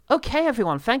Okay,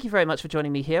 everyone, thank you very much for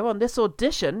joining me here on this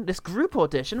group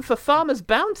audition for Farmer's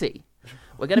Bounty.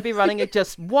 We're going to be running it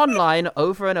just one line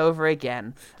over and over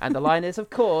again. And the line is, of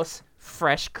course,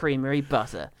 fresh creamery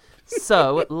butter.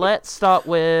 So let's start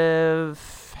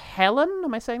with Helen.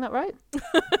 Am I saying that right?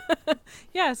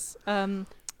 Yes.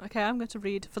 Okay, I'm going to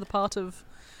read for the part of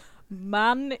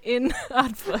man in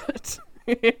advert.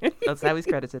 That's how he's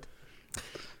credited.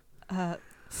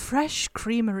 Fresh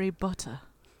creamery butter.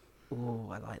 Oh,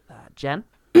 I like that. Jen?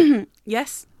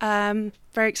 Yes.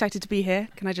 Very excited to be here,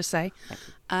 can I just say.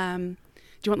 Do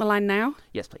you want the line now?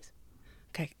 Yes, please.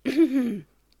 Okay.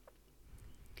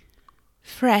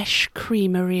 Fresh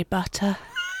creamery butter.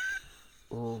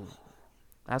 Oh,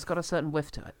 that's got a certain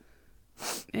whiff to it.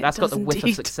 That's got the whiff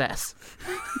of success.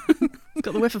 It's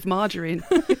got the whiff of margarine.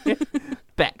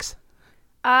 Bex?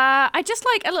 I just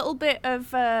like a little bit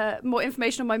of more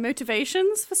information on my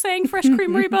motivations for saying fresh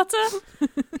creamery butter.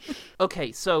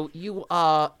 Okay, so you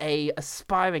are a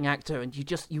aspiring actor and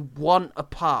you want a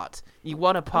part. You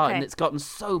want a part and it's gotten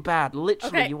so bad,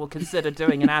 literally you will consider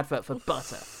doing an advert for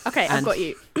butter. Okay, I've got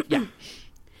you. Yeah.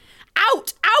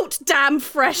 Out, damn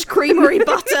fresh creamery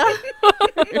butter.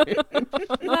 Is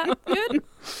that good?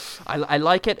 I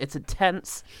like it. It's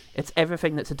intense. It's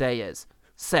everything that today is.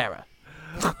 Sarah?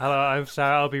 Hello, I'm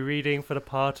Sarah. I'll be reading for the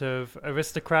part of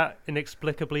aristocrat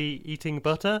inexplicably eating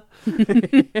butter.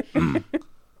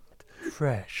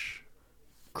 Fresh,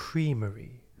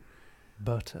 creamery,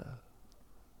 butter.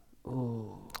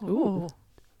 Ooh.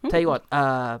 Tell you what,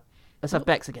 let's have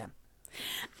Bex again.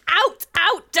 Out,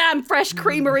 damn fresh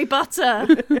creamery butter.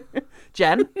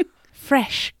 Jen?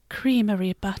 Fresh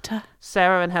creamery butter.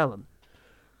 Sarah and Helen?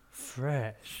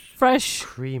 Fresh,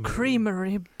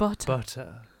 Creamery butter.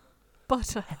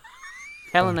 butter.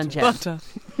 Helen and Jen. Butter.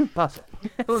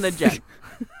 Helen and Jen.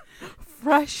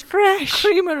 Fresh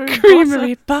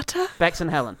creamery butter. Bex and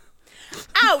Helen.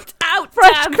 Out,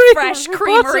 fresh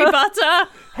creamery butter.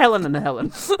 Helen and Helen.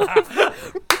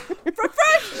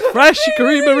 Fresh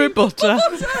creamery butter.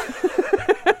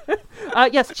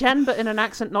 Yes, Jen, but in an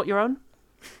accent not your own.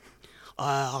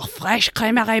 Fresh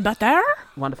creamery butter.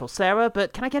 Wonderful. Sarah,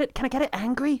 but can I get it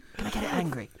angry? Can I get it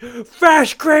angry?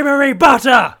 Fresh creamery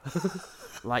butter!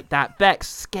 Like that. Bex,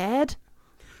 scared?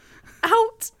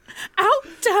 Out,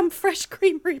 damn fresh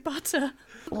creamery butter.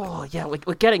 Oh, yeah,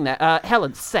 we're getting there.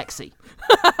 Helen, sexy.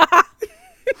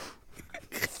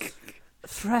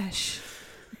 Fresh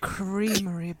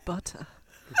creamery butter.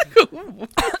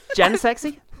 Jen,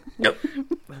 sexy? Nope.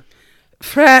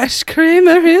 Fresh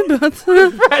creamery butter.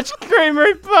 Fresh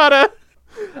creamery butter.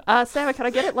 Sarah, can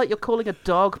I get it like you're calling a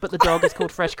dog, but the dog is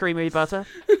called fresh creamery butter?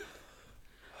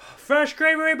 Fresh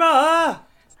creamery butter!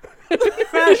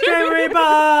 Fresh creamery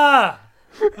butter!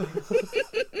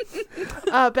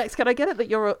 Bex, can I get it that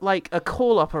you're like a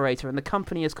call operator and the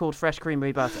company is called Fresh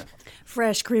Creamery Butter?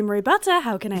 Fresh creamery butter,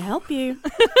 how can I help you?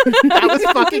 That was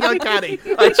fucking uncanny.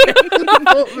 I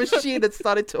thought the machine had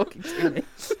started talking to me.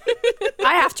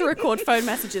 I have to record phone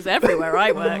messages everywhere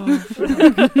I work.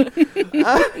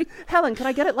 Helen, can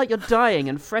I get it like you're dying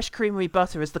and Fresh Creamery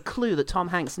Butter is the clue that Tom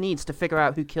Hanks needs to figure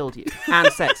out who killed you?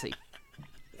 And sexy.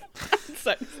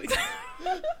 Sexy.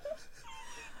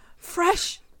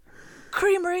 Fresh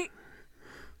creamery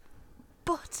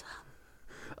butter.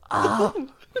 Oh,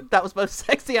 that was both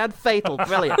sexy and fatal.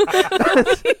 Brilliant.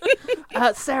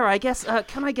 Sarah, I guess,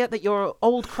 can I get that your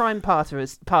old crime partner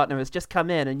has just come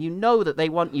in and you know that they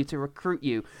want you to recruit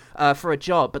you for a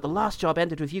job, but the last job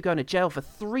ended with you going to jail for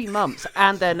 3 months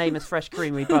and their name is Fresh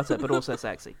Creamery Butter, but also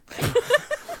sexy.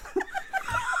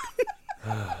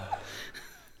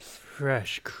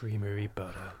 Fresh creamery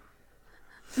butter.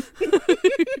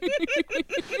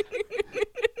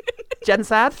 Jen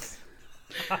sad?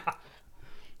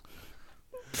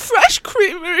 Fresh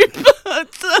creamery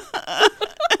butter.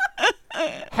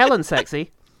 Helen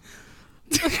sexy?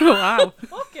 Wow.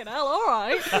 Fucking hell, all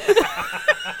right.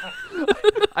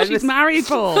 She's married,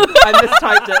 Paul. I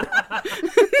mistyped it.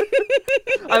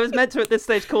 I was meant to at this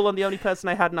stage call on the only person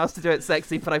I hadn't asked to do it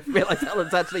sexy, but I realised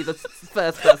Helen's actually the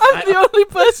first person. I'm the only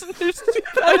person who's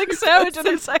I think Sarah did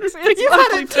it sexy. You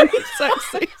had it too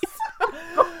sexy.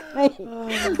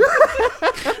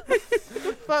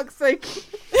 Fuck's sake.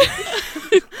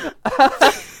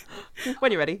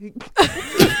 When you're ready.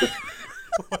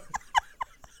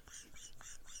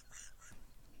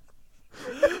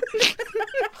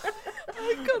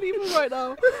 I can't even right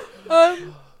now.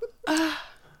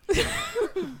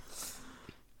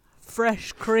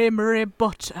 Fresh creamery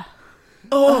butter.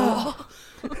 Oh,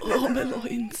 my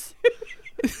loins.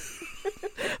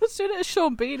 Let's do it as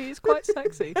Sean Bean. He's quite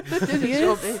sexy.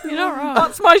 You're not wrong.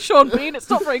 That's my Sean Bean. It's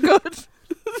not very good.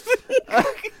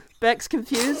 Beck's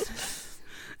confused.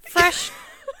 Fresh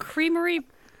creamery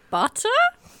butter?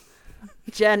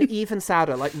 Jen, even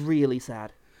sadder, like really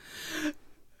sad.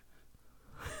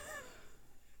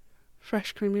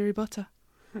 Fresh creamery butter.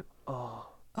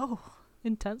 Oh,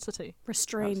 Intensity.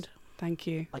 Restrained. Thank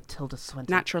you. like Tilda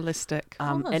Swinton. Naturalistic.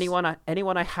 Yes. Anyone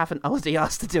I haven't already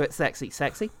asked to do it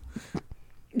sexy.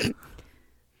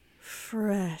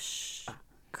 Fresh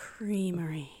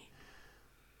creamery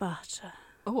butter.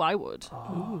 Oh, I would.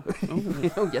 Oh,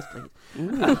 yes, please.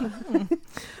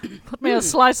 Put me a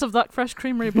slice of that fresh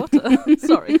creamery butter.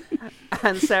 Sorry.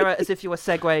 And Sarah, as if you were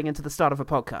segueing into the start of a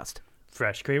podcast.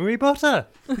 Fresh creamery butter.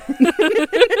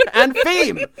 And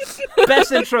theme!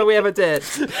 Best intro we ever did.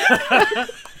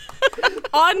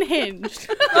 Unhinged.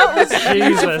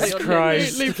 Jesus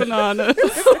Christ. Completely bananas.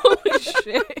 Holy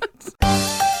shit.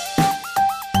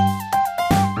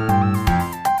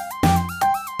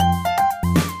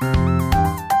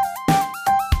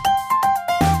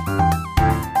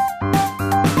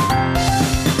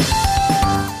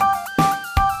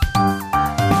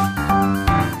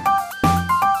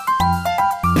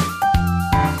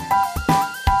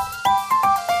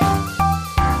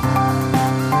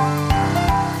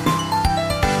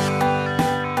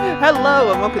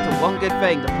 Hello and welcome to One Good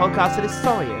Thing, the podcast that is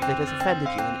sorry if it has offended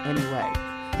you in any way.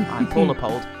 I'm Paul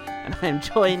Leopold, and I am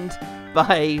joined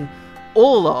by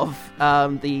all of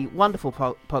the wonderful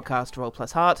podcast Roll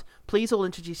Plus Heart. Please all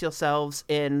introduce yourselves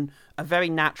in a very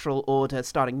natural order,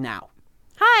 starting now.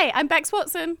 Hi, I'm Bex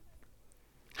Watson.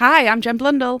 Hi, I'm Jen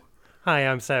Blundell. Hi,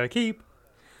 I'm Sarah Keep.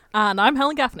 And I'm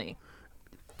Helen Gaffney.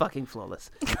 Fucking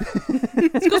flawless.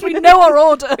 It's because we know our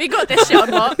order. We got this shit on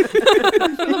lock. For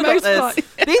the most part.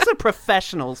 These are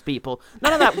professionals, people.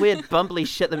 None of that weird bumbly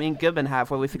shit that me and Goodman have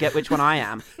where we forget which one I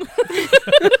am.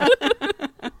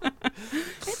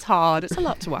 It's hard. It's a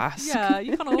lot to ask. Yeah,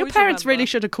 you can't always Your parents remember. really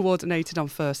should have coordinated on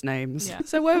first names. Yeah.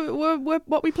 So we're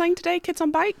what we playing today? Kids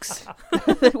on Bikes?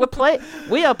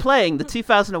 We are playing the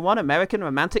 2001 American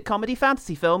romantic comedy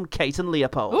fantasy film Kate and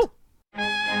Leopold. Ooh.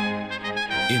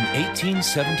 In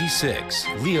 1876,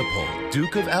 Leopold,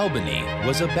 Duke of Albany,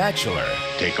 was a bachelor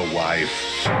Take a wife.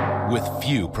 with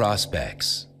few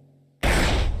prospects.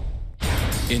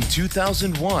 In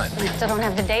 2001, I still don't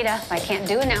have the data. I can't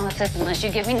do analysis unless you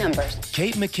give me numbers.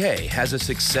 Kate McKay has a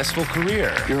successful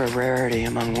career You're a rarity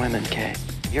among women, Kate.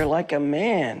 You're like a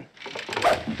man.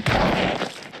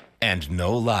 and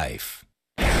no life.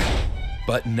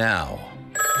 But now,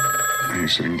 Are you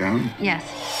sitting down? Yes.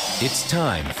 it's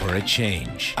time for a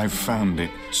change. I've found it.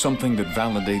 Something that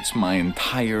validates my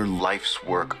entire life's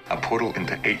work. A portal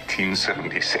into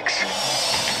 1876.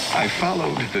 I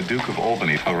followed the Duke of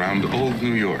Albany around old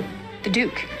New York. The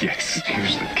Duke. Yes,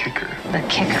 here's the kicker. The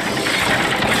kicker.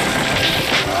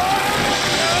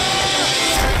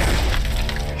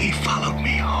 He followed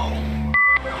me home.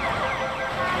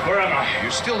 Where am I?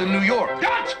 You're still in New York.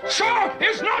 That, sir,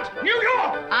 is not New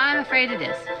York! I'm afraid it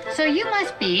is. So you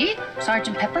must be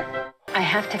Sergeant Pepper? I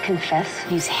have to confess,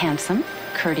 he's handsome,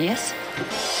 courteous.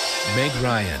 Meg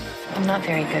Ryan, I'm not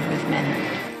very good with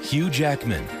men. Hugh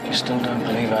Jackman, You still don't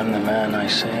believe I'm the man I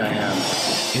say I am.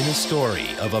 in a story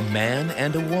of a man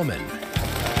and a woman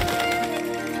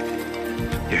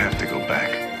You have to go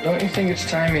back. Don't you think it's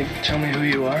time you tell me who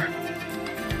you are?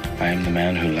 I am the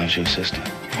man who loves your sister.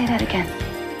 Say that again.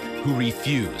 who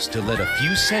refuse to let a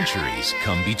few centuries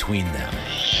come between them.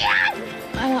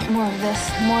 I want more of this.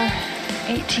 More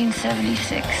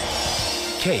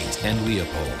 1876. Kate and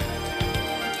Leopold.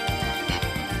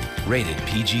 Rated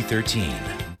PG-13.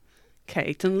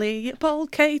 Kate and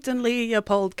Leopold, Kate and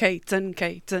Leopold, Kate and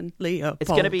Leopold. It's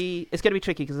gonna be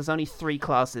tricky because there's only 3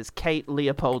 classes: Kate,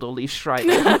 Leopold, or Lee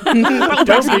Schreiber.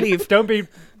 Don't be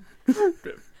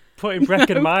putting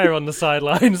Breckenmeyer on the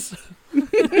sidelines.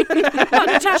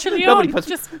 Natasha Lyonne.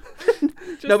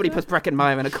 Nobody puts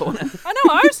Breckenmeyer in a corner. I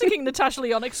know, I was thinking Natasha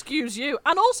Lyonne, excuse you.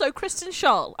 And also Kristen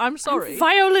Schaal. I'm sorry.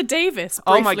 Viola Davis.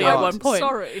 Oh my briefly God. At one point.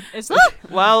 Sorry. It's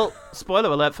Well, spoiler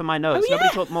alert for my notes. Nobody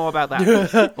talk more about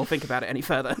that or think about it any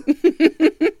further.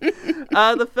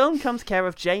 The film comes care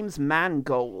of James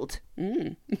Mangold.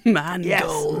 Man Yes,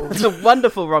 Gold. it's a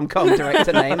wonderful rom-com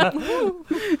director name.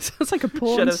 Sounds like a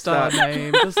porn Should've star started.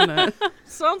 name, doesn't it?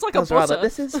 sounds like a That's rather- butter.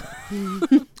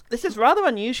 This is rather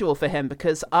unusual for him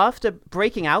because after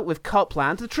breaking out with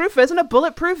Copland, the truth isn't a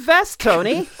bulletproof vest,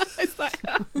 Tony. Is that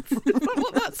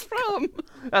what that's from?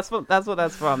 That's what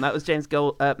that's from. That was James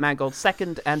Mangold's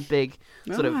second and big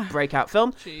sort of breakout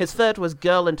film. Jeez. His third was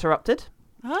Girl Interrupted.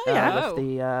 Oh, yeah. With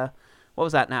the what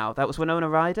was that now? That was Winona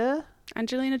Ryder.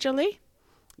 Angelina Jolie?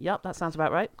 Yep, that sounds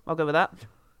about right. I'll go with that.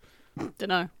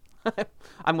 Dunno.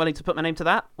 I'm willing to put my name to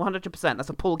that. 100%. That's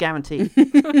a Paul guarantee.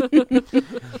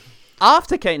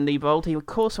 After Kate and Leopold, he of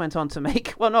course went on to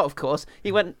make, well, not of course,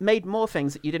 he made more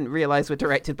things that you didn't realise were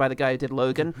directed by the guy who did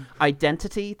Logan.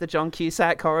 Identity, the John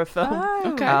Cusack horror film. Oh,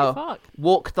 Okay. fuck.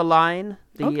 Walk the Line,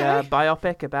 the Okay.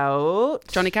 biopic about...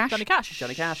 Johnny Cash. Johnny Cash.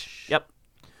 Johnny Cash. Yep.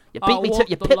 You I'll walk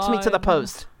the pipped me to the line.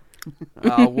 post.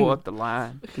 I'll walk the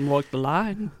line. Walk the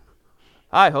line.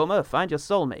 Hi, Homer. Find your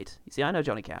soulmate. You see, I know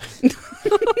Johnny Cash.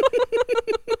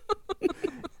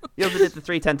 He also did the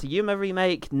 3:10 to Yuma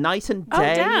remake, Night and Oh,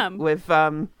 Day, damn. with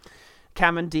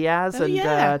Cameron Diaz Oh, and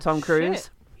yeah. Tom Cruise. Shit.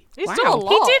 He's Wow. done a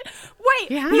lot. He did. Wait,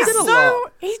 He has. he's He did a so.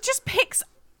 lot. He just picks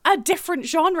a different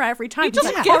genre every time. He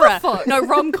doesn't Like give a horror, fuck. No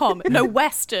rom-com, no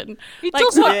western. He Like,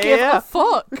 does not Yeah, give yeah. a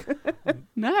fuck.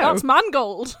 No. That's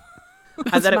Mangold.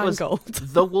 And then it was Mangold.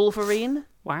 The Wolverine,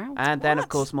 Wow. and then, of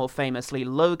course, more famously,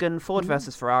 Logan, Ford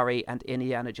vs. Ferrari, and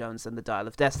Indiana Jones and the Dial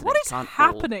of Destiny. What is Can't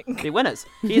all happening? be winners.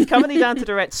 He's currently down to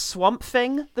direct Swamp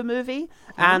Thing, the movie,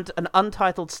 and an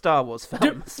untitled Star Wars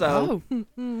film. So,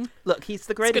 look, he's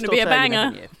the greatest gonna be a auteur you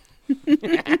banger. never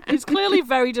knew. He's clearly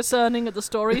very discerning of the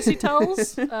stories he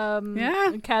tells. Yeah,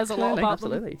 and cares a lot clearly. about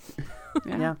them. Absolutely.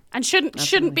 Yeah. Yeah. And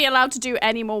shouldn't be allowed to do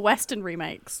any more western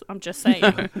remakes. I'm just saying.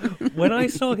 When I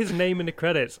saw his name in the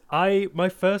credits, my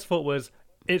first thought was,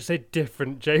 it's a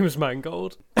different James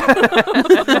Mangold.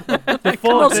 The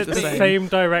thought that the same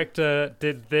director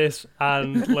did this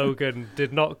and Logan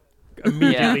did not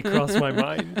immediately cross my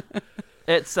mind.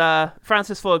 It's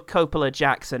Francis Ford Coppola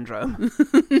Jack syndrome.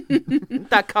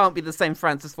 That can't be the same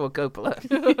Francis Ford Coppola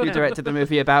who directed the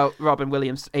movie about Robin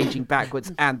Williams aging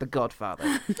backwards and The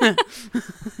Godfather.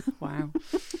 Wow.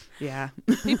 Yeah.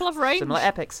 People have range. Similar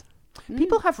epics.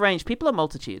 People have range, people are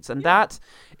multitudes, and that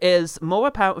is more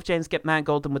apparent with James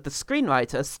Mangold than with the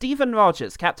screenwriter Stephen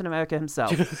Rogers, Captain America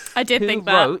himself. I did who think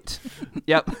that. wrote,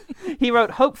 he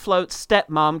wrote Hope Floats,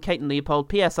 Stepmom, Kate and Leopold,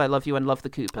 P.S. I Love You and Love the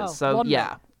Coopers. Oh, so, wonder.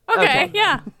 yeah. Okay,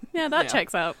 yeah, that Yeah.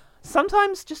 checks out.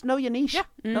 Sometimes just know your niche.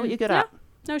 Know what you're good at.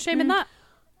 No shame in that.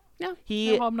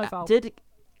 He No harm, no foul. did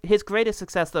his greatest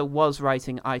success though was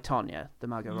writing I, Tonya, the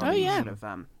Margot Robbie yeah. sort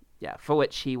of for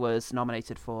which he was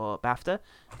nominated for BAFTA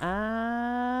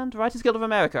and Writers Guild of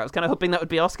America. I was kind of hoping that would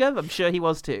be Oscar. I'm sure he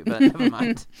was too, but never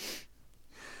mind.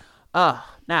 Now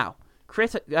now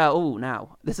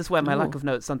this is where my lack of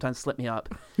notes sometimes slip me up.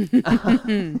 Let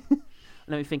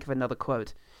me think of another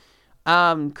quote.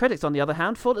 Critics, on the other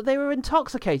hand, thought that they were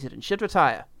intoxicated and should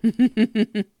retire.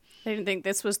 They didn't think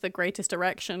this was the greatest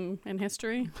erection in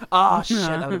history. Oh, shit,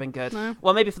 that would have been good. No.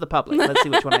 Well, maybe for the public. Let's see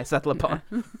which one I settle upon.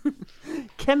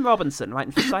 Kim Robinson,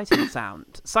 writing for Sighting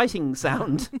Sound.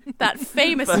 That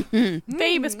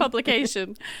famous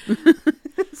publication.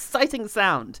 Sighting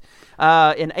Sound,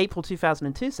 in April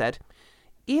 2002 said,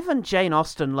 even Jane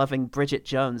Austen-loving Bridget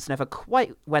Jones never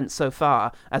quite went so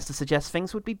far as to suggest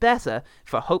things would be better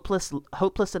for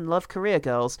hopeless in love career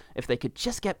girls if they could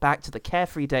just get back to the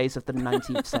carefree days of the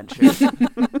 19th century.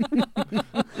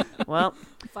 Well,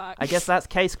 I guess that's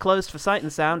case closed for Sight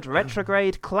and Sound.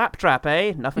 Retrograde claptrap,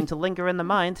 eh? Nothing to linger in the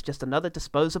mind, just another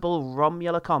disposable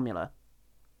Romula-Comula.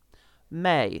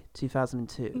 May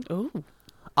 2002. Ooh.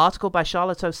 Article by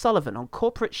Charlotte O'Sullivan on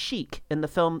corporate chic in the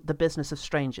film The Business of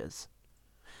Strangers.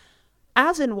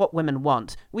 As in What Women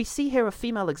Want, we see here a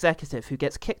female executive who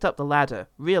gets kicked up the ladder,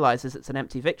 realizes it's an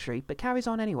empty victory, but carries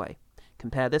on anyway.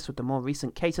 Compare this with the more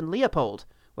recent Kate and Leopold,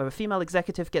 where a female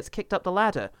executive gets kicked up the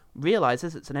ladder,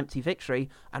 realizes it's an empty victory,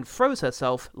 and throws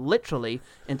herself, literally,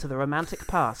 into the romantic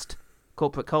past.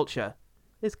 Corporate culture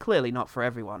is clearly not for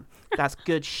everyone. That's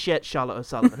good shit, Charlotte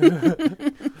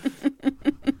O'Sullivan.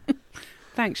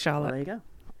 Thanks, Charlotte. There you go.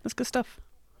 That's good stuff.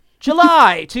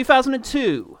 July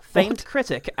 2002. Famed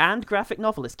critic and graphic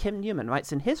novelist Kim Newman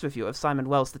writes in his review of Simon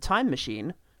Wells' The Time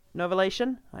Machine, no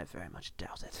relation? I very much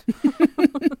doubt it.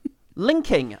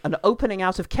 Linking an opening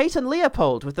out of Kate and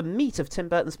Leopold with the meat of Tim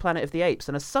Burton's Planet of the Apes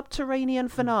and a subterranean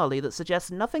finale that suggests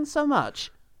nothing so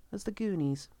much as the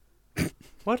Goonies.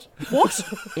 What?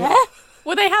 Yeah.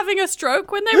 Were they having a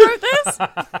stroke when they wrote this?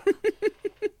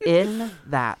 In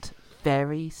that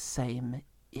very same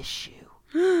issue.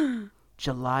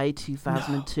 July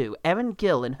 2002. Erin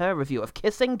Gill, in her review of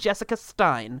Kissing Jessica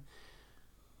Stein.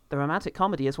 The romantic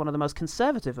comedy is one of the most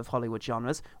conservative of Hollywood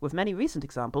genres, with many recent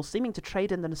examples seeming to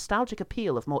trade in the nostalgic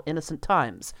appeal of more innocent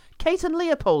times. Kate and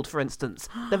Leopold, for instance,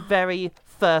 the very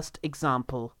first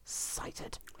example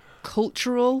cited.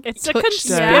 Cultural It's a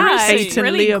touchstone. conspiracy. Kate and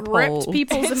really Leopold. gripped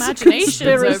people's It's a imaginations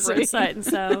over conspiracy. at Sight and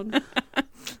Sound.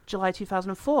 July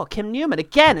 2004. Kim Newman,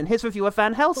 again, in his review of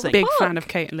Van Helsing. Big fan of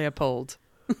Kate and Leopold.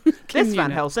 This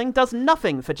Van Helsing does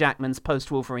nothing for Jackman's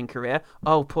post-Wolverine career.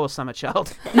 Oh, poor summer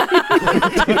child.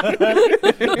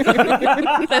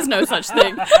 There's no such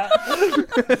thing.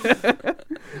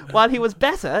 While he was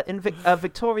better in a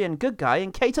Victorian good guy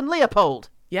in Kate and Leopold.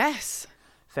 Yes.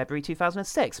 February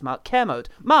 2006, Mark Kermode.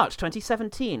 March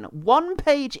 2017, 1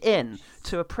 page in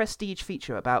to a prestige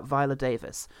feature about Viola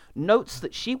Davis, notes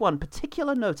that she won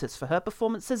particular notice for her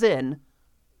performances in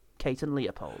Kate and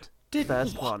Leopold.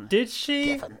 First one. Did she?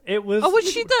 Given. It was. Oh,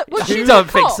 was she the? Was I she don't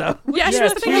the think cop? so. Yeah, she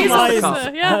was the two police lines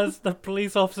officer. Yeah. as the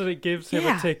police officer that gives him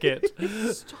a ticket.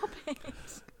 Stop it.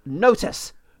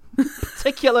 Notice.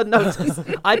 Particular notice.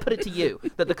 I put it to you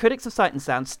that the critics of Sight and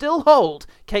Sound still hold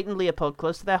Kate and Leopold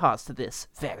close to their hearts to this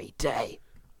very day.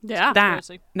 Yeah.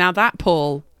 That,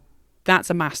 Paul, that's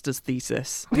a master's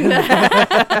thesis. So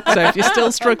if you're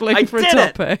still struggling for a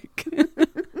topic.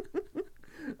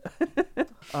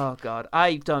 Oh, God.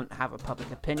 I don't have a public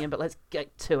opinion, but let's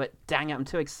get to it. Dang it, I'm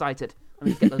too excited. Let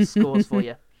me get those scores for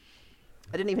you.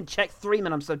 I didn't even check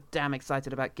 3-man. I'm so damn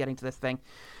excited about getting to this thing.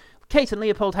 Kate and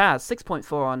Leopold has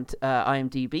 6.4 on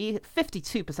IMDb,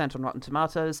 52% on Rotten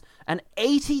Tomatoes, and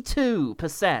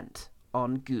 82%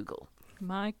 on Google.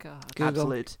 My God. Google.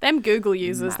 Absolute. Them Google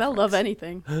users, they'll love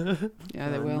anything. Yeah,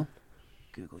 they will.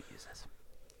 Google users.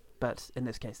 But in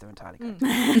this case, they're entirely good.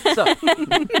 So,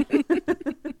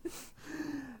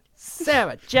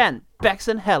 Sarah, Jen, Bex,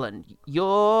 and Helen,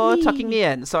 you're tucking me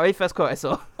in. Sorry, first quote I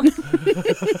saw.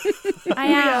 I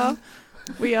am.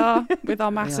 We are, with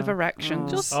our massive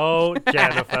erections. Oh,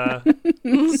 Jennifer.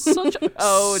 Such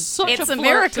It's a a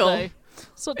miracle. Today.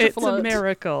 Such It's flirt. a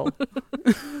miracle.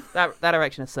 That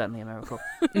erection is certainly a miracle.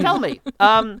 Tell me,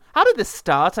 how did this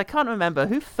start? I can't remember.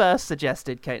 Who first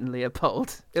suggested Kate and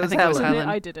Leopold? It was think it was Helen. Helen.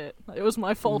 I did it. It was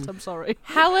my fault. I'm sorry.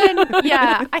 Helen,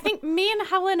 yeah. I think me and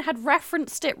Helen had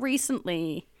referenced it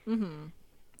recently. Mm-hmm.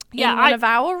 In one of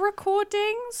our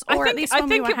recordings, or at least when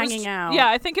we were it was, hanging out. Yeah,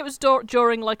 I think it was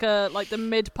during like the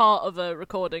mid part of a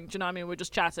recording. Do you know what I mean? We were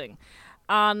just chatting,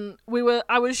 and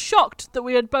I was shocked that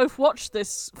we had both watched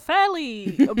this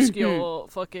fairly obscure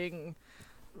fucking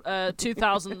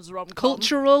 2000s rom-com.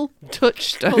 Cultural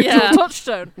touchstone. Cultural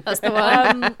touchstone. That's the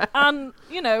one. And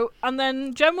and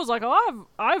then Jen was like, "Oh,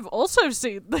 I've also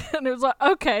seen," and it was like,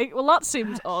 "Okay, well that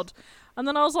seems odd." And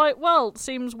then I was like, "Well, it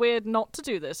seems weird not to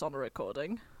do this on a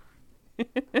recording."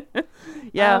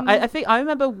 Yeah, I think I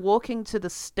remember walking to the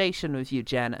station with you,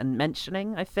 Jen, and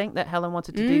mentioning, I think, that Helen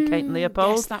wanted to do Kate and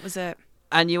Leopold. Yes, that was it.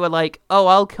 And you were like, "Oh,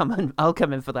 I'll come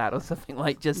in for that," or something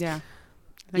like just Yeah.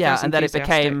 and then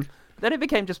it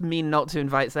became just me not to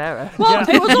invite Sarah. Well, Yeah.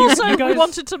 it was also You guys- we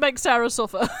wanted to make Sarah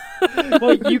suffer.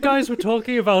 Well, you guys were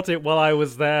talking about it while I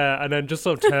was there, and then just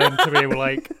sort of turned to me and were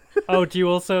like, "Oh, do you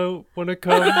also want to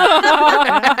come?"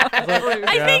 I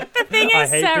think the thing I is,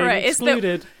 hate Sarah,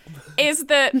 being is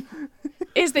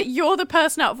that you're the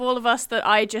person out of all of us that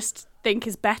I just think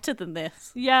is better than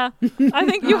this. Yeah, I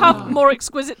think you have more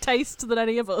exquisite taste than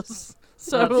any of us.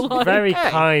 So That's like, very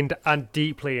hey. kind and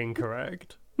deeply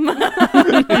incorrect.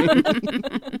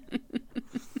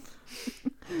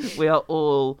 We are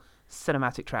all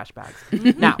cinematic trash bags.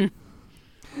 Now,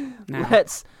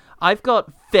 I've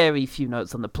got very few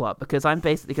notes on the plot because I'm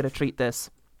basically going to treat this.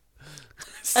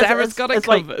 Sarah's got it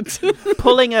like covered.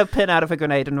 pulling a pin out of a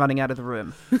grenade and running out of the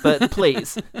room. But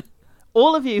please,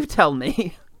 all of you tell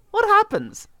me what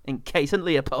happens in Kate and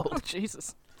Leopold. oh,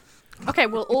 Jesus. Okay,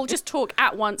 we'll all just talk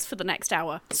at once for the next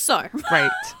hour. So, Right.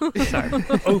 So,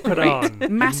 Open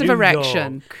on. massive New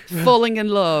erection, York. falling in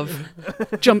love,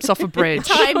 jumps off a bridge.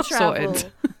 time travel.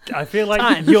 Sorted. I feel like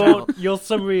Time your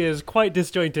summary is quite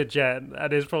disjointed, Jen,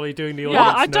 and is probably doing the Yeah,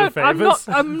 audience no favors.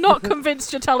 I'm not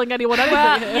convinced you're telling anyone anything.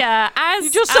 Well, here. yeah, as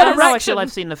You just I said don't know, I erection. feel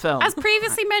I've seen the film. as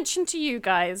previously mentioned to you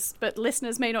guys, but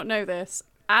listeners may not know this,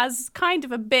 as kind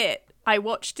of a bit, I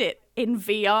watched it in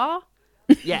VR.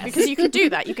 Yes. Because you can do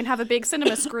that. You can have a big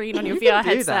cinema screen on your You can VR do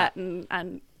headset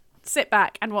and sit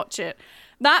back and watch it.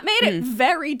 That made it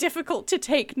very difficult to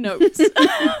take notes.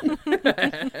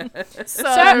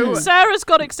 Sarah's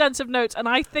got extensive notes, and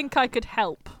I think I could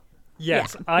help.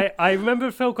 Yes, I remember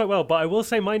the film quite well, but I will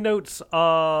say my notes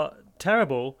are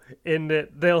terrible in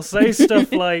that they'll say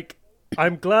stuff like,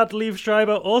 "I'm glad Liev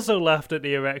Schreiber also laughed at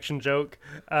the erection joke,"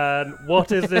 and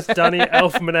 "What is this Danny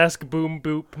Elfman-esque boom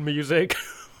boop music?"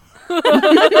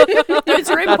 Those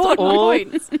are important all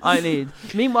points. I need.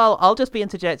 Meanwhile, I'll just be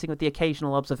interjecting with the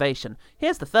occasional observation.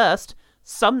 Here's the first.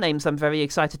 Some names I'm very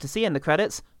excited to see in the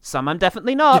credits. Some I'm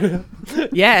definitely not.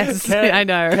 Yes, I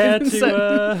know. Care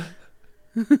to,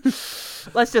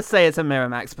 Let's just say it's a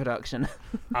Miramax production.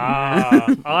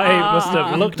 I must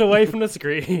have looked away from the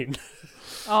screen.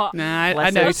 I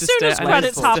noticed as soon as it.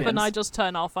 credits I noticed happen, it. I just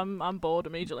turn off. I'm bored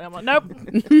immediately. I'm like, nope.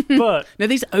 But no,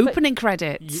 these opening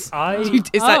credits. Is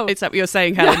that what you're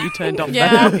saying, Helen? You turned off.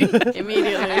 Yeah,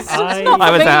 immediately.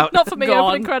 I was out. Not for me. Gone.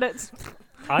 Opening credits.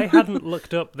 I hadn't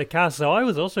looked up the cast, so I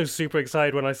was also super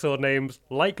excited when I saw names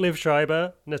like Liv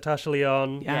Schreiber, Natasha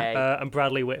Lyonne, and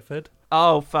Bradley Whitford.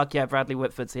 Oh, fuck yeah, Bradley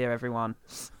Whitford's here, everyone.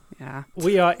 Yeah.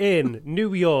 We are in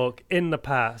New York in the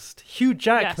past. Hugh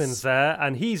Jackman's there,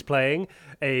 and he's playing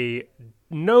a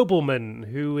nobleman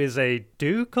who is a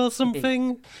duke or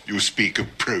something. You speak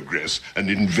of progress and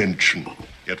invention,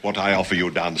 yet what I offer you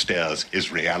downstairs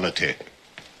is reality.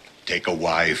 Take a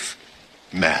wife,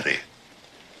 marry.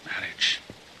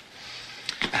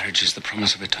 Marriage is the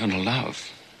promise of eternal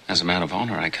love. As a man of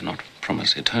honor, I cannot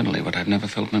promise eternally what I've never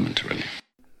felt momentarily.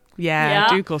 Yeah,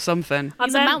 Duke or something.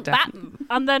 He's a Mountbatten.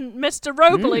 And then Mr.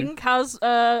 Roebling has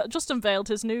just unveiled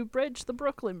his new bridge, the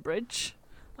Brooklyn Bridge.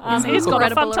 And he's got a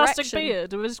Incredible fantastic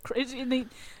erection. beard.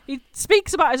 He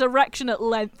speaks about his erection at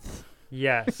length.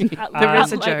 Yes. There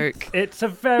is a joke. It's a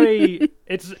very...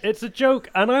 It's a joke,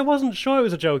 and I wasn't sure it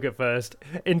was a joke at first,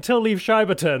 until Liev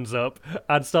Schreiber turns up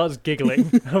and starts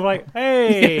giggling. I'm like,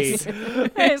 hey! Hey,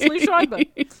 it's Liev Schreiber.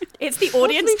 It's the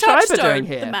audience Liev Schreiber doing touchstone.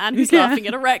 here? The man who's laughing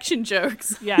at erection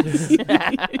jokes. Yes.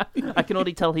 I can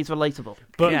already tell he's relatable.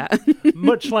 But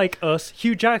much like us,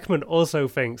 Hugh Jackman also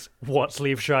thinks, what's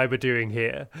Liev Schreiber doing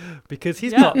here? Because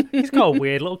he's got a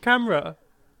weird little camera.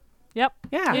 Yep.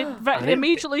 Yeah.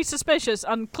 Immediately suspicious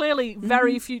and clearly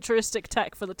very futuristic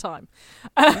tech for the time.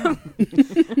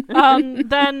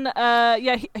 Then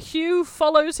Hugh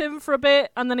follows him for a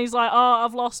bit and then he's like, oh,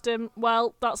 I've lost him.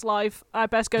 Well, that's life. I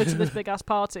best go to this big-ass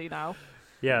party now.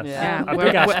 Yes. Yeah. A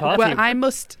big-ass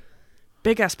party.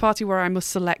 Big-ass party where I must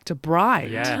select a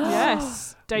bride.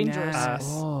 Yes. Dangerous.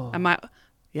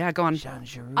 Go on.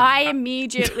 I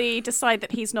immediately decide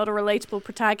that he's not a relatable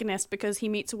protagonist because he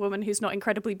meets a woman who's not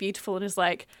incredibly beautiful and is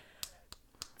like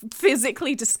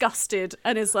physically disgusted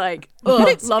and is like, love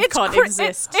can't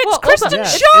exist. It's Kristen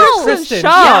Yes. Schaal. Kristen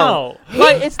Schaal. Schaal.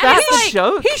 Like, is that the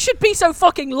joke? He should be so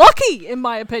fucking lucky, in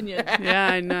my opinion. Yeah,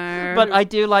 I know. But I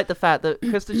do like the fact that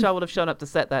Kristen Schaal would have shown up to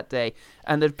set that day,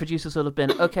 and the producers would have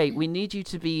been, okay, we need you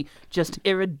to be just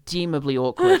irredeemably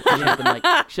awkward.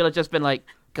 She'll have just been like,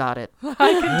 got it. I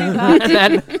can do that. And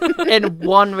then in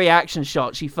one reaction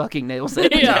shot, she fucking nails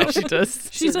it. Yeah, she does.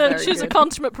 She's a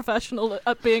consummate professional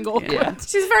at being awkward. Yeah.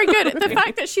 She's very good. The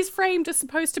fact that she's framed as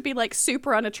supposed to be like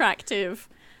super unattractive.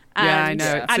 And, I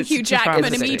know. And It's Hugh too Jackman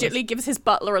fantastic. immediately gives his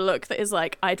butler a look that is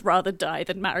like, I'd rather die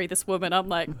than marry this woman. I'm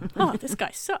like, oh, this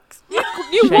guy sucks. You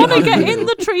want to get in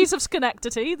the trees of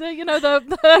Schenectady, the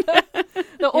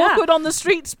awkward on the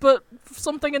streets, but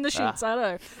something in the sheets.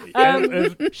 I don't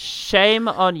know. Shame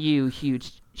on you,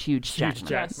 huge Jackman.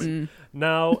 Yes.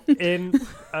 Now, in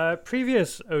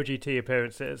previous OGT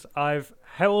appearances, I've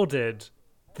heralded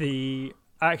the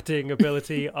acting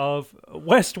ability of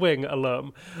West Wing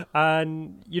alum,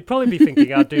 and you'd probably be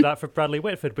thinking I'd do that for Bradley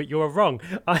Whitford, but you're wrong.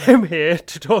 I am here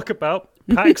to talk about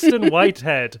Paxton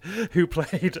Whitehead, who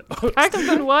played Uncle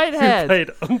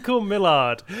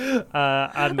Millard,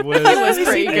 and was That was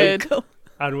pretty good.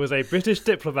 And was a British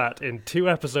diplomat in 2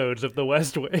 episodes of The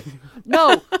West Wing.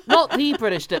 No, not the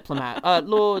British diplomat.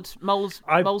 Lord Molesbury.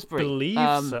 I believe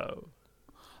so.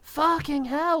 Fucking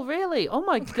hell, really? Oh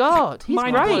my god, he's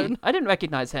Mind great. blown. I didn't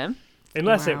recognise him.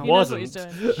 Unless it He knows what he's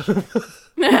wasn't. doing.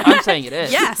 I'm saying it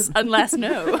is. Yes, unless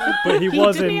no. But he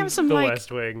was didn't he in have some, The like, West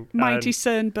Wing. Mighty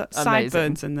and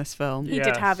sideburns in this film. He Yes.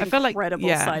 did have I feel like- incredible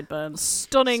yeah. sideburns.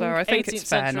 Stunning So I think 18th it's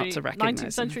fair century, not to recognise 19th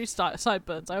him. century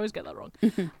sideburns. I always get that wrong.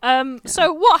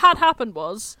 So what had happened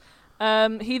was,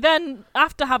 he then,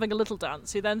 after having a little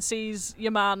dance, he then sees your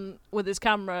man with his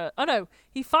camera. Oh no,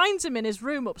 he finds him in his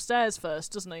room upstairs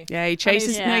first, doesn't he? Yeah, he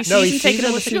chases. Yeah. No, he No, sees he him taking sees a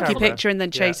him sneaky with the camera. picture and then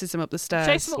Yeah. chases him up the stairs.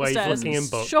 Chase him up Where the he's stairs, looking in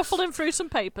books. shuffle him through some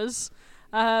papers,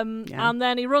 and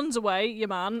then he runs away, your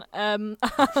man, and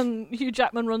Hugh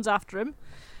Jackman runs after him,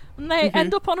 and they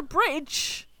end up on a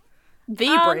bridge. The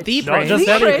And- bridge. Not just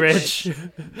The any bridge. bridge.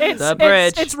 It's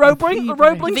bridge. It's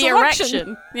Roebling's The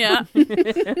erection. Yeah.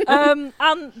 And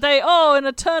they, in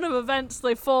a turn of events,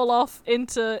 they fall off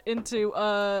into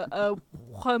a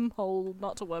wormhole,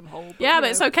 not a wormhole. But, Yeah, you but know.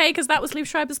 it's okay because that was Liev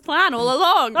Schreiber's plan all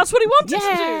along. That's what he wanted to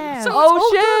Yeah. do. So Oh, it's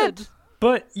all shit. good.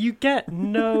 But you get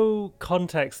no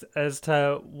context as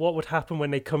to what would happen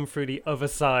when they come through the other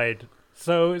side.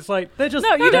 So it's like, they're just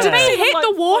No, you there. don't Do they see them, hit like,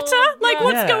 the water? fall- Like, yeah.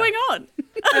 what's Yeah. going on?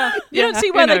 You don't see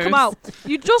who where they come knows? out.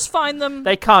 You just find them.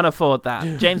 They can't afford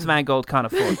that. James Mangold can't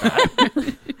afford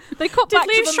that. They cut Did back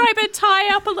Liev to them. Schreiber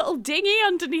tie up a little dinghy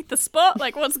underneath the spot?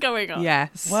 Like, what's going on?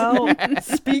 Yes. Well,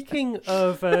 speaking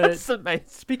of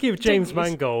James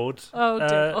Mangold, Oh,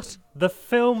 dear God. the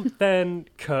film then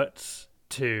cuts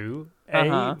to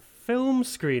a film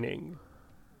screening,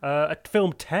 a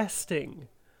film testing.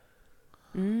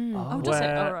 Oh, does it?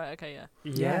 Oh, right, okay, yeah.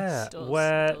 Yeah, It does,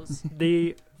 where it does.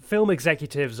 the film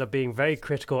executives are being very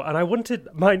critical, and I wanted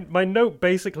my note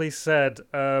basically said,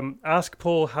 ask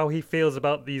Paul how he feels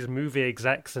about these movie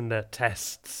execs and their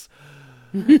tests.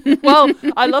 Well,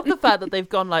 I love the fact that they've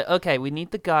gone like, okay, we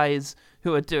need the guys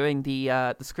who are doing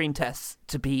the screen tests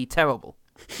to be terrible.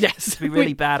 Yes. To be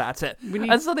really bad at it.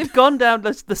 And so they've gone down the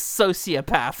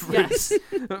sociopath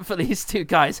route for these two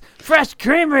guys. Fresh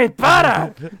creamery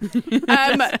butter!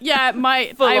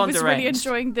 I Full-on was really deranged.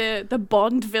 enjoying the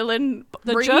Bond villain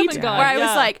The read, German guy, where I yeah.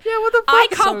 was like, what the I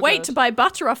fuck? can't So wait good. to buy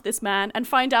butter off this man and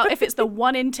find out if it's the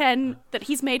 1 in 10 that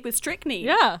he's made with strychnine.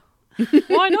 Yeah.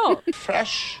 Why not?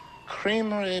 Fresh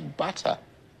creamery butter.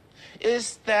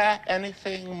 Is there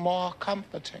anything more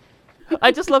comforting?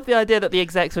 I just love the idea that the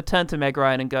execs would turn to Meg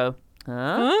Ryan and go,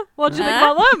 huh? What do you think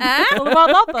about them? What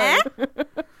about that,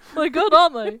 though? They're good,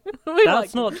 aren't they?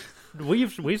 That's not.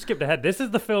 We've skipped ahead. This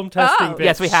is the film testing bit.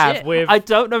 Yes, we have. With, I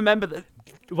don't remember that.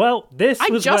 well, this I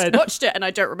was just when watched it and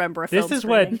I don't remember a film this is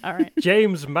screening. when All right.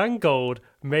 James Mangold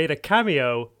made a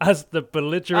cameo as the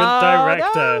belligerent Oh,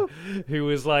 director who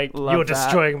was like, Love "You're that.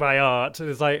 destroying my art." And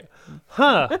it's like,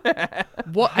 huh?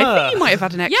 What? I think you might have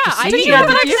had an extra Yeah, I scene. think Yeah, have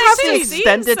an did you extra have the scene,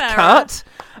 extended Sarah. cut?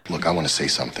 Look, I want to say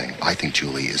something. I think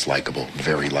Julie is likable,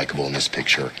 very likable in this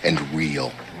picture, and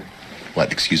real.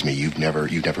 What? Excuse me. You've never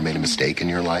made a mistake in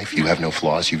your life. You have no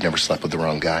flaws. You've never slept with the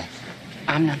wrong guy.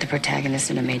 I'm not the protagonist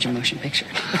in a major motion picture.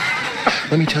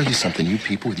 Let me tell you something. You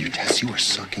people with your tests, you are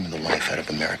sucking the life out of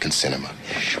American cinema.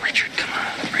 Shh, Richard, come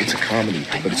on. It's a comedy,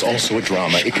 but it's also a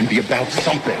drama. It can be about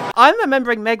something. I'm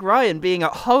remembering Meg Ryan being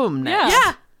at home now.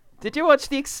 Yeah. Did you watch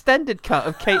the extended cut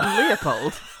of Kate and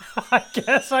Leopold? I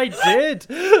guess I did.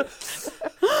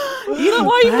 You know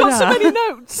why you've got so many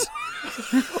notes?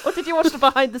 Or did you watch the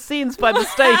behind the scenes by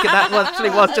mistake and that actually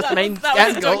was just main That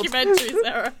was a Mangold? documentary,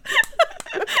 Sarah.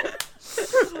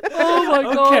 Oh my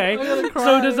god. Okay, I'm gonna cry.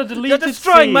 so there's a You're deleted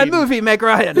destroying scene. my movie, Meg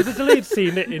Ryan. There's a deleted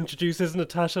scene that introduces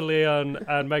Natasha Lyonne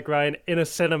and Meg Ryan in a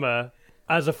cinema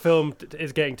as a film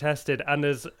is getting tested, and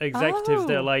there's executives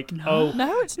that are like, "Oh,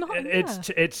 No, it's not.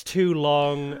 it's too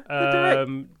long.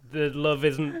 The love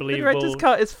isn't The believable." director's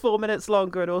cut is 4 minutes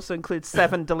longer and also includes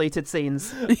 7 deleted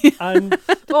scenes. And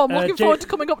Oh, I'm looking Ja- forward to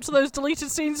coming up to those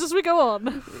deleted scenes as we go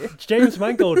on. James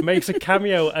Mangold makes a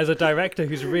cameo as a director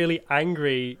who's really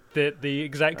angry that the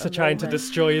execs are trying to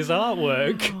destroy his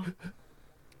artwork.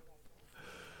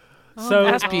 So,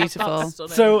 That's beautiful. That's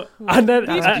stunning. so, and then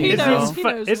He knows it's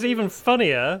what even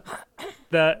funnier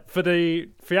that for the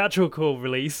theatrical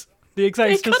release, the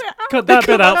execs just cut that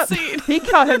bit out. He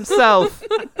cut himself.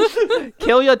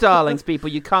 Kill your darlings, people.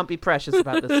 You can't be precious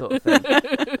about this sort of thing.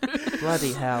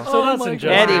 Bloody hell. So that's my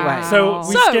enjoyable. God. Anyway. So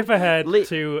we So, skip ahead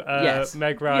to yes.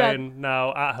 Meg Ryan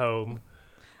now at home.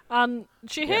 And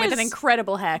she hears With an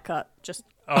incredible haircut. Just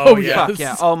Oh, yeah. Fuck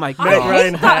yeah. Oh my I god. Meg hate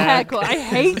Ryan that hair. haircut. I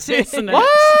hate it.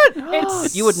 What?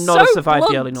 It's You would not so have survived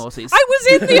the blunt. early noughties. I was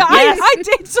in the. I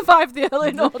did survive the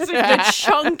early the noughties.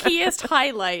 chunkiest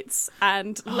highlights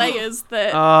and layers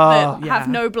that Oh, have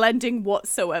no blending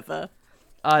whatsoever.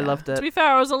 I loved it. To be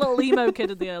fair, I was a little emo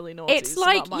kid in the early noughties. It's so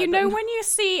like, that might you have know, been- when you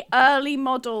see early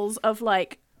models of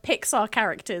like Pixar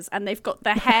characters and they've got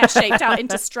their hair shaped out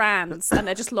into strands and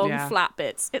they're just long Yeah. flat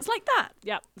bits. It's like that.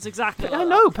 Yeah, it's exactly like I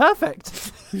know,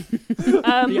 perfect.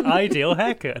 The ideal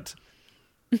haircut.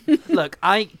 Look,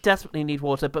 I desperately need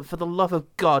water, but for the love of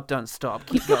God, don't stop.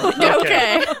 Keep going.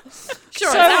 Okay. Sure,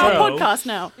 it's our podcast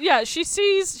now. Yeah, she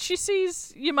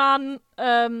sees your man,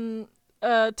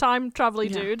 time travel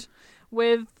dude,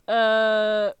 with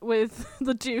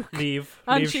the Duke, Leave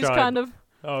and she's Shine. kind of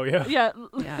Oh yeah. yeah,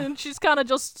 Yeah. and she's kind of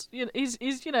just he's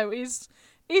in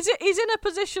a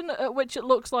position at which it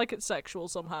looks like it's sexual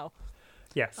somehow.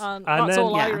 Yes. And And that's then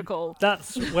all I recall.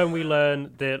 that's when we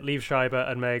learn that Liev Schreiber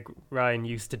and Meg Ryan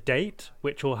used to date,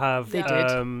 which will have They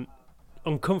did.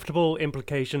 uncomfortable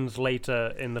implications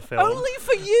later in the film. Only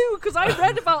for you, because I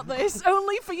read about this.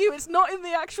 Only for you. It's not in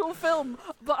the actual film,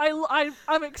 but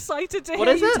I'm excited to What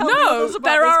hear is you it? tell me No, others about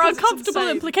there this are 'cause it's uncomfortable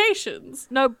insane. implications.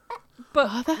 No,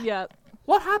 but yeah,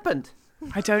 What happened?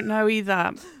 I don't know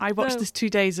either. I watched No. this 2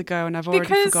 days ago and I've already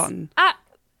Because forgotten. at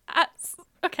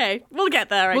Okay, we'll get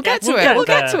there. We'll get to it. We'll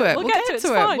get to it. We'll get to it. It's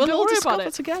fine. We'll Don't all worry discover about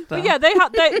it. together. But yeah,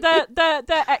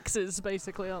 they're exes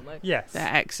basically, aren't they? Yes. They're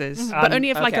exes, but only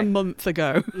of like a month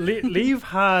ago. Leave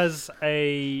has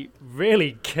a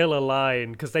really killer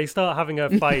line because they start having a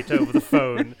fight over the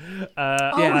phone.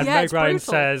 And Meg Ryan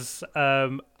says,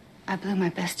 I blew my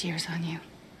best years on you.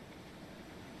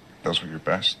 Those were your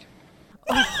best.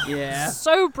 Yeah.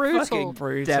 So brutal. Fucking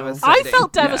brutal. Devastating. I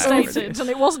felt devastated, and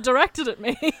it wasn't directed at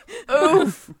me.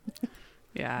 Oof.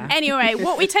 Yeah. Anyway,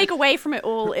 what we take away from it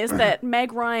all is that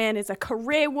Meg Ryan is a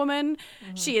career woman.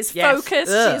 She is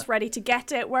focused. She is ready to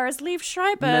get it. Whereas Liev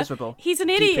Schreiber, miserable. he's an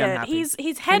Deeply idiot. unhappy.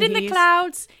 He's head in the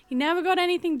clouds. He never got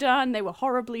anything done. They were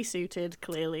horribly suited,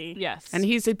 clearly. Yes. And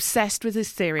he's obsessed with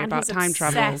his theory about time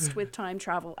travel. Obsessed with time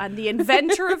travel and the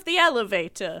inventor of the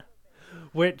elevator.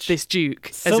 which This Duke,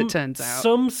 as it turns out.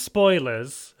 Some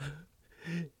spoilers.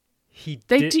 He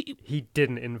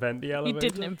didn't invent the elevator. He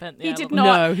didn't invent the He elevator. did not.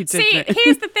 No, he didn't. See,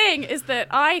 here's the thing, is that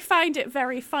I find it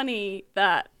very funny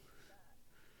that...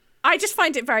 I just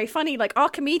find it very funny. Like,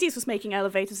 Archimedes was making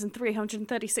elevators in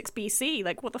 336 BC.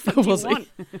 Like, what the fuck do you want?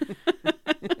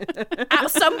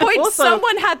 At some point,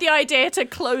 someone had the idea to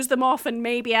close them off and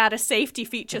maybe add a safety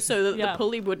feature so that the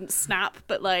pulley wouldn't snap.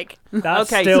 But, like...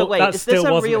 So wait, is this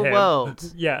a real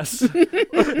world? Yes.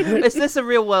 Is this a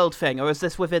real world thing, or is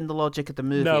this within the logic of the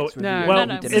movie? No, it's revealed? well,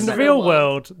 No, in the real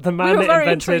world, the man we were that very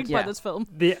invented intrigued by this film.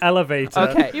 the elevator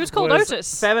Okay. He was called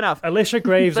Otis. Fair enough. Alicia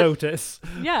Graves Otis.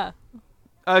 Yeah.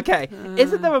 Okay.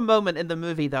 Isn't there a moment in the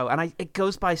movie, though, and it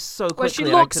goes by so quickly, Where she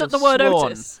and I looks could at the have word sworn-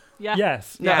 Otis. Yeah.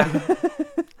 Yes. Yeah.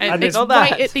 And it's all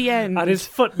right that. at the end. And his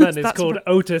footman is That's called what-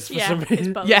 Otis for Yeah, some his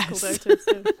reason. butler's Yes. called Otis.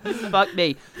 Yeah. Fuck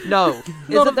me. No.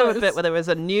 Not Isn't there a of bit us. where there is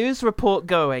a news report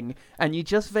going, and you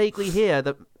just vaguely hear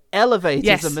that elevators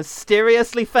Yes. are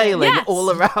mysteriously failing Yes, all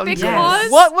around you?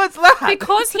 because- What was that?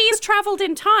 Because he's travelled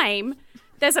in time,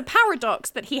 there's a paradox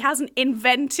that he hasn't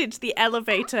invented the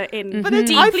elevator in But I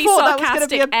deeply thought that was gonna sarcastic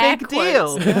be a air big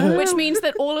quotes, deal. which means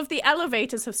that all of the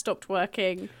elevators have stopped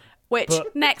working. Which,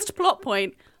 But- next plot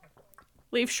point,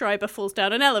 Liev Schreiber falls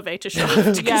down an elevator shaft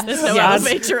because Yes. there's no Yes.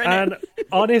 elevator in And it.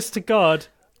 honest to God,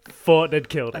 thought they'd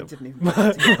killed him. didn't even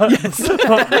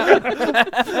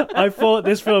I thought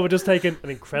this film had just taken an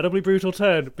incredibly brutal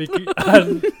turn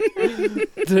and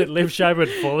Liev Schreiber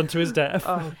had fallen to his death.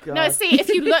 Oh, God. No, see, if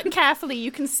you look carefully,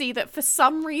 you can see that for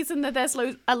some reason that there's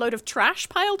a load of trash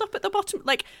piled up at the bottom.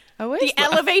 Like, the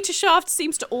elevator shaft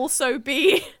seems to also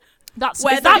be... That's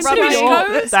Where that's the New rubbish York.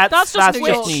 goes? That's just New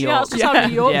York. New Yeah, York. that's just how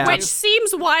New York Yeah. works. Which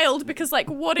seems wild because, like,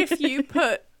 what if you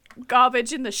put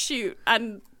garbage in the chute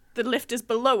and the lift is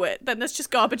below it? Then there's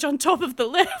just garbage on top of the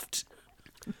lift.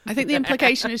 I think the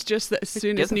implication is just that as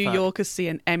soon as gives a New fuck? Yorkers see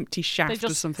an empty They shaft or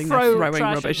just something, throw they're throwing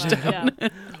trash rubbish in there. down.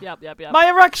 Yep. My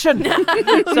erection!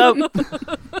 So,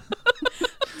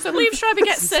 So Liev Schreiber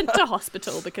gets sent to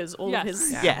hospital because all Yes. of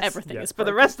his yes. everything Yes. is For the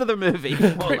broken. rest of the movie,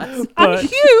 more or less. But And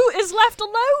Hugh is left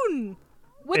alone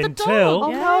with the Until-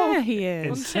 dog. Yeah, he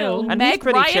is. until And he's Meg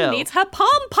pretty Ryan chill. needs her Palm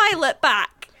Pilot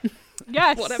back.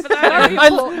 Yes. Whatever that Very I,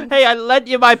 important. hey, I lent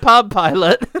you my Palm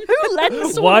Pilot. Who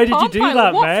lends someone Why a did you Palm do Pilot?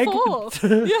 that, What Meg?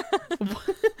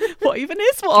 for? What even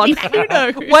is one? Who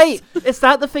knows? Wait, is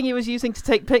that the thing he was using to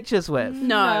take pictures with?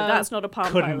 No, that's not a Palm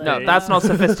Couldn't Pilot. be. No, that's not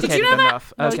sophisticated Did you know that?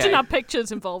 enough. No, it Okay. didn't have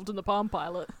pictures involved in the Palm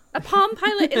Pilot. A Palm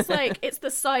Pilot is like, it's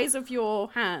the size of your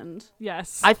hand.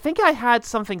 Yes. I think I had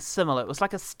something similar. It was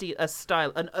like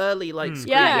an early like.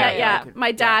 screen Yeah. reader I could-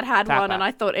 My dad had tap one, at. and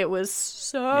I thought it was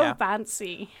so Yeah.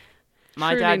 fancy.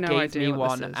 My Truly dad no gave idea me what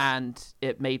this one, is. and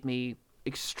it made me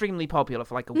extremely popular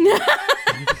for like a week.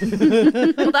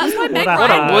 Well, that's why Meg a Ryan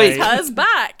high. wants hers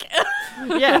back.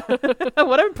 Yeah,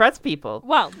 what to impress people.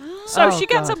 Well, so Oh, she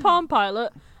gets God. a Palm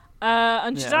Pilot,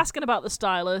 and she's Yeah. asking about the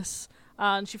stylus,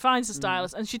 and she finds the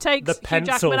stylus, and she takes The Hugh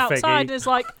pencil Jackman outside thingy. and is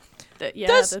like, Yeah,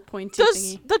 the pointy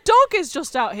thingy. the dog is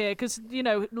just out here, because, you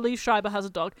know, Liev Schreiber has a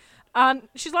dog. And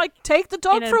she's like, take the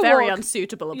dog In for a a very walk,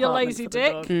 unsuitable you apartment lazy for the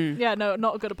dick. dog. Yeah, no,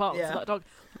 not a good apartment Yeah. for that dog.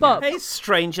 But Hey,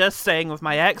 stranger, staying with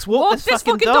my ex. walk Walk this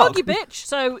fucking dog. you bitch.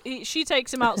 So she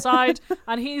takes him outside,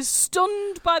 and he's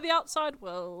stunned by the outside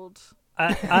world.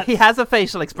 He has a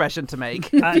facial expression to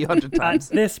make a few hundred At times.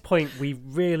 this point, we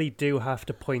really do have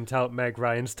to point out Meg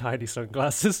Ryan's tiny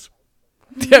sunglasses.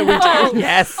 Yeah, we do.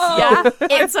 Yes. Yeah,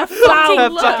 it's a fucking Her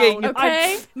look, fucking-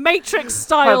 okay? Matrix Her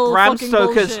style. Bram fucking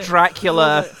Stoker's bullshit.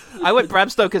 Dracula. I went Bram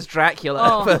Stoker's Dracula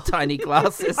Oh. for tiny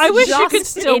glasses. I wish you Just could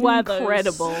still wear those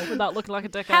incredible. without looking like a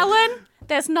dickhead. Helen,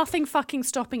 there's nothing fucking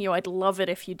stopping you. I'd love it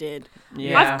if you did.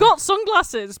 Yeah. I've got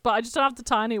sunglasses, but I just don't have the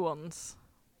tiny ones.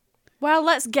 Well,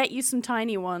 let's get you some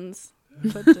tiny ones.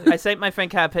 I sent my friend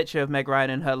Kat a picture of Meg Ryan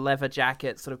in her leather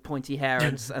jacket, sort of pointy hair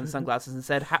and sunglasses, and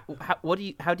said, "What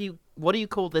do you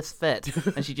call this fit?"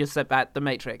 And she just said back, "The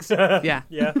Matrix." Yeah.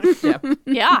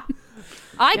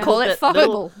 I call it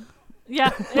fuckable. Yeah,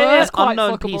 it An is quite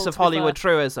unknown fuckable, piece of to be Hollywood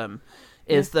fair. truism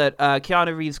is that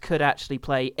Keanu Reeves could actually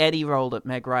play any role that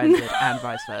Meg Ryan did, and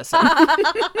vice versa.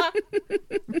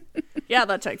 Yeah,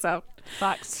 that checks out.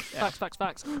 Facts.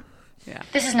 Yeah.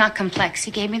 This is not complex.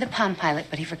 He gave me the Palm Pilot,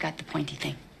 but he forgot the pointy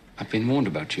thing. I've been warned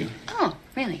about you. Oh,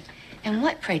 really? And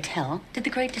what, pray tell, did the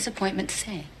Great Disappointment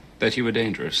say? That you were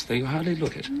dangerous, though you hardly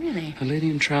look it. Really? A lady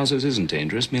in trousers isn't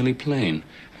dangerous, merely plain.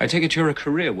 I take it you're a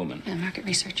career woman. Yeah, market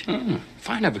research.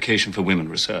 Fine avocation for women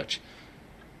research.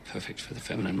 Perfect for the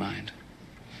feminine mind.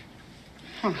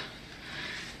 Huh.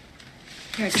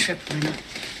 You're a trip, Lynn.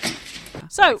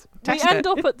 So, we Text end it.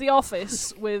 up at the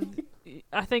office with...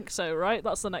 I think so, right?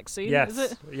 That's the next scene, Yes. is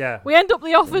it? Yeah. We end up at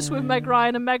the office with Meg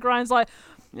Ryan, and Meg Ryan's like,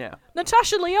 Yeah.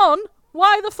 Natasha Lyonne,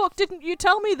 why the fuck didn't you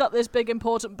tell me that this big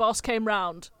important boss came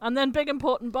round? And then big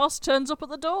important boss turns up at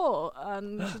the door,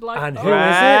 and she's like, And oh, who is it?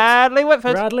 Bradley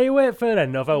Whitford. Bradley Whitford,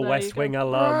 another There West you go. Wing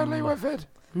alum. Bradley Whitford.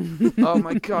 Oh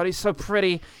my god, he's so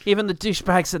pretty. Even the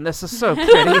douchebags in this are so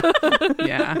pretty.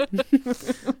 Yeah.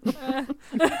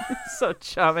 So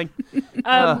charming.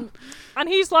 And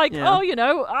he's like,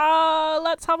 Yeah.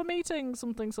 let's have a meeting,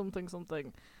 something.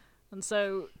 And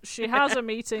so she has a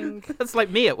meeting. That's like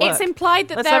me at work. It's implied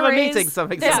that Let's have there a meeting, is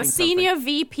something, there's something, a senior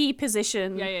VP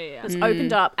position Yeah. that's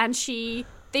opened up, and she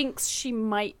thinks she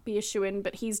might be a shoo-in,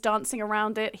 but he's dancing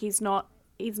around it. He's not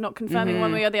confirming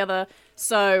one way or the other.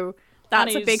 So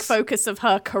that's a big he's- focus of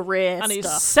her career And he's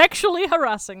stuff. sexually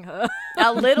harassing her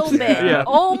A little bit. Yeah.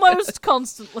 almost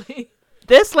constantly.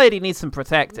 This lady needs some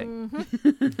protecting.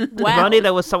 If Wow. only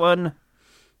there was someone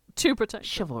To protect.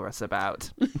 chivalrous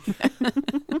about.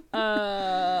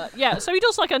 Yeah, so he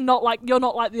does like a not like you're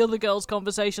not like the other girls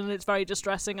conversation, and it's very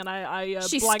distressing. And I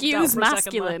She blanked out skews for a second there.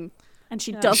 masculine, and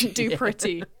she doesn't do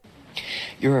pretty.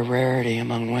 You're a rarity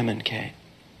among women, Kate.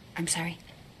 I'm sorry.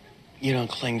 You don't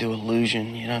cling to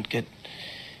illusion. You don't get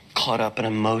caught up in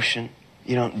emotion.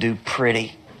 You don't do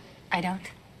pretty. I don't.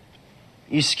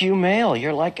 You skew male.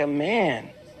 You're like a man.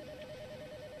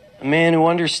 A man who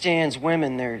understands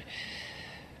women, their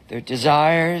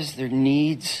desires, their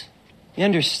needs. You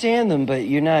understand them, but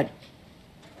you're not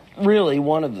really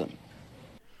one of them.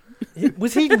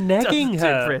 Was he negging Doesn't do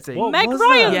her? pretty. What Meg was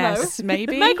Ryan, that? though. Yes,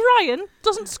 maybe. Meg Ryan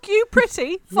doesn't skew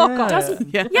pretty. Fuck Yeah. off.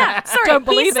 Doesn't. Yeah. Yeah, sorry. Don't He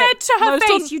believe said it. to her Most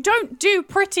face, un- "You don't do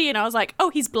pretty," and I was like, "Oh,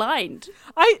 he's blind."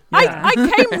 I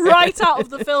came right out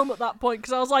of the film at that point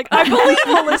because I was like, I believe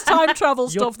all this time travel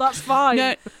stuff. That's fine.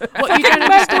 No, what you don't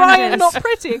Meg understand Ryan is not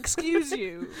pretty. Excuse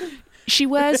you. she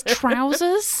wears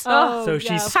trousers Oh, So yeah,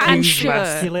 she's and skews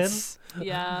masculine. shirts.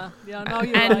 yeah. No,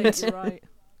 you're And- right. You're right.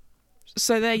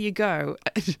 So there you go.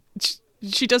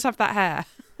 She does have that hair.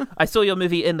 I saw your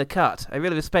movie In the Cut. I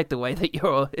really respect the way that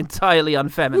you're entirely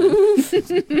unfeminine.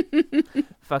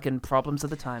 Fucking problems of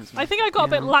the times. Man. I think I got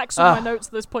a bit lax on my notes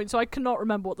at this point, so I cannot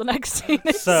remember what the next scene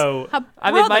is. So,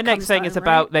 I mean, my brother next comes thing home, is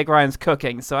about right? Meg Ryan's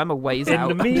cooking, so I'm a ways in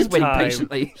out. the I'm just waiting meantime,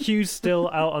 patiently. Hugh's still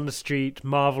out on the street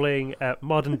marveling at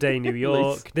modern-day New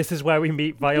York. This is where we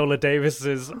meet Viola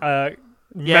Davis's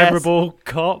memorable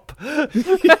cop.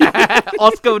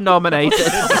 Oscar nominated.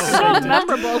 So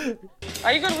memorable.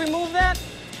 Are you going to remove that?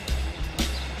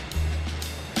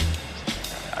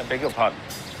 I beg your pardon?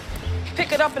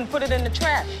 Pick it up and put it in the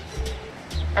trash.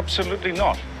 Absolutely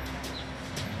not.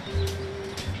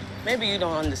 Maybe you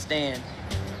don't understand.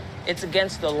 It's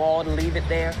against the law to leave it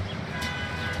there.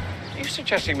 Are you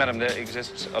suggesting, madam, there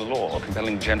exists a law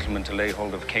compelling gentlemen to lay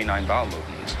hold of canine bowel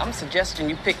movements? I'm suggesting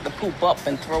you pick the poop up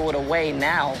and throw it away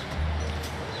now.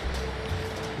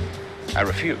 I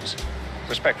refuse.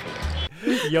 Respectfully.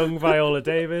 Young Viola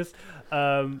Davis.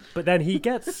 But then he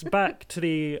gets back to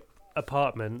the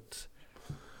apartment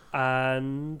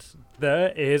and there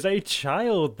is a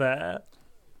child there.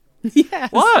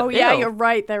 Yes. What? Oh yeah, Ew. you're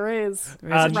right. There is.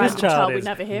 And a this random child we is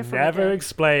never hear from never again.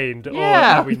 explained,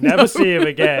 Yeah. or we never see him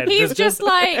again. He's There's just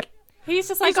like. He's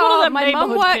just like, He's one of oh, them my mum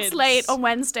neighborhood works kids." late on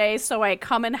Wednesdays, so I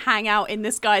come and hang out in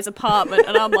this guy's apartment.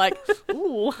 And I'm like,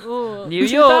 ooh. Oh, New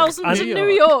York. 2000s in New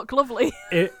York. Lovely.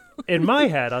 in my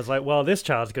head, I was like, well, this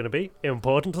child's going to be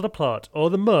important to the plot,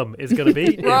 or the mum is going to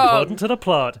be important to the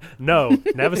plot. No,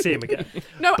 never see him again.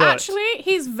 No, But- actually,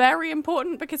 he's very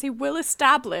important because he will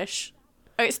establish.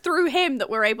 It's through him that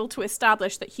we're able to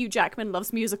establish that Hugh Jackman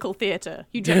loves musical theatre.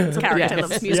 Hugh Jackman's character Yes.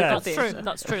 loves musical Yes. theatre. True.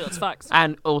 That's true. That's facts.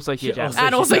 And also Hugh Jackman.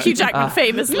 And also Hugh Jackman,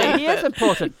 famously. Yeah, he is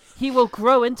important. He will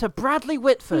grow into Bradley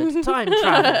Whitford. Time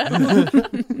travel.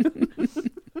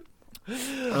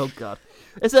 Oh, God.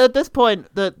 Is it at this point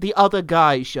that the other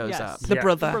guy shows up? The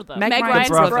brother. Meg Ryan's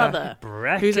brother.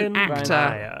 Who's an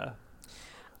actor.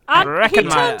 And he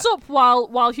turns up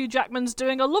while Hugh Jackman's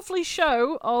doing a lovely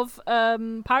show of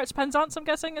Pirates of Penzance, I'm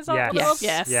guessing, is that what it was?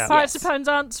 Yes. Pirates of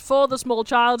Penzance for the small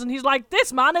child, and he's like,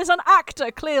 this man is an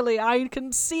actor, clearly. I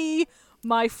can see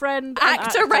my friend.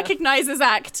 Actor recognizes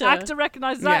actor. Actor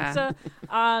recognizes actor.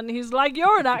 And he's like,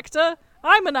 you're an actor.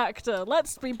 I'm an actor.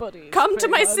 Let's be buddies. Come to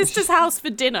my sister's house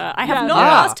for dinner. I have not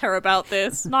asked her about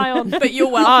this. But you're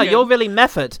welcome. You're really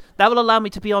method. That will allow me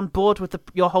to be on board with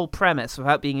your whole premise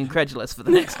without being incredulous for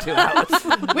the next 2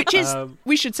 hours. Which is,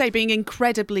 we should say, being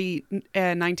incredibly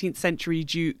 19th century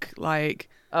Duke, like...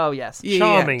 Oh yes,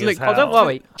 charming as hell. Oh, don't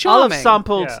worry. Charming.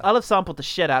 I'll have sampled the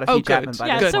shit out of Hugh Jackman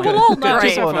by this so point. we'll all know.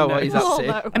 Just all know what he's up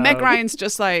to. And Meg Ryan's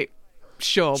just like,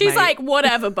 sure, She's mate. like,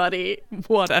 whatever, buddy.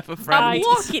 Whatever, friend. I'm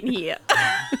walking here.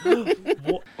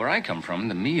 Where I come from,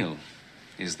 the meal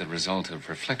is the result of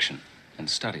reflection and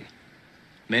study.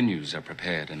 Menus are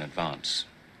prepared in advance,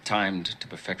 timed to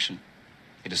perfection.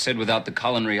 It is said without the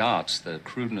culinary arts, the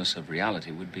crudeness of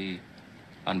reality would be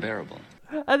unbearable.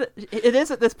 And it is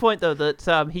at this point, though,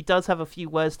 that he does have a few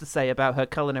words to say about her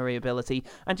culinary ability,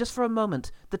 and just for a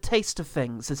moment, the taste of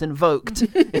things is invoked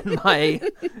in my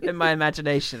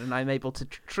imagination, and I'm able to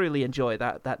truly enjoy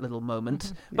that little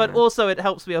moment. But also, it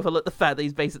helps me overlook the fact that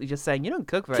he's basically just saying, "You don't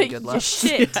cook very good, love."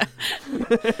 Shit.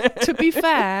 To be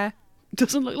fair,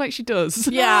 doesn't look like she does.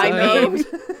 Yeah, I mean,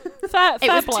 fair it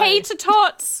was play. tater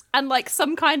tots and like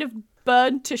some kind of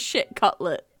burned to shit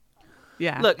cutlet.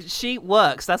 Yeah. Look, she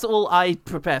works. That's all I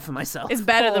prepare for myself. It's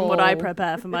better than what I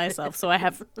prepare for myself, so I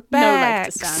have no leg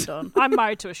to stand on. I'm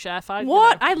married to a chef.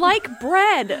 What? I like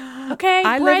bread. Okay,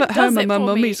 I bread live at does home it and my for me.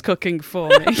 mummy's cooking for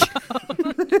me.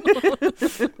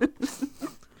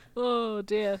 Oh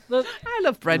dear. I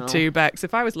love bread too, Bex.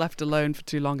 If I was left alone for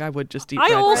too long, I would just eat I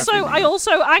bread.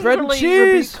 also angrily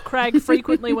cheese. rebuke Craig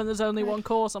frequently when there's only one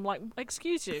course. I'm like,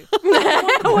 excuse you.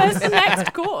 Where's the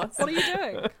next course? What are you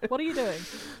doing? What are you doing?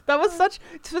 That was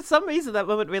for some reason, that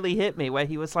moment really hit me, where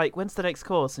he was like, "When's the next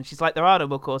course?" And she's like, "There are no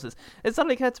more courses." It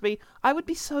suddenly occurred to me, I would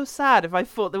be so sad if I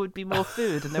thought there would be more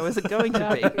food and there wasn't going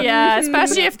to be. Yeah,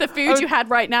 especially if the food you had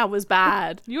right now was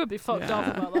bad. You would be fucked up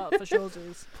about that for sure.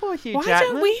 Poor Hugh Why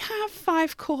Jackman. don't we have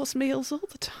 5-course meals all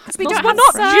the time? We Because don't we're have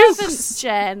not servants,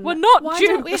 Jen. We're not Why Dukes.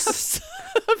 don't we have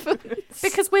servants?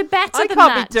 Because we're better I than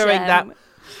can't that, be doing Jen. that.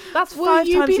 That's Will 5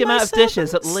 you times be the my amount of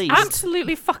dishes at servants? least.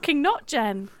 Absolutely fucking not,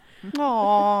 Jen.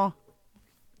 Aww.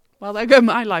 Well, there go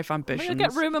my life You'll ambitions.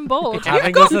 get room and board.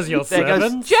 Having us as your There goes-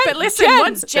 servants? But listen,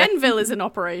 once Genville is in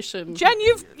operation. Jen,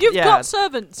 you've Yeah. got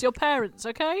servants, your parents,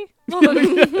 okay? True.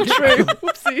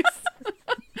 Whoopsies.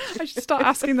 I should start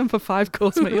asking them for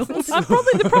 5-course meals. They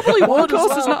probably One would as course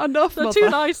well. is not enough, They're Mother. too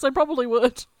nice, they probably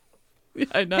would. Yeah,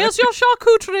 I know. Here's your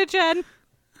charcuterie, Jen.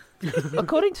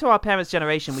 According to our parents'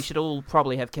 generation, we should all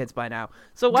probably have kids by now.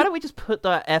 So why don't we just put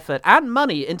that effort and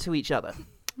money into each other?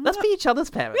 Let's be each other's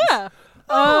parents. Yeah.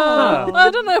 I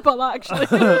don't know about that, actually.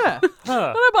 Yeah. I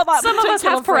don't know about that. Some of us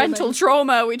particular have parental framing.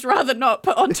 trauma we'd rather not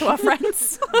put onto our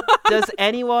friends. Does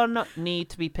anyone need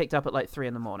to be picked up at like 3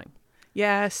 a.m?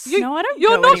 Yes. No, I don't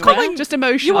You're go not anywhere. coming. Just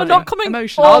emotional. You are not coming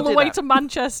Emotional. all I'll the do way that. to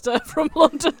Manchester from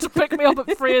London to pick me up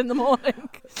at 3 a.m.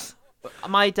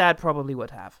 My dad probably would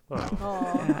have.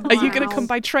 Yeah. Are you going to come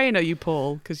by train, are you,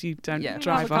 Paul? Because you don't Yeah.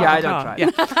 drive. Yeah, I a don't car. drive.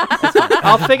 Yeah.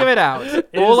 I'll figure it out.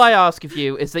 All I ask of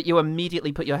you is that you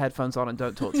immediately put your headphones on and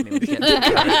don't talk to me when you get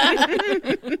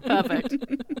to Perfect.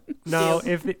 Now,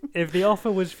 if the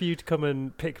offer was for you to come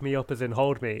and pick me up as in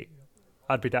hold me,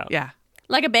 I'd be down. Yeah.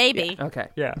 Like a baby. Okay.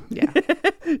 Yeah. Yeah.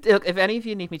 Look, if any of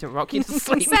you need me to rock you to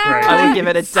sleep, Sarah, I will give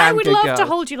it a damn I would good love go. to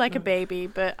hold you like a baby,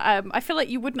 but I feel like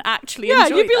you wouldn't actually Yeah,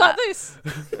 enjoy you'd be that. like this.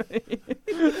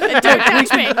 Don't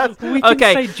touch me. We can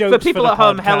Okay, say for jokes people the at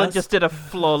home, podcast. Helen just did a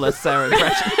flawless Sarah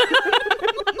impression.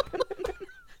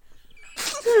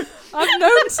 I've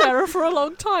known Sarah for a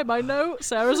long time. I know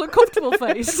Sarah's uncomfortable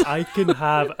face. I can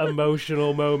have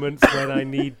emotional moments when I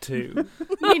need to.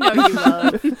 We know you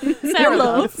love. Sarah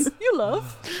loves. You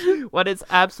love. When it's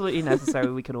absolutely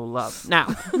necessary, we can all love. Now,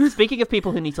 speaking of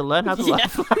people who need to learn how to love,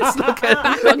 let's look at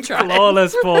Back on track.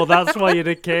 Flawless, Paul. That's why you're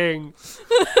the king.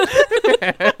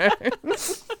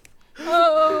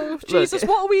 Oh Jesus!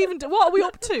 What are we even? What are we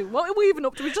up to? What are we even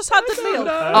up to? We just had the meal.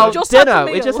 Oh, We just had the dinner.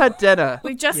 meal. We just had dinner.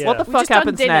 We've just Yeah. What the we've fuck just done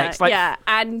happens dinner. next? Like, yeah,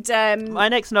 and my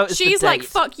next note is the she's like, date.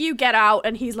 "Fuck you, get out,"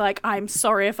 and he's like, "I'm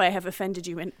sorry if I have offended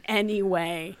you in any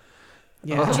way."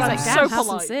 Yeah. She's like, So "Damn, how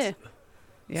polite. sincere."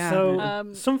 Yeah.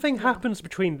 So something happens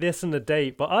between this and the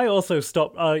date, but I also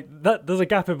stopped. There's a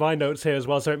gap in my notes here as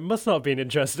well, so it must not have been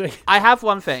interesting. I have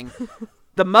one thing.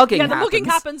 the mugging Yeah, the happens. mugging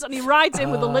happens, and he rides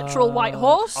in with a literal white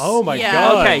horse. Oh my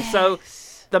god. Okay, so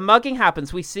the mugging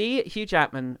happens. We see Hugh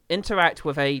Jackman interact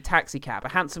with a taxi cab, a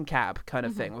handsome cab kind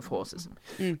of thing with horses.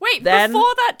 Wait, Then-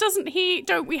 before that,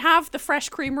 don't we have the fresh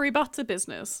creamery butter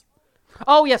business?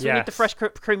 Oh yes, we Yes. need the fresh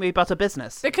creamy butter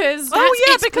business. Because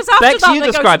Because after Bex, that you they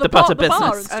go describe to the bar butter and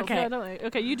business. stuff. Okay. Yeah, don't they?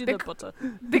 Okay, you do the butter.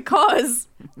 because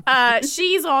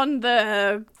she's on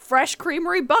the fresh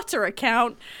creamery butter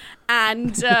account,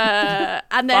 and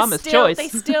Farmer's they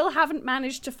choice. still haven't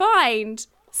managed to find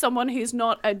someone who's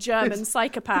not a German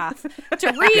psychopath to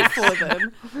read for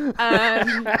them.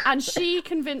 And she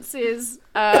convinces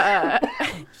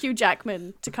Hugh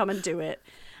Jackman to come and do it.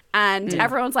 And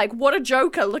everyone's like, what a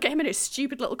joker. Look at him in his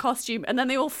stupid little costume. And then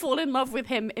they all fall in love with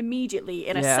him immediately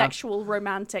in a sexual,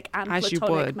 romantic, and As you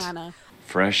platonic would. manner.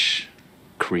 Fresh,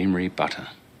 creamery butter.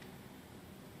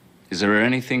 Is there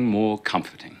anything more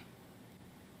comforting?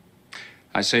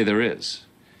 I say there is.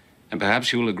 And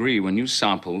perhaps you will agree when you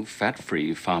sample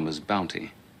fat-free Farmer's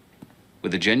Bounty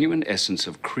with the genuine essence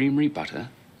of creamery butter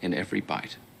in every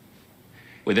bite.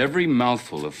 With every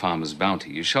mouthful of Farmer's Bounty,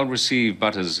 you shall receive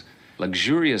butter's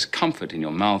luxurious comfort in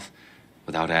your mouth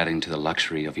without adding to the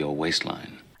luxury of your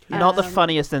waistline. Not the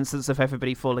funniest instance of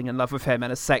everybody falling in love with him in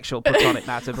a sexual platonic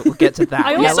matter, but we'll get to that.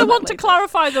 I also element want to later.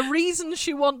 clarify the reason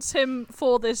she wants him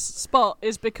for this spot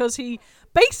is because he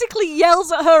basically yells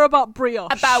at her about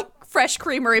brioche. About fresh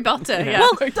creamery butter, yeah.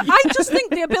 Well, I just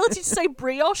think the ability to say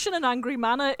brioche in an angry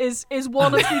manner is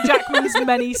one of Hugh Jackman's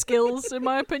many skills, in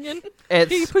my opinion.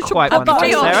 It's push quite a one of those,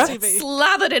 brioche Sarah. TV.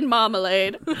 Slathered in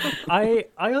marmalade. I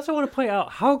also want to point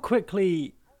out how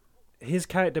quickly his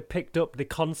character picked up the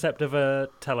concept of a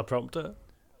teleprompter.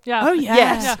 Yeah. Oh,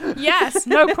 yes. Yeah. Yes.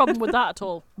 No problem with that at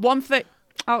all. One thing,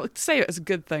 I'll say it as a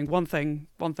good thing. One thing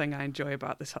I enjoy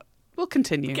about this. We'll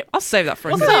continue. I'll save that for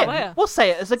We'll another say time. it. We'll say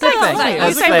it as a good thing. say it.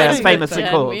 As We'll say they it are as a good famously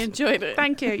thing. called. We enjoyed it.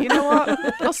 Thank you. You know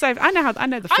what? I'll save. I know the I'm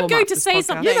format going of to this say podcast.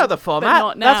 something. You know the But format.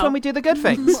 not That's now. when we do the good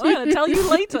things. I'm going to tell you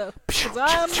later.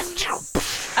 'Cause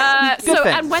Good things.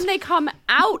 And when they come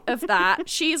out of that,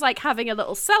 she's like having a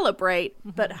little celebrate,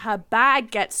 but her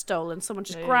bag gets stolen. Someone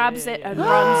just grabs it and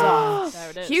runs off. There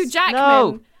it is. Hugh Jackman,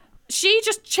 No. she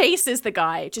just chases the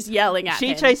guy, just yelling at She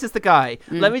him. chases the guy.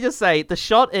 Let me just say, the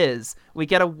shot is, we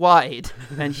get a wide,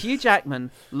 and Hugh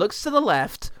Jackman looks to the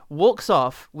left, walks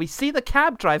off. We see the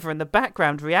cab driver in the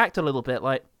background react a little bit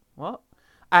like, what?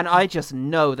 And I just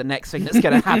know the next thing that's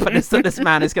going to happen is that this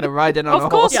man is going to ride in on a Of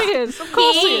course horse. he is. Of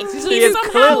course he is. He's He a- is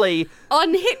clearly...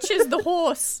 unhitches the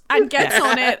horse and gets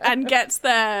on it and gets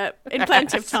there in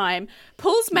plenty of time.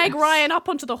 Pulls Meg Ryan up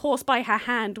onto the horse by her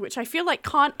hand, which I feel like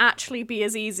can't actually be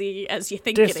as easy as you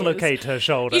think it is. Dislocate her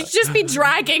shoulder. He'd just be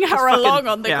dragging her along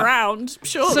on the ground,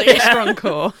 surely. Such a strong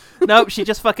core. Nope, she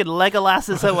just fucking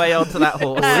Legolasses her way onto that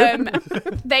horse.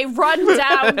 They run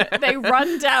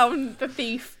down the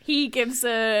thief. He gives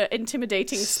a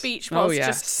intimidating speech whilst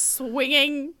just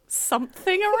swinging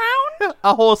something around.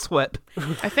 A horsewhip.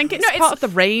 I think it's part of the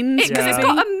reins. Because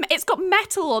it's got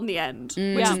metal on the end,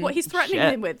 which is what he's threatening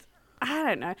Shit. him with. I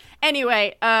don't know.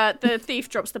 Anyway, the thief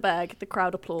drops the bag. The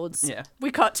crowd applauds. Yeah.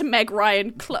 We cut to Meg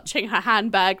Ryan clutching her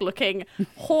handbag, looking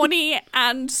horny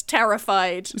and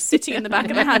terrified, sitting in the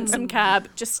back of a hansom cab,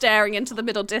 just staring into the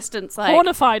middle distance, like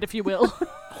Hornified, if you will.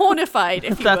 hornified,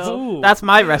 if you will. That's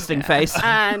my resting face.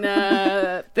 And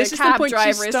the This is the cab point she's driver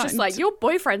is just starting like, to- your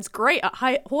boyfriend's great at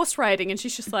horse riding, and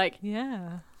she's just like,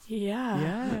 Yeah.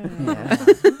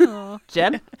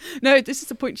 Jen? No, this is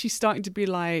the point she's starting to be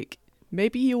like,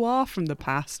 maybe you are from the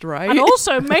past, right? And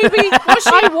also, maybe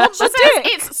I want the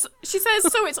dick. she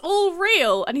says, so it's all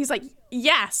real. And he's like,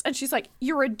 yes. And she's like,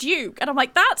 you're a duke. And I'm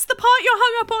like, that's the part you're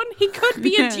hung up on? He could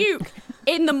be a duke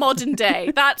in the modern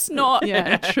day. That's not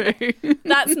true.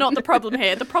 That's not the problem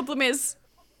here. The problem is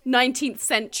 19th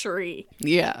century.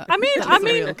 Yeah. I mean,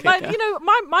 real like, kicker. you know,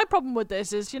 my problem with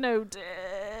this is, you know,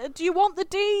 do you want the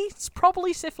D? It's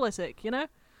probably syphilitic, you know?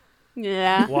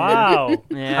 Yeah. Wow.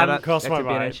 Yeah, Hadn't crossed my could be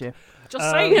an mind. issue. Just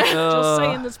saying. Just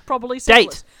saying there's probably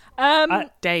syphilis.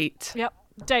 Date. Yep.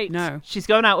 Date. No. She's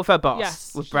going out with her boss,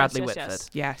 Yes. with Bradley yes, Whitford.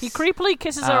 Yes. He creepily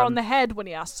kisses her on the head when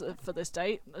he asks her for this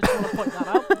date. I just want to point that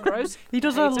out. Gross. He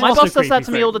does I a hate it. My lot boss of does that creepy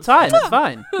to me all the things. time. It's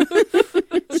fine.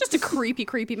 He's just a creepy,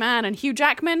 creepy man. And Hugh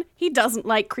Jackman, he doesn't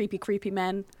like creepy, creepy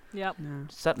men. Yep.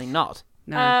 Certainly not.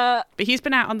 No. But he's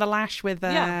been out on the lash with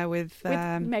with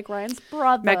Meg Ryan's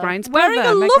brother. Meg Ryan's brother. Wearing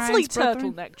a Meg lovely Ryan's brother.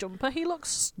 turtleneck jumper. He looks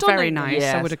stunning. Very nice,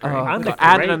 I would agree. And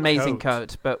an amazing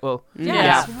coat, but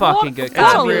fucking good What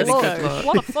a coat. really look. good look.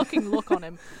 What a fucking look on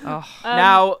him.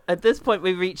 Now, at this point,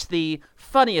 we reach the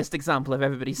funniest example of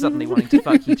everybody suddenly wanting to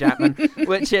fuck Hugh Jackman,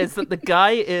 which is that the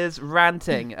guy is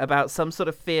ranting about some sort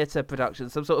of theatre production,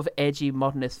 some sort of edgy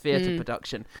modernist theatre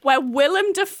production. Where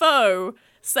Willem Dafoe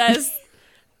says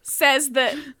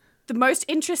that the most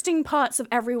interesting parts of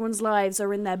everyone's lives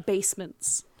are in their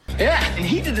basements. Yeah, and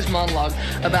he did this monologue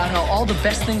about how all the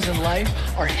best things in life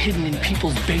are hidden in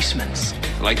people's basements.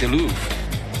 Like the Louvre.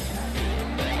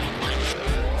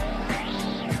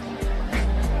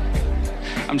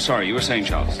 I'm sorry, you were saying,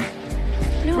 Charles?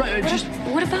 No,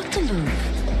 what about the Louvre?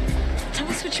 Tell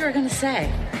us what you were going to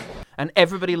say. And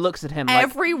everybody looks at him like...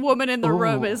 Every woman in the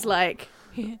room is like...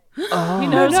 He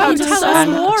knows how to tell us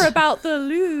more about the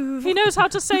Louvre. He knows how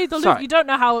to say the Louvre. Sorry. You don't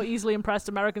know how easily impressed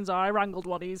Americans are. I wrangled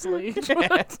one easily.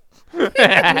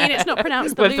 I mean, it's not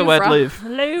pronounced the with Louvre. the word Louvre.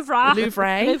 Louvre.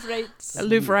 Louvre.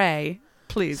 Louvre.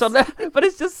 Please. So, but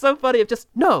it's just so funny of just,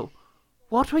 no,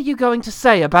 what were you going to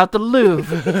say about the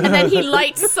Louvre? And then he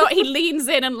leans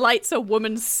in and lights a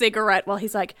woman's cigarette while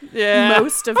he's like,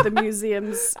 most of the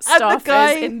museum's stuff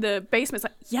is in the basement.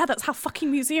 It's like, yeah, that's how fucking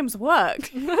museums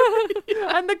work.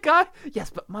 And the guy, yes,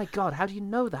 but my God, how do you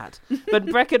know that? But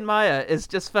Breckenmeyer is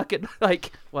just fucking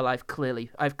like, well, I've clearly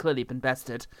been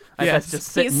bested. I best just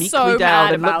sit He's meekly so down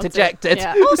mad and look about it. dejected.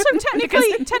 Yeah. Also,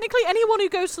 technically, anyone who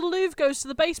goes to the Louvre goes to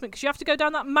the basement because you have to go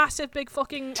down that massive, big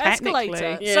fucking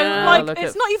escalator. Yeah. So, Look like, at-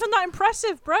 it's not even that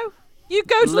impressive, bro. You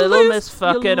go to the Little Louvre. Miss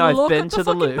fucking, you I've look been at to the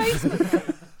fucking Louvre.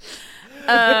 basement.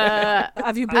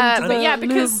 Have you been to the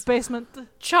because Louvre basement?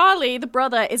 Charlie, the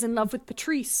brother, is in love with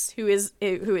Patrice, who is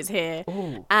here.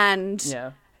 Ooh. And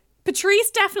Yeah. Patrice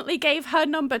definitely gave her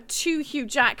number to Hugh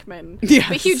Jackman. Yes.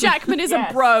 But Hugh Jackman is a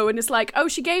bro and is like, oh,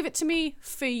 she gave it to me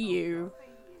for you.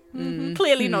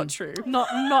 Clearly not true.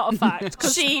 Not a fact.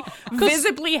 'Cause She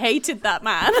visibly hated that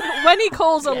man. when he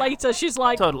calls her later, she's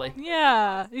like, Totally.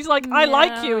 yeah. He's like, I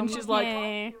like you. And she's like,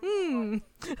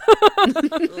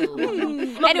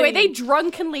 Anyway, they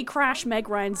drunkenly crash Meg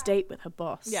Ryan's date with her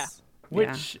boss. Yeah.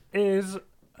 Which is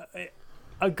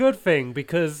a good thing,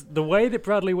 because the way that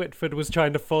Bradley Whitford was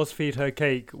trying to force feed her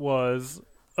cake was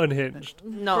unhinged.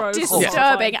 No.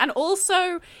 Disturbing. And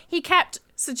also, he kept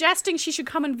suggesting she should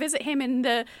come and visit him in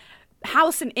the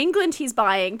house in England he's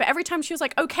buying. But every time she was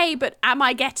like, okay, but am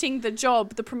I getting the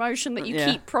job, the promotion that you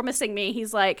keep promising me?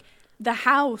 He's like, the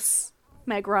house,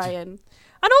 Meg Ryan.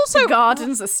 And also, the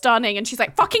gardens are stunning. And she's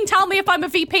like, fucking tell me if I'm a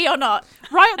VP or not.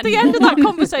 right at the end of that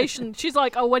conversation, she's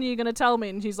like, oh, when are you going to tell me?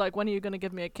 And he's like, when are you going to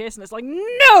give me a kiss? And it's like,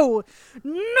 no.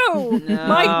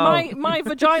 My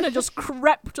vagina just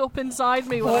crept up inside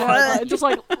me when I heard that. It just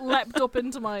like leapt up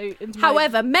into my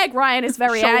However, Meg Ryan is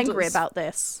very shoulders. angry about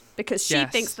this because she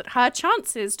Yes. thinks that her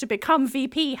chances to become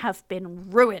VP have been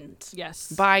ruined.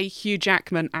 Yes. By Hugh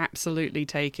Jackman absolutely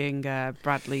taking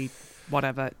Bradley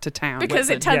whatever to town. Because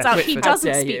it turns out he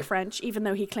doesn't speak French, even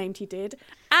though he claimed he did.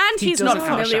 And he's not doesn't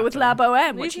familiar with La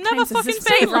Bohème, which He's he never claims is his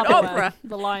fucking seen favourite La Bohème, opera.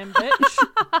 The Lion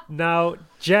Bitch. Now,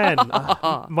 Jen,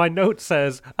 my note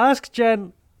says, ask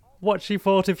Jen what she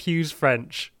thought of Hugh's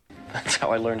French. That's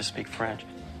how I learned to speak French.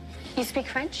 You speak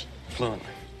French? Fluently.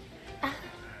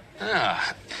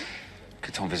 Ah,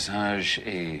 que ton visage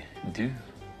est doux,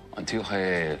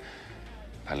 entouré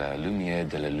par la lumière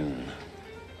de la lune.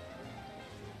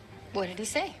 What did he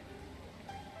say?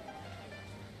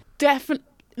 Definitely.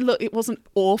 Look, it wasn't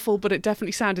awful, but it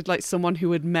definitely sounded like someone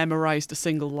who had memorized a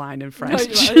single line in French.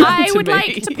 I to would me.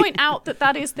 like to point out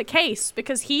that is the case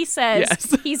because he says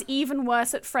Yes. he's even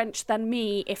worse at French than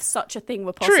me if such a thing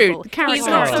were True, possible. the character He's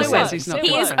not says fluent. he's not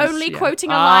He is fluent, only yeah. quoting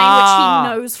a line which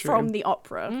he knows True. from the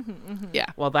opera. Yeah.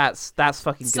 Well, that's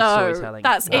fucking good So storytelling.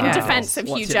 that's in Wow. defense of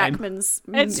What's Hugh your name? Jackman's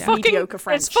Fucking mediocre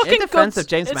French. It's fucking In defense good. of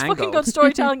James it's fucking Mangold. good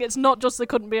storytelling. It's not just they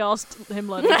couldn't be asked him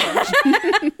learning French.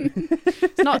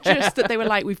 It's not just that they were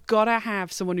like, we've got to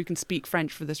have someone who can speak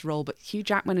French for this role, but Hugh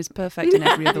Jackman is perfect in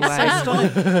every other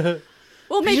way.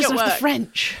 We'll He make it doesn't have work. the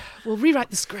French. We'll rewrite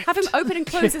the script. Have him open and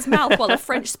close his mouth while a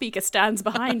French speaker stands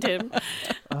behind him.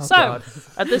 So, God.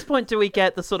 At this point, do we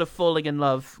get the sort of falling in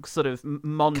love sort of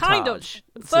montage? kind of. Sort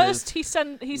First, he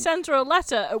sends her a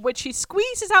letter at which he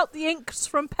squeezes out the inks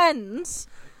from pens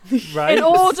Right? in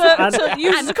order And- to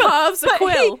use and the carves a but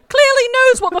quill. He clearly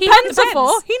knows what the He pens are for.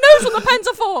 pens. He knows what the pens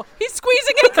are for. He's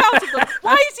squeezing ink out of them.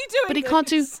 Why is he doing But he this? can't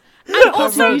do And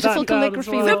also, beautiful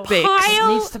calligraphy with Bix. It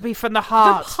needs to be from the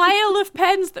heart. The pile of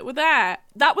pens that were there,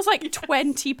 that was like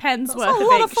 20 pens worth a of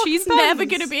lot ink. of fucking She's never pens.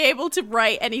 going to be able to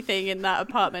write anything in that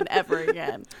apartment ever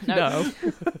again. No.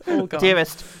 All gone.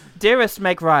 Dearest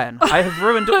Meg Ryan, I have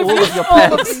ruined all of your All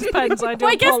of pens. these pens, I do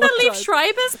Well, I guess they're Liev apologise.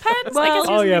 Schreiber's pens. Well- I guess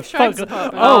Oh, yeah, Liev Schreiber's fuck.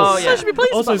 apartment. Oh, So should be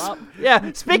pleased Also, about that.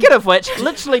 Yeah, speaking of which,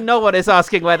 literally no one is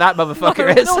asking where that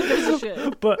motherfucker is. No one gives a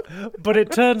shit. but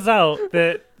it turns out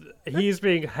that he's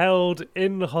being held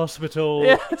in the hospital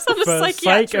Yeah. for psychiatric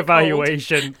psych hold.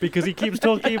 evaluation because he keeps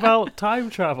talking about time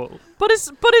travel. But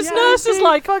his nurse is he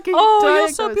like, fucking oh, you're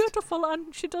so diagnosed. beautiful,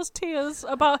 and she does tears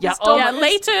about Yeah, his oh, dog. Yeah,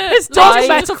 later, his later dog's she just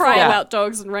metaphor. cry Yeah. about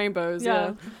dogs and rainbows.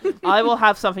 Yeah. I will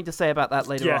have something to say about that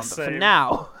later Yeah, on. But for same.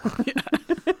 now,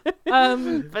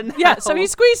 Um, for now, yeah, so he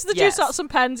squeezes the yes. juice out some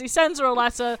pens. He sends her a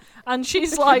letter, and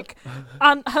she's like,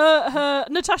 and her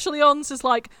Natasha Lyon's is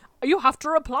like, you have to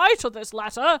reply to this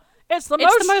letter. It's the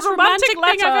most romantic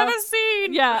letter thing I've ever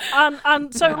seen. Yeah,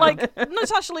 and so like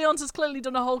Natasha Lyon's has clearly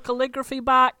done a whole calligraphy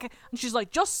back, and she's like,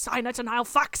 just sign it and I'll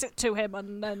fax it to him,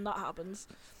 and then that happens.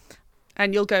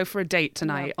 And you'll go for a date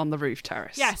tonight on the roof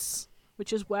terrace. Yes,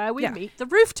 which is where we Yeah. meet the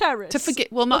roof terrace. To forgive,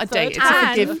 well, not a The date. third It's a time.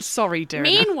 forgive. Sorry, dear.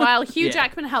 Meanwhile, Hugh Yeah.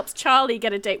 Jackman helps Charlie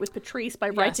get a date with Patrice by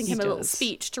writing he him a little does.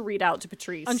 speech to read out to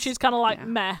Patrice. and she's kind of like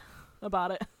meh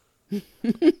about it.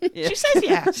 Yeah. She says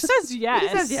yes. She says yes.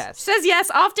 He says yes. says yes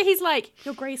after he's like,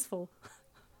 you're graceful.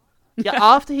 Yeah,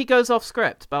 after he goes off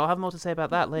script, but I'll have more to say about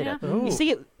that later. Yeah. Ooh. You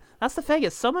see, that's the thing.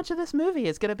 Is so much of this movie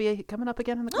is going to be coming up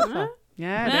again in the cliffhanger.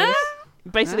 Yeah, it is.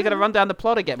 Basically, going to run down the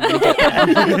plot again. When we get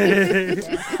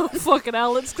there. Fucking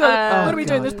hell, it's good. We're going to be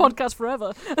doing this podcast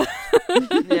forever.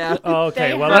 Yeah. Okay,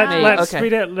 They well have- let's Okay.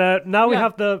 read it. Now we Yeah.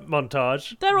 have the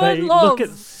montage. They're they in love. look at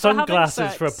They're having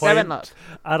sunglasses for a sex. They're in point, love.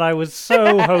 and I was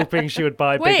so hoping she would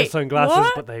buy bigger Wait, sunglasses,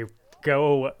 what? but they go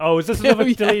away. Oh, is this another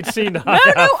deleted scene? No,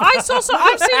 I've seen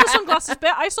the sunglasses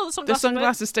bit. I saw the The sunglasses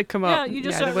sunglasses did come up. Yeah, you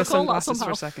just there don't were recall that sunglasses for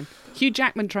somehow. a second. Hugh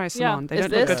Jackman tries them Yeah. on. They Is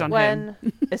don't look this good on when?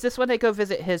 him. Is this when they go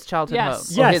visit his childhood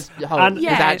Yes. home? Or Yes, his home, and his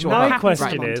Yeah, actual my home.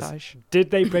 question Right. is: Montage. did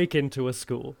they break into a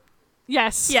school?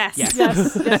 Yes. Yes. Yes.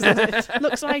 Yes.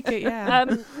 Looks like it, yeah.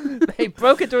 They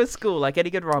broke into a school like any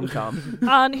good rom-com.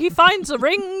 And he finds a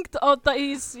ring that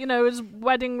he's, his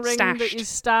wedding ring that Stashed. he's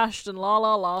stashed and la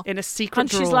la la. In a secret And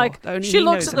drawer. she's like, that only she he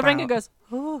looks knows at the ring and about. goes,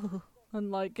 oh,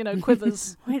 and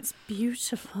quivers. Oh, it's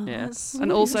beautiful. Yeah. It's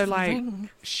And a also beautiful like, ring.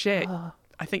 shit.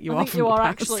 I think you I are think from you the are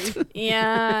past. actually.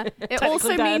 Yeah. It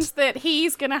also dead. means that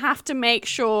he's going to have to make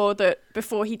sure that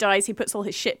before he dies, he puts all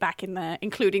his shit back in there,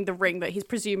 including the ring that he's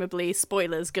presumably,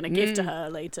 spoilers, going to give to her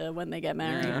later when they get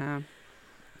married. Yeah.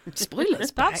 Spoilers.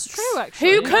 That's Bex. true, actually.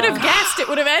 Who could have Yeah. guessed it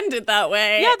would have ended that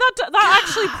way? Yeah, that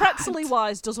actually pretzely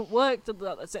wise doesn't work.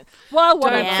 That's it. Well, Don't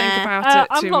whatever. think about it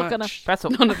I'm too not much. gonna. Pretzel.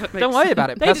 None of it makes Don't worry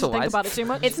about it. They didn't think Pretzel-wise. about it too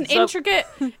much. It's an So- intricate.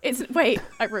 Wait,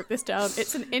 I wrote this down.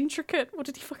 It's an intricate. What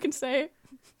did he fucking say?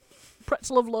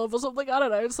 pretzel of love or something. I don't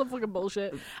know. It's some fucking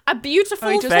bullshit. A beautiful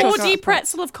Oh, he just 4D got-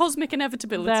 pretzel of cosmic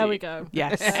inevitability. There we go.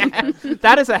 Yes.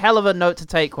 That is a hell of a note to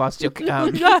take whilst you're. Yeah,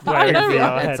 I Wearing know, VR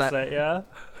right? headset, yeah.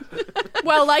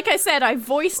 Well, like I said, I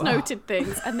voice noted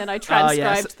things and then I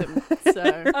transcribed them.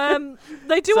 So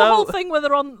They do a So- whole thing where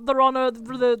they're on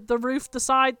the roof, the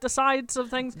sides of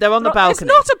things. They're on the balcony.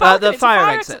 It's not a balcony. The it's a fire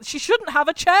fire exit. She shouldn't have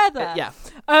a chair there. Yeah.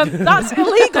 That's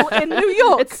illegal in New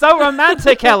York. It's so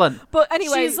romantic, Helen. But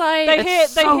anyway, She's like- they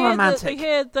It's so they romantic.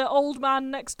 hear the old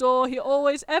man next door. He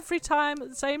always, every time at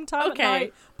the same time Okay. at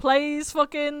night, plays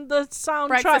fucking the soundtrack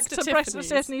Breakfast to at Breakfast at Tiffany's.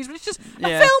 Tiffany's, which is Yeah.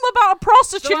 a film about a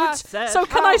prostitute. said So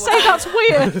can I say that's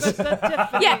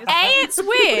weird? yeah, A, it's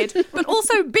weird, but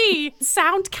also B,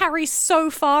 sound carries so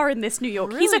far in this New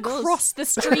York. He's really does. across the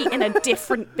street in a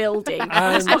different building.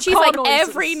 And- And she's Car like, noises.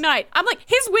 every night. I'm like,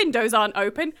 his windows aren't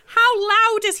open. How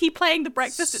loud is he playing the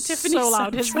Breakfast at Tiffany's So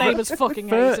loud. His soundtrack? neighbours fucking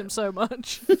hate him so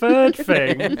much. Third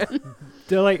thing,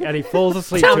 they're like, and he falls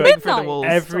asleep Till to midnight. it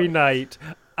every night,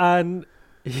 and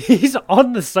he's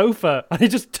on the sofa, and he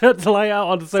just turns the light out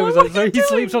on the sofa, what are so you he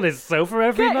sleeps doing? on his sofa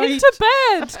every Get night. into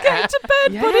bed. Get into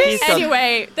bed, buddy. He's got-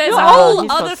 Anyway, there's Oh, a whole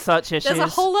he's got other such issues. there's a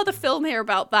whole other film here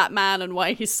about that man and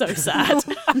why he's so sad. Weird.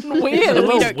 that a we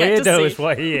little don't get to weirdo see. is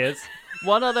what he is.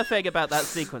 One other thing about that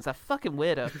sequence, that fucking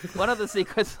weirdo. One other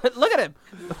sequence. Look at him.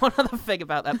 One other thing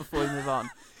about that before we move on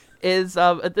is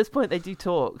at this point they do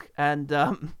talk, and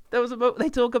there was a moment they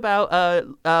talk about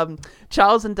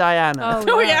Charles and Diana.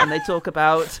 Oh, yeah. And they talk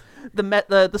about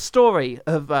the story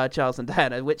of Charles and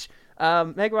Diana, which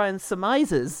Meg Ryan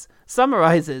summarizes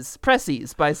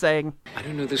Pressies by saying, I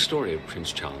don't know the story of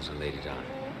Prince Charles and Lady Diana.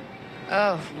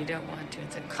 Oh, you don't want to.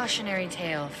 It's a cautionary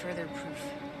tale, further proof.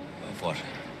 Of what?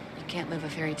 You can't live a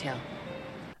fairy tale.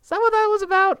 that what that was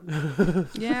about?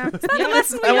 Yeah. Is that the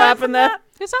lesson we What learned happened from there? that?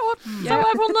 Is that what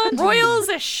everyone learned? Royals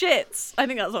are shits. I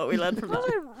think that's what we learned from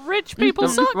that. Rich people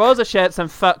suck. Royals are shits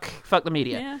and fuck the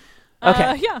media. Yeah.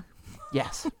 Okay. Yeah.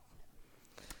 Yes.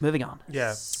 Moving on.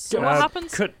 Yeah. So what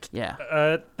happens?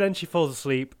 Then she falls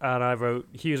asleep, and I wrote,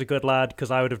 he was a good lad, because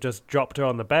I would have just dropped her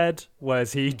on the bed,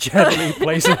 whereas he gently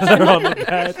places her on the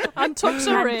bed. And tucks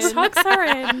her in. Tucks her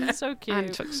in. So cute.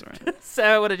 And tucks her in.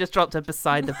 Sarah would have just dropped her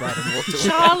beside the bed and walked away.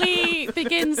 Charlie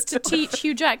begins to teach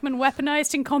Hugh Jackman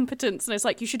weaponized incompetence, and it's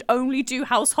like, you should only do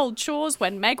household chores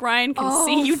when Meg Ryan can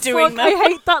see you doing them. I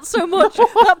hate that so much.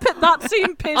 that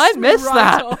scene pissed I me missed right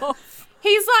that. off.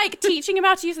 He's like teaching him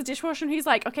how to use the dishwasher, and he's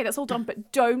like, okay, that's all done,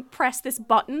 but don't press this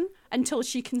button until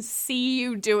she can see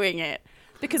you doing it.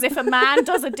 Because if a man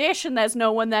does a dish and there's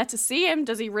no one there to see him,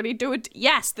 does he really do it?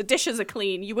 Yes, the dishes are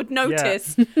clean. You would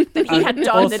notice that he had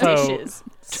done the dishes.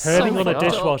 Turning on a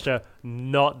dishwasher,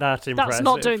 not that impressive. That's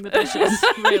not doing the dishes,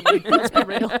 really. Let's be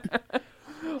real.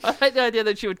 I like the idea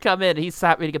that she would come in, he's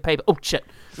sat reading a paper, oh shit,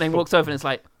 and then walks over and it's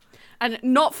like, and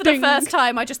not for the first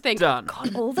time, I just think, done.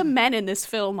 God, all the men in this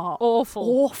film are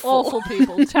awful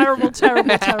people. Terrible,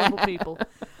 terrible, terrible people.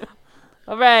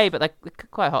 Hooray, but they're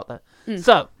quite hot though.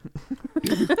 So.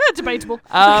 Debatable.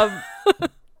 I'm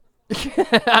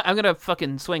going to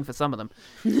fucking swing for some of them.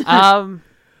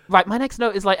 Right, my next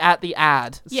note is like at the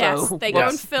ad. Yes, so they go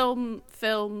and film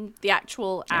the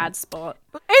actual ad spot.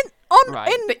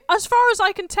 As far as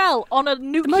I can tell, on a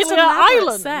nuclear elaborate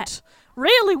island. set.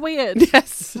 Really weird.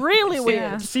 Yes. Really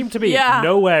weird. Seem to be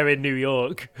nowhere in New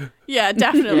York. Yeah,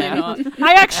 definitely not.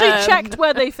 I actually checked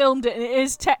where they filmed it, and it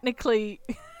is technically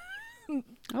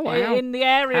in the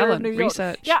area of New York.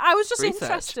 Research. Yeah, I was just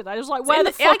interested. I was like, where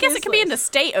the fuck I guess is it can be in the this?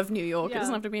 state of New York. It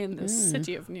doesn't have to be in the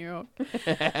city of New York.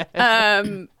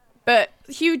 But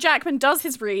Hugh Jackman does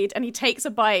his read, and he takes a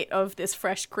bite of this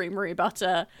fresh creamery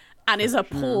butter and is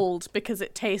appalled because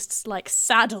it tastes like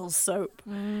saddle soap.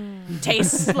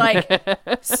 Tastes like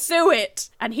suet,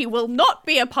 and he will not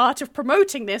be a part of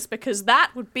promoting this because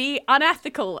that would be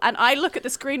unethical. And I look at the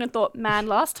screen and thought, man,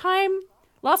 last time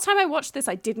I watched this,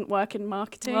 I didn't work in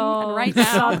marketing, and right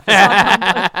now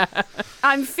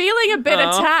I'm feeling a bit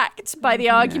attacked by the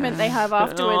argument they have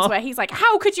afterwards, where he's like,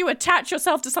 how could you attach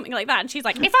yourself to something like that? And she's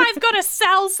like, if I've got to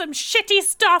sell some shitty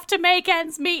stuff to make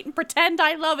ends meet and pretend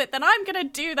I love it, then I'm going to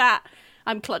do that.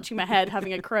 I'm clutching my head,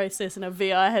 having a crisis in a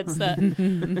VR headset.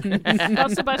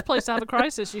 That's the best place to have a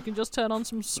crisis. You can just turn on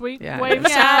some sweet wave Yeah, it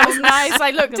sounds. was nice. I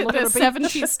looked at Look the at a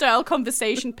beach. 70s style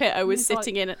conversation pit I was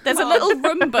sitting in. There's a little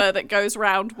Roomba that goes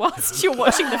round whilst you're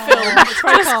watching the film. It's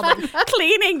very calming.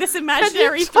 Cleaning this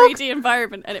imaginary 3D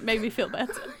environment, and it made me feel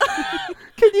better.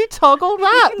 Can you toggle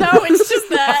that? No, it's just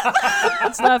there.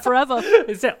 It's there forever.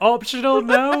 Is it optional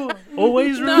now?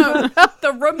 Always No,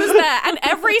 the Roomba's there, and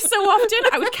every so often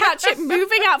I would catch it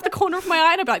moving out of the corner of my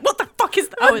eye, and I'd be like, what the fuck is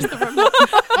that? Oh, it's the Roomba.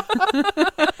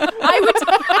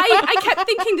 I kept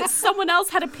thinking that someone else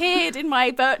had appeared in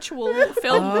my virtual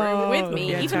film room with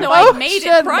me, even though I made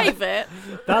it private.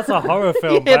 That's a horror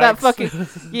film. You hear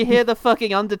that you hear the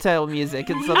fucking Undertale music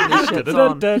and suddenly shit's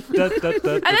on. And then here's the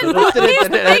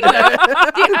thing,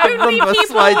 though. The only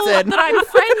people that I'm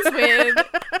friends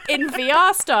with in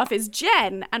VR stuff is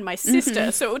Jen and my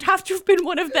sister, so it would have to have been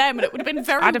one of them, and it would have been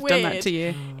very weird. I'd have done that to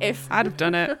you. I'd have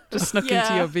done it. Just snuck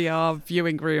into your VR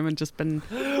viewing room and just been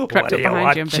crept up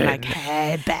behind you and been like,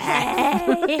 hey,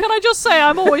 babe. Can I just say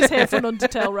I'm always here for an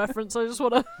Undertale reference? I just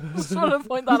want to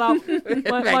point that out.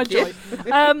 My joy.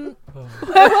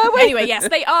 Anyway, yes,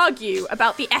 they argue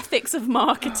about the ethics of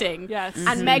marketing. Yes.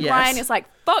 And Meg Ryan is like,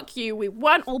 fuck you, we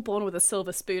weren't all born with a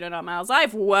silver spoon in our mouths.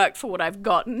 I've worked for what I've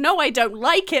got. No, I don't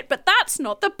like it, but that's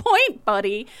not the point,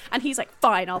 buddy. And he's like,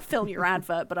 fine, I'll film your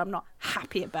advert, but I'm not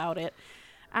happy about it.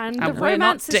 And the we're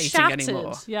romance not is dating shattered.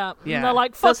 anymore. Yeah. Yeah. And they're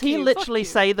like, fuck Does he you, literally fuck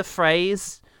you. say the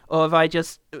phrase, or have I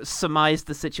just surmised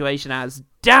the situation as,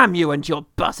 damn you and your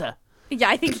butter? Yeah,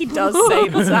 I think he does say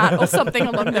that, or something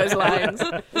along those lines.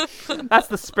 That's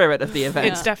the spirit of the event.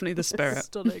 It's definitely the spirit.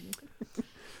 Stunning.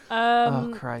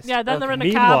 Oh, Christ. Yeah, then they're in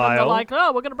a cab and Meanwhile- they're like,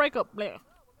 oh, we're going to break up. Bleh.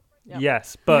 Yeah.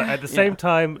 Yes, but at the same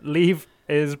time, Leave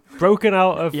is broken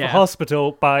out of the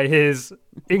hospital by his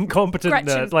incompetent Gretchen.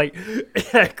 nurse. Like,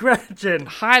 Gretchen.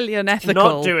 Highly unethical.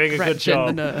 Not doing a good Gretchen, job.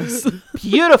 the nurse.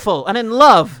 Beautiful and in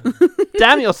love.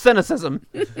 Damn your cynicism.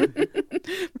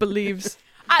 Believes.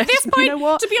 At this point, You know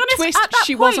what? to be honest, Twist, at that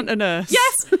she point, wasn't a nurse.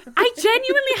 Yes, I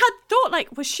genuinely had thought, like,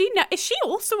 is she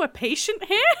also a patient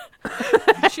here?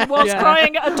 She was Yeah.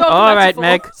 crying at a dog All right, metaphor,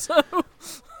 Meg. so-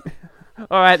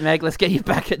 All right, Meg, let's get you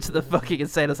back into the fucking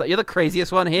insane asylum. You're the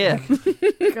craziest one here.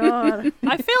 God.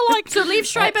 I feel like So Liev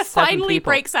Schreiber finally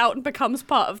breaks out and becomes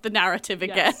part of the narrative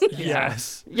again.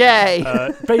 Yes. Yay.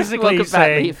 Basically Welcome back,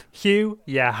 saying, Liev. Hugh,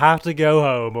 you have to go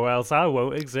home or else I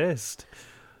won't exist.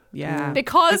 Yeah.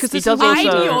 Because he does I'm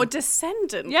also- your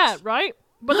descendant. Yeah, right?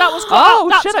 But that was cut Oh, out.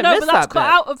 That's, shit, I no, missed but that's that cut bit.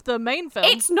 out of the main film.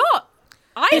 It's not.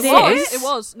 It was. is? It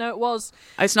was. No, it was.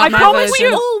 It's not I my promise version.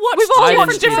 you, all watched we've all I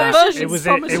watched didn't see different that. versions.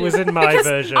 It was in my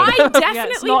version. I it's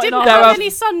definitely not didn't in have ours. any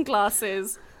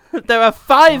sunglasses. There are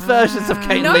 5 versions of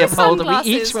Kane No Leopold, and sunglasses.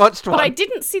 we each watched one. But I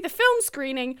didn't see the film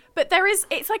screening. But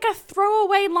it's like a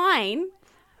throwaway line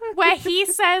where he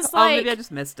says Oh, like, maybe I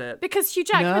just missed it. because Hugh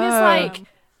Jackman No. is like,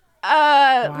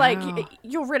 Wow. like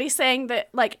you're really saying that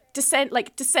like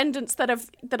descendants that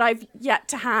I've yet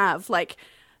to have, like,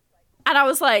 and I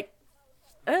was like,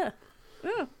 ugh.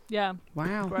 Yeah.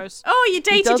 Wow. Gross. Oh, you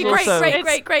dated does your also-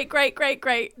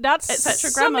 great That's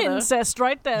etc. some grandmother. incest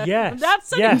right there. Yes.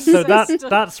 That's an yes. So incest.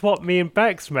 that's what me and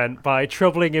Bex meant by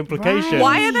troubling implications.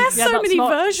 Why are there Yeah, so that's many not-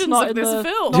 versions not of in this the-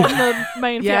 film? Not in the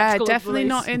main Yeah, theatrical definitely release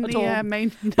not in at the all.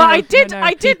 main. But I did.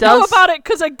 I did know does- about it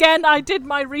because again, I did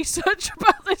my research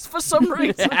about this for some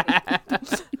reason.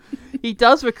 He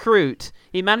does recruit.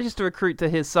 He manages to recruit to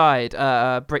his side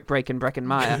Brick Break and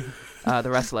Breckenmeyer, the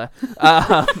wrestler,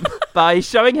 by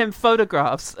showing him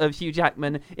photographs of Hugh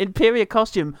Jackman in period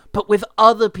costume, but with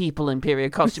other people in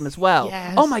period costume as well.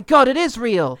 Yes. Oh my god, it is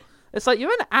real. It's like,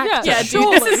 you're an actor. Yeah, It's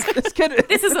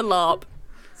this is a LARP.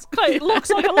 It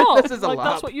looks like a lot. This is a like lot.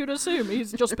 that's what you'd assume.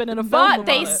 He's just been in a film. But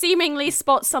they about it. seemingly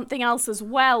spot something else as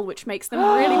well, which makes them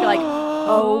really be like,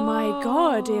 "Oh my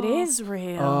god, it is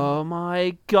real." Oh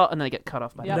my god. And they get cut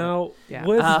off by him. Now, Yeah.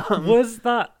 was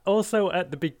that also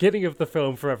at the beginning of the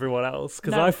film for everyone else?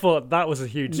 Because No. I thought that was a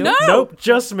huge... No! Nope,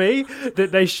 just me.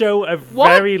 That they show a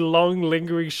very long,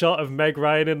 lingering shot of Meg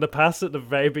Ryan in the past at the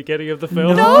very beginning of the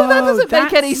film. No, that doesn't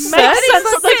make any sense. Makes sense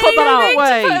that they cut that out.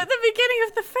 Way. At the beginning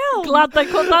of the film. Glad they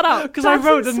cut that out. Because I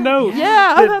wrote a note.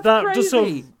 Yeah, that's that just sort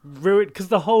crazy. of ruined... Because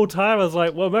the whole time I was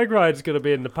like, well, Meg Ryan's going to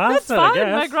be in the past That's then, I fine.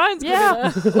 guess. Meg Ryan's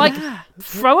Yeah, gonna like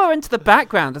throw her into the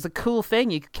background as a cool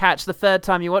thing you could catch the third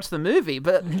time you watch the movie.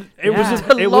 But It was Yeah. just,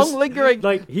 A it long was lingering-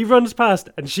 like he runs past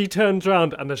and she turns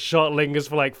around and the shot lingers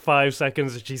for like 5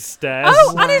 seconds and she stares.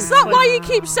 Oh, and is that why you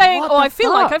keep saying, What "Oh, the I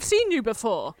feel like fuck? I've seen you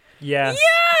before"? Yes.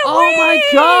 oh my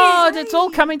god, it's all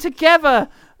coming together.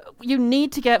 You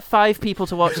need to get 5 people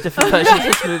to watch different versions of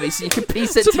this movie so you can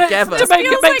piece it To make- together. to make-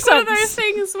 Feels it makes like one of sense. those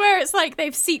things where it's like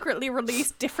they've secretly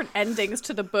released different endings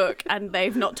to the book and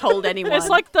they've not told anyone. It's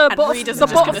like the and readers the are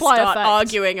just gonna butterfly start effect.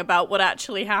 arguing about what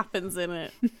actually happens in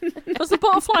it. Because the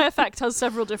butterfly effect has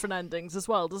several different endings as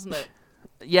well, doesn't it?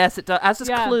 Yes, it does. As does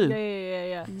Yeah, Clue.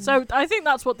 yeah. So I think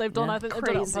that's what they've done. Yeah. I think they've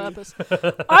done it on Crazy.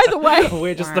 purpose. Either way,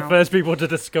 We're just the first people to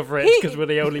discover it because we're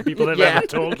the only people that Yeah. ever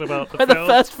talked about the We're the film.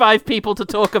 first 5 people to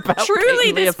talk about Truly,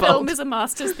 Kate this Leopold. film is a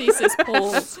master's thesis,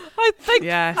 Paul. I think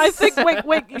Yes. I think wink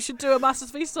wink. You should do a master's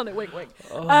feast on it. Wink wink.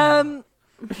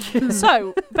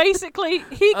 So basically,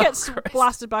 he gets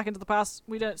blasted back into the past.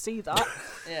 We don't see that.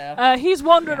 Yeah. He's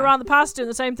wandering around the past doing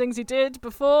the same things he did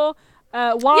before.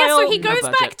 While Yeah, so he No goes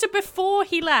budget. back to before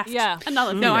he left. Yeah.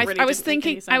 Another thing No, that really I was didn't make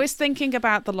any thinking. I was sense. thinking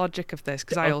about the logic of this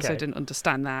because I also Okay. didn't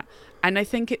understand that, and I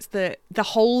think it's the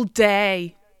whole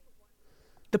day.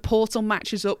 The portal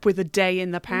matches up with a day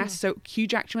in the past, so Hugh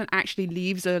Jackman actually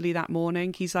leaves early that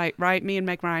morning. He's like, "Right, me and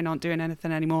Meg Ryan aren't doing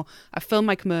anything anymore. I filmed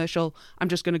my commercial. I'm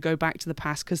just going to go back to the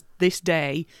past because this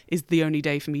day is the only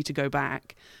day for me to go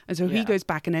back." And so he goes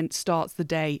back and then starts the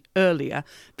day earlier.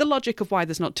 The logic of why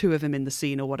there's not 2 of him in the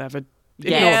scene or whatever.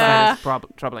 Yeah, ignore that. that is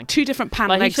troubling. 2 different pan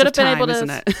Like, he lengths should of have been time, able to. isn't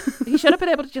it? He should have been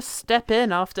able to just step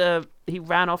in after he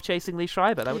ran off chasing Lee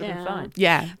Schreiber. That would have been Yeah. fine.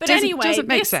 Yeah, But doesn't anyway,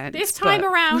 make this, sense. this time but-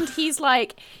 around, he's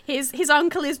like his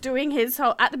uncle is doing his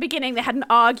whole. At the beginning, they had an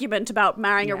argument about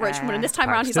marrying a rich woman, and this time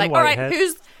around, he's Paxton like, "All right,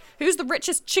 Whitehead. who's the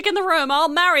richest chick in the room? I'll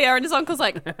marry her." And his uncle's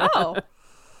like, "Oh,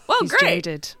 well, He's great."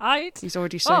 jaded. Right. He's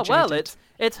already so Oh well, jaded.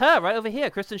 it's her right over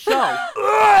here, Kristen Shaw.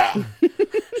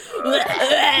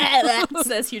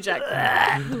 Says Hugh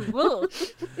Jackman. But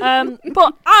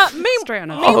Straight on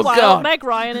her. Oh, meanwhile, God. Meg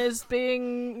Ryan is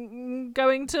going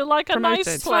to like a nice Promoted.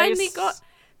 place. Finally got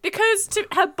because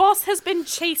her boss has been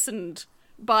chastened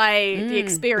by the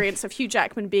experience of Hugh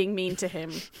Jackman being mean to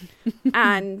him,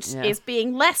 and is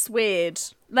being less weird,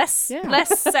 less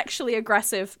sexually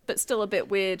aggressive, but still a bit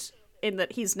weird in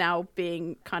that he's now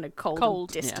being kind of cold. And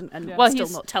distant and Well, still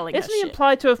not telling us Isn't he shit.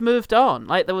 implied to have moved on?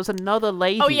 Like, there was another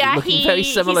lady looking very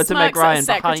similar to Meg smirks at a Ryan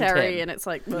behind secretary, him. and it's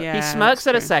like, he smirks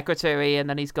at a secretary, and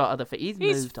then he's got other He's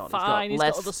moved on. Fine, He's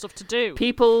got other stuff to do.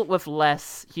 People with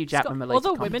less Hugh Jackman related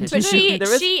other women But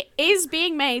competition. she is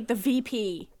being made the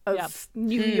VP of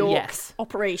New York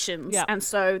operations. And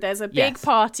so there's a big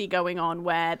party going on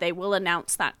where they will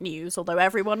announce that news, although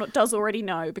everyone does already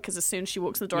know, because as soon as she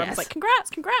walks in the door, everyone's like, congrats,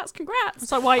 congrats, congrats.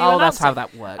 So why are you Oh, that's announcing? how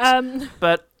that works.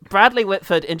 But Bradley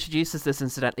Whitford introduces this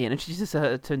incidentally and introduces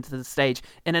her into the stage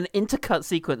in an intercut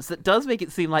sequence that does make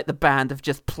it seem like the band have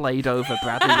just played over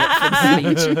Bradley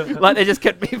Whitford's speech. Like they just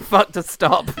couldn't be fucked to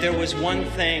stop. There was one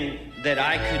thing that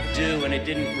I could do, and it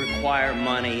didn't require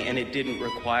money, and it didn't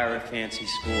require a fancy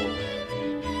school.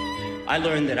 I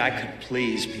learned that I could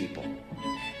please people.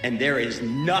 And there is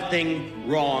nothing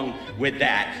wrong with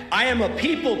that. I am a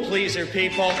people pleaser,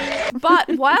 people. But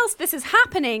whilst this is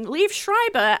happening, Liev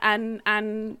Schreiber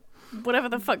and whatever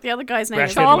the fuck the other guy's name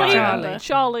is.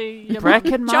 Charlie.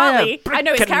 Breckenmeyer. I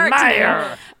know his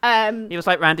character name. He was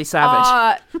like Randy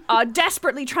Savage. Are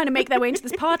desperately trying to make their way into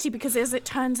this party because, as it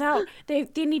turns out, they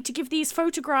need to give these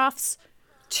photographs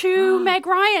to Meg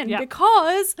Ryan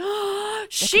because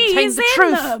she is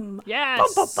in them.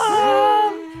 Yes. Bum, bum,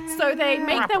 bum. So they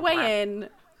make their way in.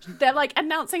 They're like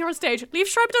announcing her on stage. Liev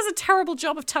Schreiber does a terrible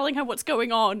job of telling her what's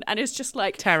going on, and is just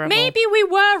like, terrible. Maybe we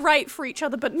were right for each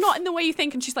other, but not in the way you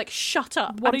think. And she's like, shut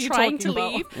up. What I'm are you trying to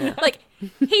talking leave. about? Like,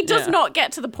 he does not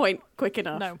get to the point quick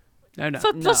enough. No. No.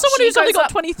 For someone She who's only goes got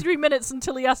up- 23 minutes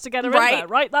until he has to get her in Right. there,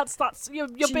 right? That's you're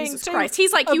being Jesus too Christ.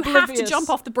 He's like, you have to oblivious. jump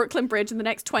off the Brooklyn Bridge in the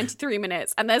next 23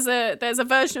 minutes. And there's a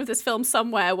version of this film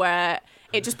somewhere where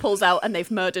it just pulls out and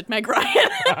they've murdered Meg Ryan.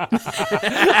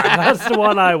 That's the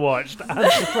one I watched.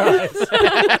 I'm surprised.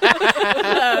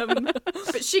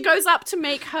 But she goes up to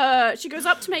make her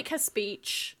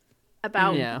speech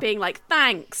about being like,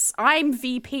 thanks, I'm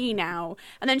VP now.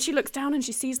 And then she looks down and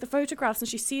she sees the photographs and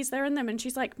she sees they're in them, and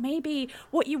she's like, maybe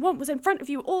what you want was in front of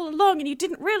you all along and you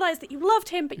didn't realize that you loved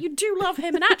him, but you do love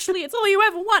him, and actually it's all you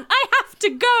ever want. I have to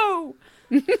go.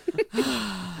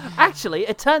 Actually,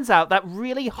 it turns out that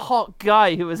really hot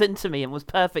guy who was into me and was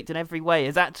perfect in every way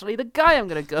is actually the guy I'm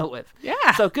going to go with. Yeah.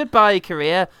 So goodbye,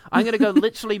 career. I'm going to go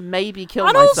literally maybe kill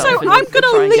And myself. also, in I'm order to going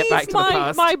try to and get back leave to the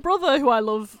past. my brother, who I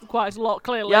love quite a lot,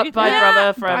 clearly. Yep, bye,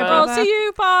 brother, forever. I'll see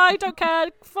you, bye, don't care,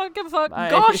 give a fuck. Bye.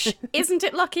 Gosh, isn't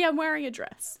it lucky I'm wearing a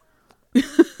dress?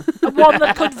 One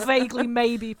that could vaguely,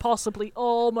 maybe, possibly,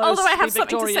 almost Although I have be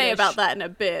something to say Victorian-ish. about that in a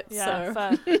bit. Yeah, so.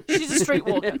 fair. She's a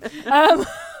streetwalker.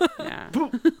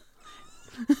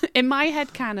 In my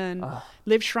headcanon,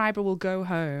 Liev Schreiber will go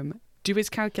home, do his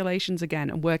calculations again,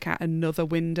 and work out another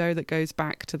window that goes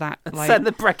back to that. Like, Send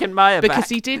the Breckenmeyer because back.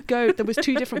 he did go. There was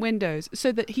 2 different windows,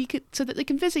 so that they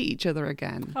can visit each other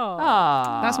again.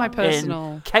 That's my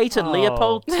personal. In Kate and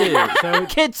Leopold too. So-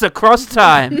 Kids across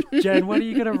time. Jen, when are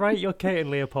you going to write your Kate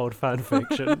and Leopold fan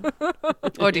fiction?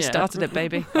 Already started it,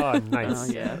 baby. Oh, nice.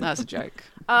 Oh, yeah. That's a joke.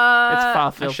 It's far I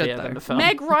should, filthier though. than the film.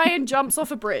 Meg Ryan jumps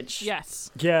off a bridge.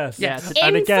 Yes. Yes. Yes.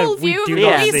 And In again, full we view do of a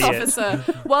not police see it.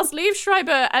 officer, whilst Liev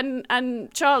Schreiber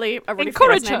and Charlie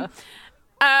Encourage her.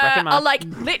 are like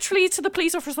literally to the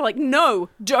police officer, like, no,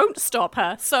 don't stop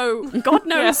her. So God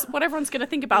knows what everyone's going to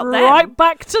think about them. Right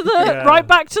back to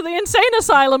the insane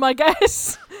asylum, I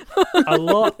guess. A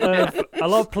lot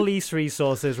of police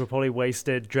resources were probably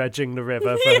wasted dredging the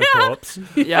river for her corpse.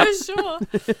 Yeah. For sure.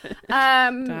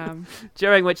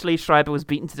 During which Lee Schreiber was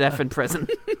beaten to death in prison.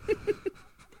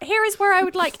 Here is where I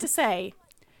would like to say,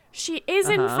 she is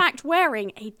in fact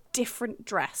wearing a different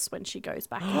dress when she goes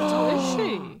back into it. Is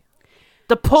she?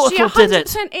 The portal She 100% did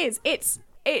it. is.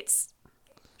 It's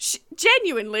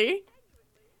genuinely,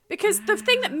 because the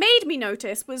thing that made me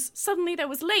notice was suddenly there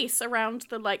was lace around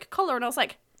the like collar, and I was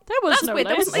like, There was that's no weird.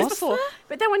 There lace. wasn't lace Was before. there?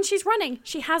 But then when she's running,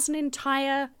 she has an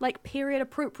entire like period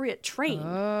appropriate train.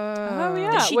 Oh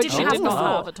yeah, she which didn't she have did not before.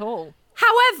 have at all.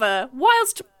 However,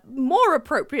 whilst more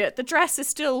appropriate, the dress is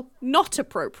still not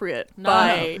appropriate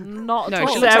by Not No, at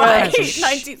all. she looks Sarah- like a peasant.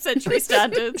 19th century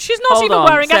standards. She's not Hold even on,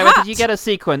 wearing Sarah, a hat. did you get a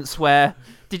sequence where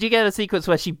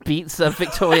she beats a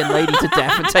Victorian lady to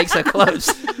death and takes her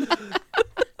clothes?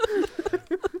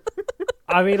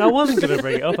 I mean, I wasn't going to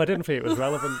bring it up. I didn't think it was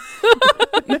relevant.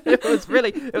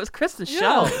 It was Kristen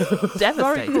Schaal. Very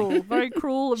Devastating. very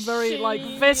cruel, and very like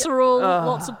visceral.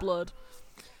 Lots of blood.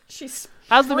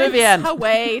 How's the movie end? Her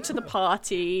way to the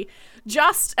party,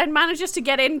 and manages to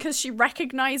get in because she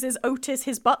recognizes Otis,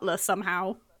 his butler,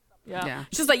 somehow. Yeah.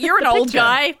 She's like, "You're an old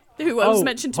guy who was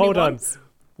mentioned to me hold on. once."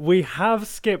 We have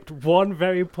skipped one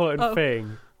very important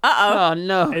thing. Oh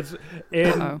no! It's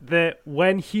in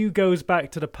when Hugh goes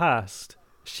back to the past,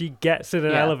 she gets in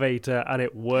an elevator and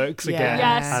it works again.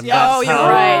 Yes. And Oh, you're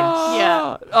right.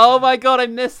 Yeah. Oh my god, I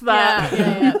missed that.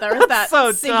 Yeah. There is that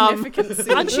so significant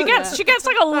scene. And she gets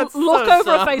like a look so over her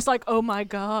dumb. face, like, oh my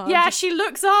god. Yeah, she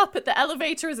looks up at the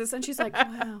elevator as it's, and she's like,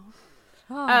 wow.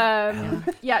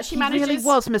 She manages. He really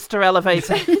was Mr.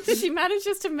 Elevator. She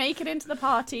manages to make it into the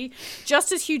party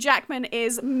just as Hugh Jackman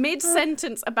is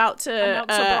mid-sentence about to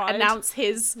announce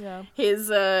his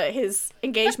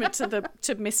engagement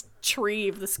to Miss Tree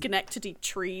of the Schenectady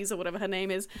Trees or whatever her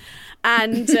name is,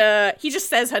 and he just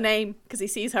says her name because he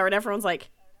sees her, and everyone's like,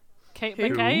 Kate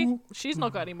McKay. She's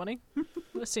not got any money.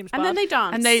 This seems bad. and then they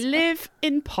dance, And they live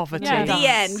in poverty. Yeah. at the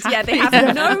end. Yeah, they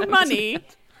have no money.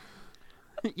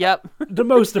 Yep. The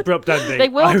most abrupt ending. They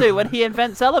will do when he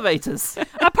invents elevators.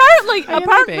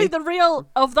 Apparently, the real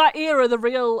of that era, the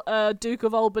real Duke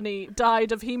of Albany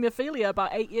died of haemophilia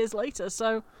about 8 years later.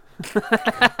 So, Fuck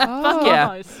yeah.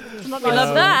 nice. We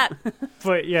love that.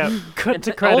 But yeah, cut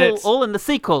to credits. All in the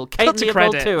sequel. Kate Cut to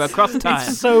Leopold credits. 2 across time.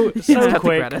 It's so Cut to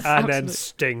quick, credits. and then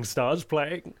Sting starts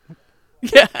playing.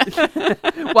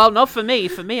 Well, not for me.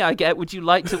 For me, I get. Would you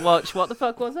like to watch? What the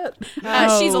fuck was it? She's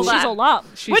all that. She's all that.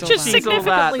 She's Which all is that.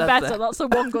 significantly She's all that, better. That's the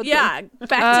one good thing. Yeah,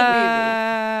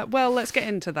 better Well, let's get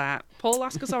into that. Paul,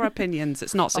 ask us our opinions.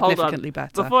 It's not Hold on. significantly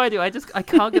better. Before I do, I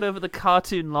can't get over the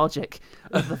cartoon logic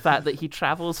of the fact that he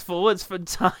travels forwards from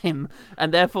time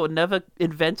and therefore never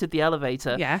invented the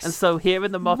elevator. Yes. And so here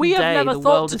in the modern We have day, never the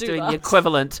thought world to is do doing that. the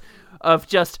equivalent of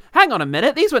just, hang on a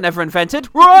minute, these were never invented.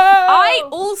 Whoa! I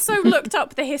also looked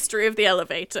up the history of the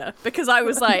elevator because I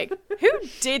was like, who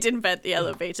did invent the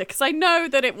elevator? Because I know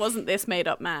that it wasn't this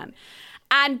made-up man.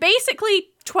 And basically,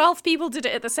 12 people did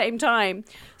it at the same time.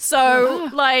 So,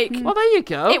 like... Well, there you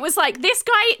go. It was like, this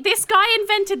guy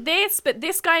invented this, but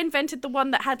this guy invented the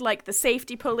one that had, like, the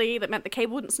safety pulley that meant the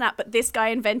cable wouldn't snap, but this guy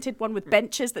invented one with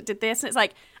benches that did this. And it's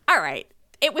like, all right,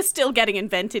 it was still getting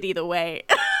invented either way.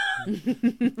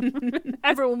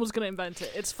 Everyone was going to invent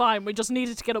it. It's fine. We just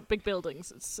needed to get up big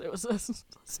buildings. It was a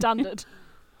standard.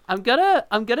 I'm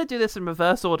gonna do this in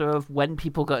reverse order of when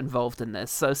people got involved in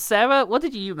this. So Sarah, what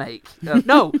did you make?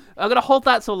 No, I'm gonna hold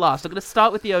that till last. I'm gonna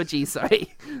start with the OG.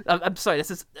 Sorry, I'm sorry.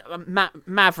 This is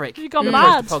Maverick. You got Your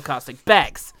mad. approach to podcasting.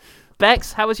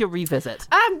 Bex, how was your revisit?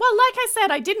 Well, like I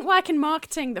said, I didn't work in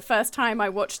marketing the first time I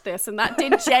watched this, and that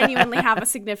did genuinely have a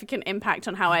significant impact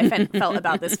on how I felt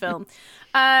about this film.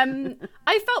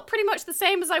 I felt pretty much the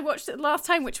same as I watched it last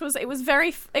time, which was it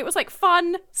was like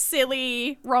fun,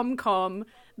 silly rom-com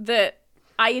that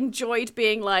I enjoyed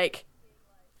being like,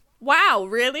 wow,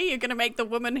 really? You're going to make the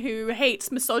woman who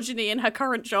hates misogyny in her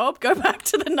current job go back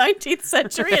to the 19th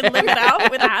century and live it out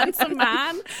with a handsome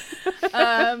man?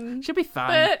 Should be fun.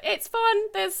 But it's fun.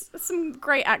 There's some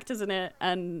great actors in it,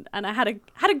 and I had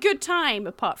a good time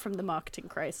apart from the marketing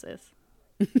crisis.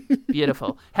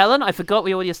 Beautiful. Helen, I forgot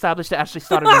we already established it actually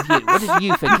started with you. What did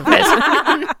you think of it?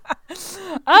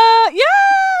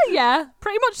 Yeah,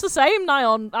 pretty much the same,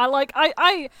 Nyan.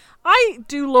 I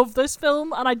do love this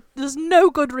film, and there's no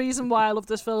good reason why I love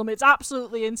this film. It's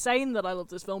absolutely insane that I love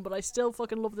this film, but I still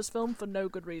fucking love this film for no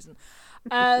good reason.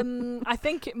 I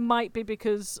think it might be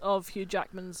because of Hugh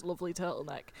Jackman's lovely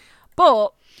turtleneck,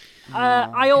 but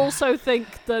I also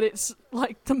think that it's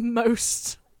like the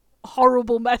most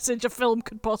horrible message a film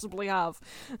could possibly have.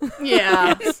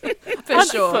 Yeah, for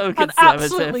sure. An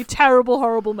absolutely terrible,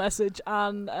 horrible message,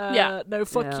 and no,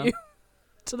 fuck you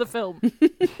to the film.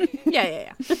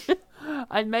 Yeah.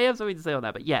 I may have something to say on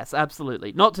that, but yes,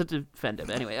 absolutely. Not to defend it,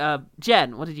 but anyway.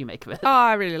 Jen, what did you make of it? Oh,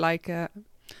 I really like it.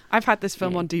 I've had this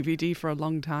film on DVD for a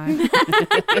long time.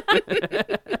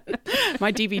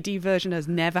 My DVD version has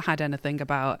never had anything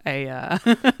about a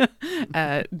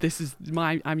this is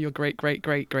I'm your great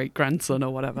grandson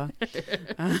or whatever.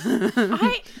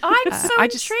 I'm so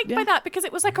intrigued by that because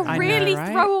it was like a really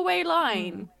throwaway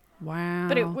line. Wow.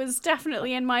 But it was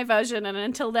definitely in my version, and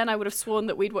until then I would have sworn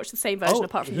that we'd watched the same version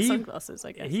apart from the sunglasses,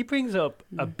 I guess. He brings up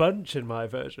a bunch in my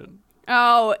version.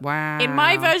 Oh, wow. In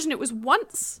my version it was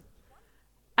once,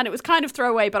 and it was kind of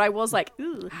throwaway, but I was like,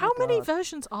 ooh. How many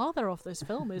versions are there of this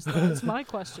film? That's my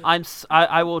question.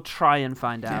 I will try and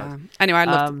find out. Anyway,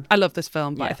 I love this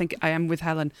film, but I think I am with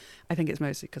Helen. I think it's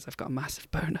mostly because I've got a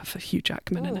massive boner for Hugh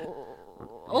Jackman in it.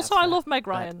 Also, I love Meg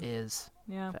Ryan. That is.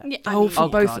 Yeah. For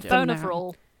both of them. Boner for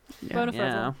all. Yeah. Boner for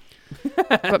everyone.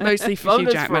 But mostly for Hugh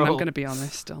Bonus Jackman, for I'm all. going to be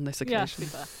honest on this occasion. Yeah, to be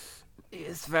fair.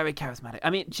 It's very charismatic. I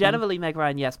mean, generally Meg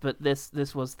Ryan, yes, but this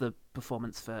was the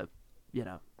performance for,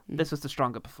 this was the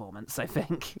stronger performance, I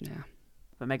think. Yeah.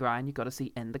 For Meg Ryan, you've got to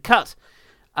see in the cut.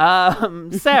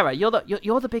 Sarah, you're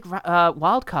the big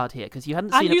wild card here because you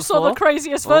hadn't seen it before. And you saw the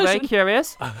craziest All version. very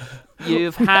curious.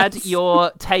 You've had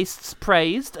your tastes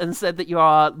praised and said that you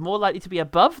are more likely to be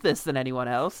above this than anyone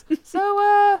else. So,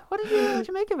 what did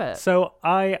you make of it? So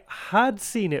I had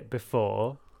seen it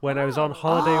before when I was on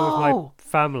holiday with my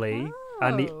family,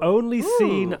 and the only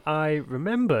scene I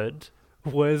remembered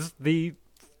was the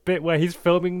bit where he's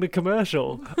filming the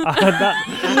commercial.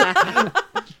 And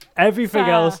everything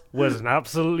else was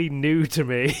absolutely new to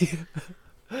me.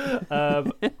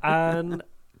 And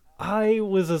I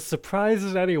was as surprised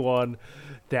as anyone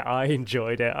that I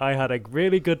enjoyed it. I had a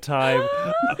really good time,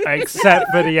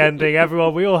 except for the ending.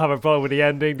 We all have a problem with the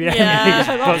ending. The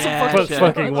ending is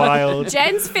fucking wild.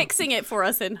 Jen's fixing it for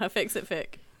us in her Fix It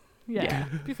Fic. Yeah,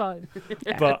 be fine.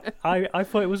 But I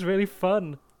thought it was really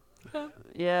fun.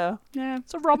 Yeah.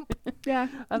 It's a romp. Yeah.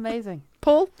 Amazing.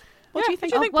 Paul, what do you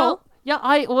think? Paul? Yeah,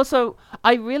 I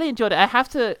really enjoyed it. I have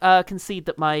to concede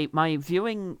that my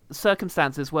viewing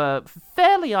circumstances were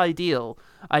fairly ideal,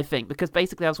 I think, because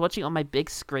basically I was watching it on my big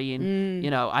screen.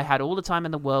 You know, I had all the time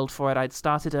in the world for it. I'd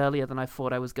started earlier than I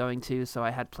thought I was going to, so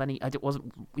I had plenty. I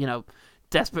wasn't,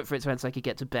 desperate for it to end so I could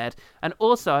get to bed. And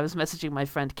also, I was messaging my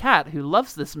friend Kat, who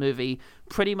loves this movie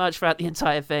pretty much throughout the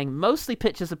entire thing, mostly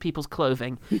pictures of people's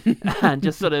clothing, and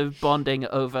just sort of bonding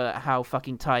over how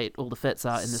fucking tight all the fits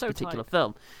are in this particular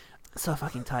film. So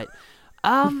fucking tight.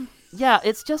 Yeah,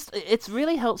 it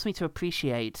really helps me to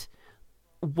appreciate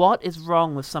what is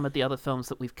wrong with some of the other films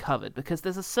that we've covered, because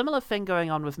there's a similar thing going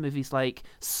on with movies like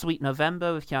Sweet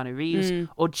November with Keanu Reeves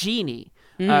or Genie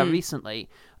recently.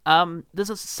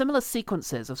 There's a similar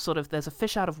sequences of sort of, there's a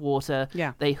fish out of water.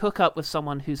 Yeah. They hook up with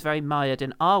someone who's very mired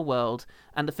in our world,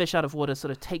 and the fish out of water sort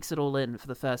of takes it all in for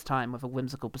the first time with a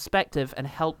whimsical perspective and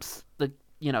helps the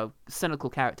cynical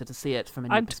character to see it from a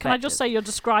new perspective. Can I just say you're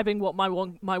describing what my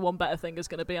one better thing is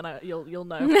going to be, and you'll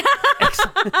know.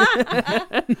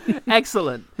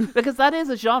 Excellent, because that is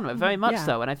a genre, very much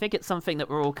so, and I think it's something that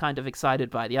we're all kind of excited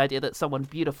by. The idea that someone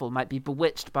beautiful might be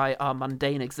bewitched by our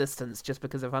mundane existence just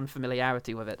because of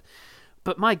unfamiliarity with it.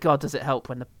 But my God, does it help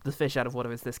when the fish out of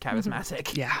water is this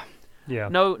charismatic? Yeah.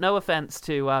 No offense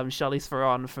to Charlize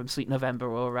Theron from Sweet November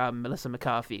or Melissa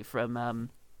McCarthy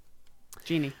from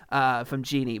Genie. From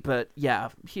Genie, but yeah,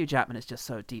 Hugh Jackman is just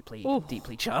so deeply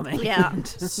charming. Yeah, and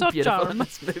so beautiful charming. in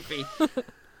this movie.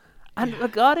 And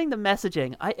regarding the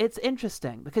messaging, it's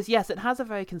interesting because yes, it has a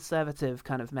very conservative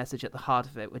kind of message at the heart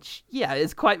of it, which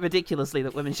is quite ridiculously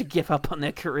that women should give up on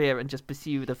their career and just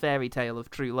pursue the fairy tale of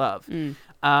true love.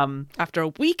 After a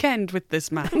weekend with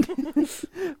this man.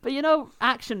 But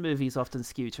action movies often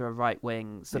skew to a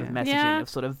right-wing sort of messaging of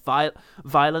sort of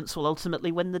violence will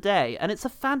ultimately win the day, and it's a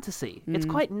fantasy. It's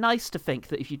quite nice to think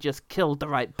that if you just killed the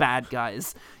right bad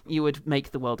guys, you would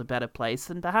make the world a better place,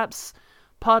 and perhaps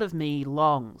part of me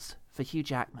longs for Hugh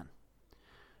Jackman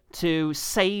to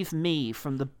save me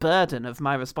from the burden of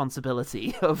my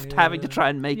responsibility of having to try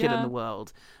and make it in the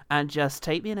world, and just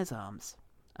take me in his arms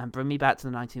and bring me back to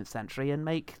the 19th century and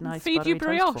make nice Feed you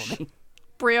buttery toast brioche. for me.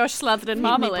 Brioche slathered in Feed me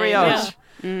marmalade. brioche.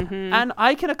 Yeah. And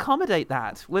I can accommodate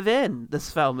that within this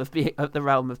film of the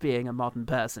realm of being a modern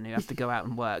person who has to go out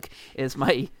and work, is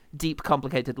my deep,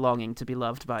 complicated longing to be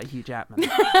loved by Hugh Jackman.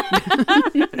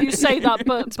 You say that,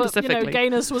 but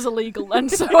gayness was illegal then,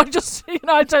 so I just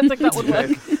I don't think that would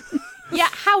work. Yeah,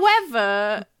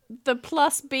 however, the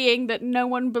plus being that no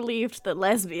one believed that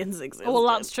lesbians existed. Well,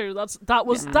 that's true. That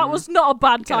was not a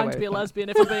bad time to be a lesbian,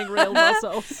 if we're being real with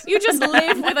ourselves. You just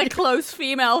live with a close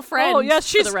female friend. Oh yeah,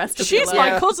 for the rest of she's your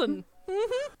my life. cousin.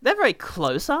 They're very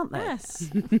close, aren't they? Yes,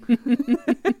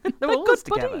 They're always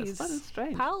good together. buddies, It's kind of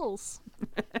strange. pals.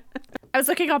 I was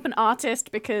looking up an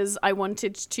artist because I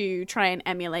wanted to try and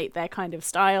emulate their kind of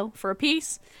style for a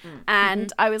piece.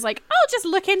 And I was like, I'll just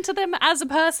look into them as a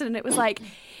person. And it was like,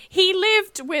 he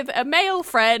lived with a male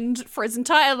friend for his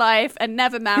entire life and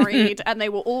never married, and they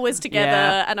were always together.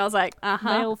 Yeah. And I was like,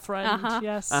 Male friend,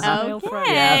 yes, Okay. male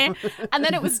friend. Yeah. And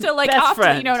then it was still like Best after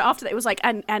friend. and after that it was like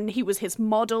and he was his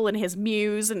model and his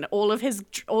muse, and all of his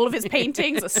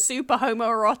paintings are super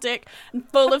homoerotic and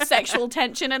full of sexual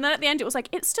tension. And then at the end it was like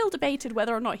it's still debated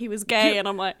whether or not he was gay, and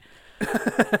I'm like,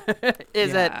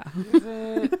 Is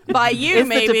it? by you Is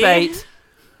maybe. the debate?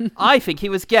 I think he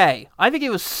was gay. I think he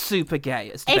was super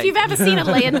gay. It's If you've debated. ever seen a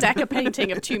Leon Decker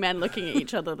painting of two men looking at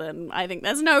each other, then I think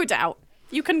there's no doubt.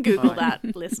 You can Google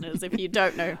that, listeners, if you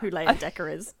don't know who Leon Decker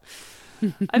is.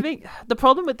 I think the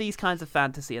problem with these kinds of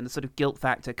fantasy and the sort of guilt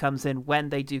factor comes in when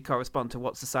they do correspond to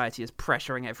what society is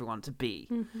pressuring everyone to be.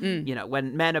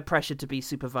 When men are pressured to be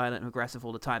super violent and aggressive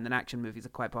all the time, then action movies are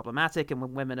quite problematic. And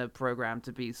when women are programmed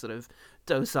to be sort of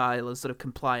docile and sort of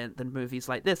compliant, then movies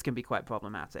like this can be quite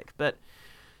problematic. But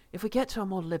if we get to a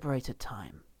more liberated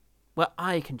time, where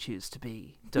I can choose to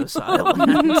be docile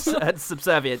and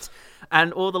subservient,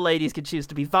 and all the ladies can choose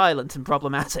to be violent and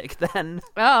problematic, then...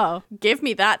 Oh, give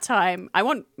me that time. I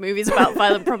want movies about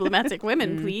violent, problematic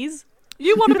women, please.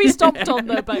 You want to be stomped on,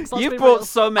 though, Bex. You've brought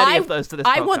so many of those to this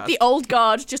podcast. I want the old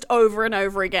guard just over and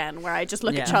over again, where I just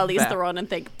look at Charlize Theron and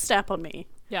think, step on me.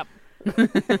 Yep.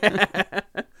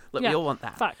 Look, we all want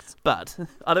that. Facts. But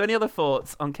are there any other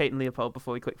thoughts on Kate and Leopold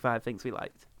before we quickfire things we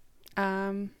liked?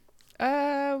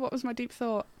 What was my deep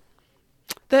thought?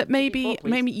 That maybe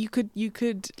you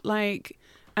could like,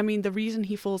 I mean, the reason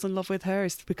he falls in love with her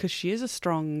is because she is a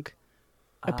strong,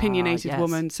 opinionated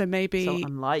woman. So maybe so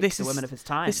unlike the women of his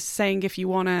time. This is saying if you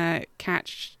want to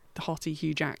catch the hottie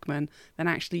Hugh Jackman, then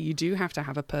actually you do have to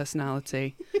have a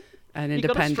personality and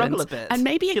independence. Struggle a bit. And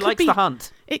maybe she likes the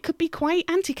hunt. It could be quite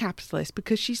anti-capitalist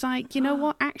because she's like, you know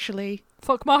what, actually.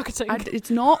 Fuck marketing. It's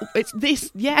not. It's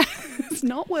this. Yeah, it's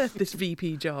not worth this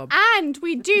VP job. And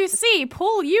we do see,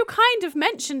 Paul, you kind of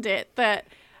mentioned it, that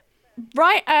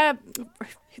who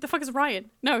the fuck is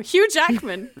Ryan? No, Hugh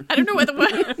Jackman. I don't know where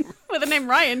the name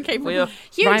Ryan came from.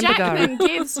 Hugh Ryan Jackman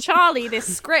gives Charlie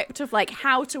this script of like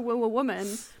how to woo a woman,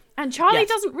 and Charlie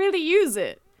doesn't really use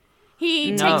it.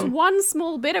 He takes one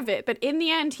small bit of it, but in the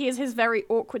end, he is his very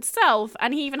awkward self,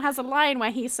 and he even has a line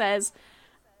where he says,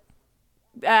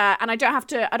 and I don't have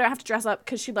to dress up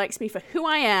because she likes me for who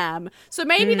I am. So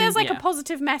maybe there's like a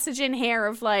positive message in here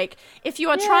of like, if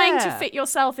you are trying to fit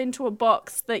yourself into a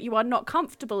box that you are not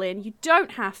comfortable in, you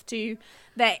don't have to.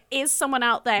 There is someone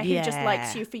out there who just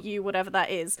likes you for you, whatever that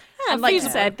is. And like you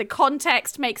said, the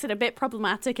context makes it a bit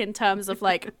problematic in terms of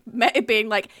like it being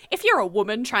like, if you're a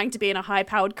woman trying to be in a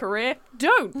high-powered career,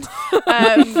 don't.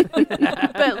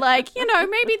 But like, you know,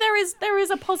 maybe there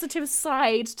is a positive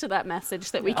side to that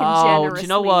message that we can generously... Do you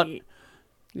know what? Do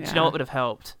you know what would have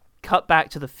helped? Cut back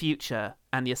to the future,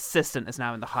 and the assistant is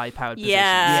now in the high-powered position.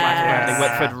 They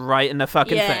Whitford right in the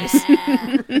fucking face.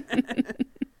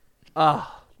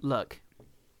 Look.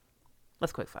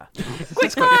 Let's quickfire.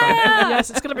 Yes,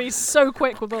 it's going to be so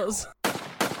quick with us.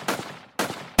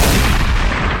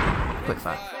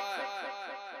 Quickfire.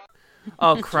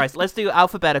 Oh, Christ. Let's do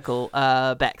alphabetical.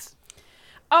 Bex.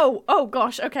 Oh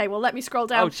gosh. Okay, well, let me scroll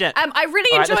down. Oh, shit. I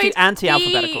really enjoyed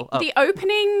anti-alphabetical. The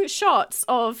opening shots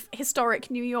of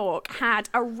historic New York had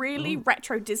a really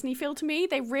retro Disney feel to me.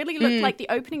 They really looked like the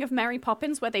opening of Mary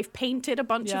Poppins, where they've painted a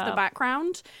bunch of the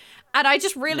background. And I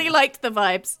just really liked the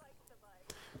vibes.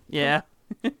 Yeah.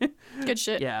 Good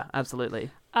shit. Yeah, absolutely.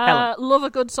 Love a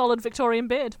good solid Victorian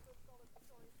beard.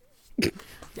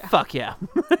 Fuck yeah.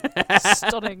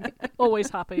 Stunning. Always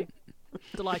happy.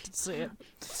 Delighted to see it.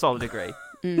 Solid agree.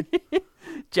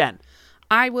 Jen.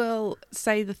 I will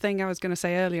say the thing I was going to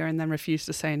say earlier and then refuse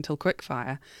to say until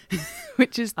quickfire,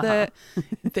 which is that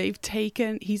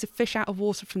he's a fish out of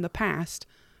water from the past,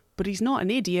 but he's not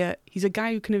an idiot. He's a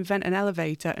guy who can invent an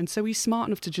elevator, and so he's smart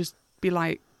enough to just be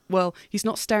like, well, he's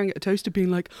not staring at a toaster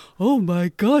being like, oh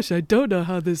my gosh, I don't know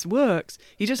how this works.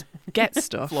 He just gets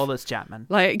stuff. Flawless Chapman.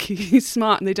 Like, he's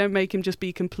smart, and they don't make him just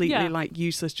be completely like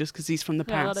useless just because he's from the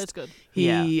past. Yeah, that is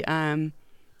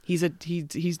good.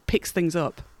 He picks things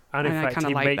up. And in fact,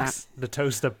 he makes the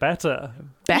toaster better.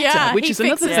 Which is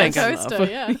another thing. Toaster,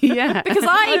 yeah. Because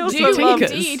I do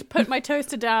indeed put my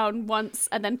toaster down once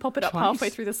and then pop it up halfway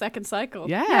through the second cycle.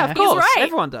 Yeah, of course. Right.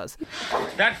 Everyone does.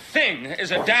 That thing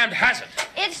is a damned hazard.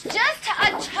 It's just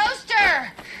a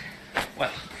toaster.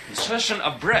 Well, insertion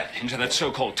of bread into that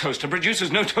so-called toaster produces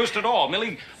no toast at all,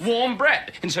 merely warm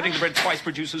bread. Inserting the bread twice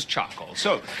produces charcoal.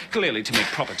 So, clearly, to make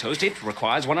proper toast, it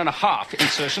requires 1.5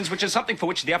 insertions, which is something for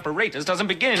which the apparatus doesn't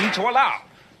begin to allow.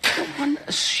 One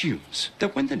assumes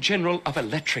that when the General of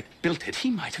Electric built it,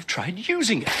 he might have tried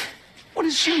using it. One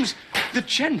assumes the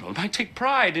General might take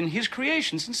pride in his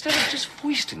creations instead of just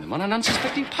foisting them on an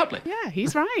unsuspecting public. Yeah,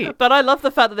 he's right. But I love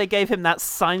the fact that they gave him that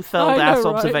Seinfeld-ass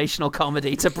observational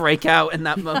comedy to break out in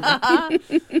that moment.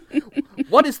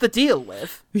 What is the deal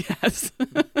with? Yes.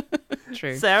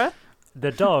 True. Sarah?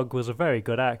 The dog was a very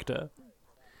good actor.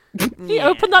 He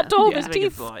opened that door with his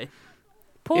teeth. Boy.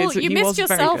 Paul, you missed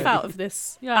yourself out of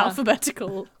this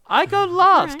alphabetical. I go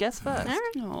last. Right. Guess first.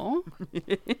 Aww.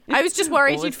 I was just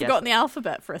worried you'd forgotten the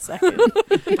alphabet for a second.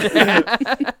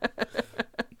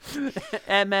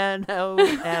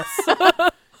 M-N-O-S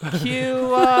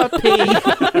Q-R-P.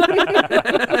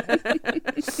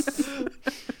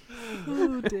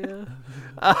 Oh dear.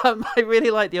 I really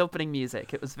liked the opening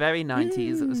music. It was very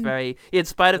 90s. It was very, in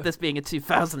spite of this being a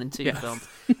 2002 film,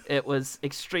 it was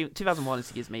 2001,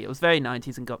 excuse me. It was very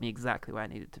 90s and got me exactly where I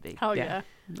needed to be. Oh yeah.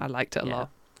 I liked it a lot.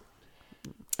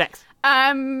 Bex.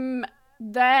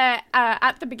 there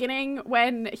at the beginning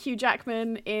when Hugh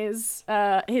Jackman is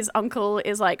his uncle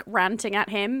is like ranting at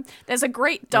him, there's a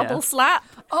great double slap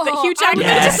that Hugh Jackman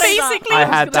just basically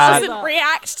doesn't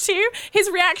react to. His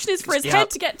reaction is for his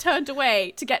head to get turned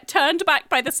away, to get turned back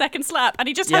by the second slap, and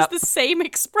he just has the same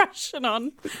expression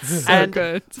on. And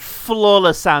good.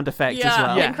 Flawless sound effect as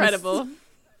well. Yeah, incredible.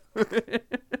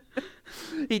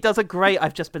 He does a great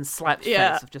I've just been slapped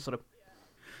face of just sort of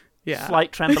Yeah.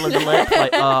 slight tremble in the lip.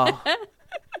 Like, oh,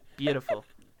 beautiful.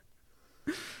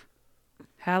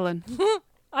 Helen.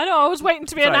 I know, I was waiting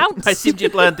to be announced. I assumed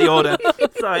you'd learned the order.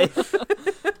 Sorry.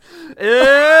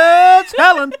 It's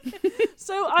Helen.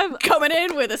 So I'm coming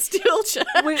in with a steel chair.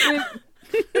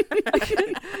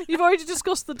 You've already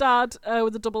discussed the dad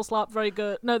with the double slap. Very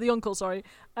good. No, the uncle, sorry.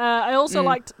 I also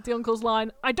liked the uncle's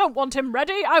line, I don't want him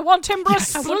ready, I want him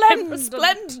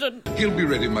resplendent. He'll be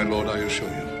ready, my lord, I assure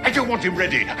you. I don't want him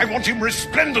ready. I want him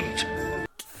resplendent.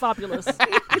 Fabulous.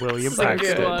 William So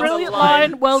Baxter. good. Brilliant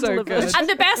line, well So delivered. good. And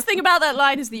the best thing about that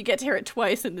line is that you get to hear it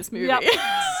twice in this movie. Yep.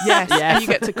 Yes, and you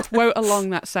get to quote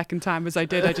along that second time as I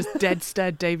did. I just dead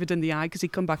stared David in the eye because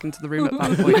he'd come back into the room at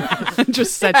that point and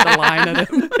just said the line at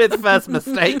him. His first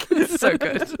mistake. So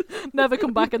good. Never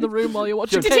come back in the room while you're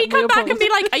watching. Did he come back and be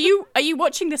like, are you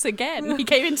watching this again? He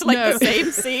came into the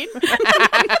same scene.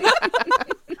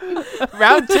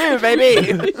 Round 2,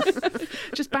 baby.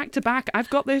 Just back to back. I've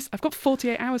got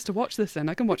 48 hours to watch this in.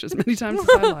 I can watch it as many times as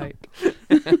I like.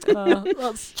 That's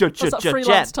that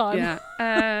freelance time.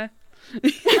 Yeah.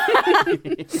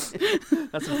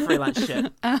 That's some freelance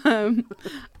shit.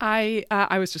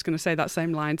 I was just going to say that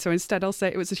same line. So instead I'll say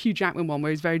it was a Hugh Jackman one where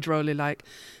he's very drolly like,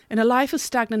 in a life as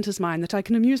stagnant as mine, that I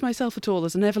can amuse myself at all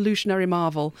as an evolutionary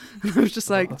marvel. And I was just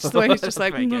like, just the way he's just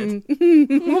like, I'm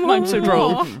so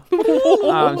droll.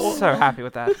 I'm so happy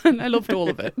with that. And I loved all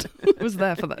of it. I was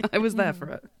there for that. I was there for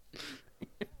it.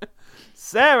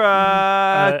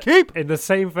 Sarah, keep. In the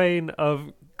same vein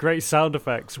of great sound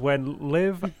effects, when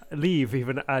Leave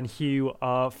even and Hugh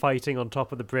are fighting on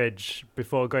top of the bridge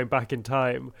before going back in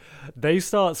time, they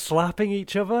start slapping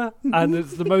each other, and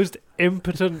it's the most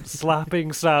impotent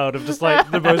slapping sound of just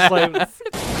like the most like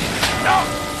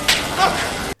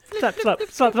slap, slap,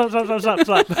 slap, slap, slap, slap,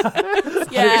 slap, slap.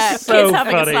 Yeah, It's so kids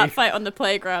having funny. a slap fight on the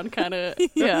playground, kind of.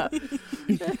 Yeah.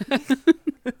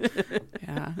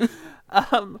 Yeah.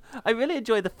 I really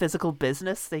enjoy the physical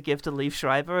business they give to Liev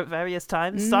Schreiber at various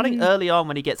times, starting early on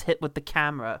when he gets hit with the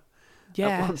camera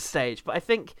at one stage. But I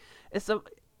think it's what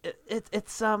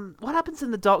happens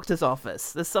in the doctor's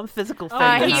office. There's some physical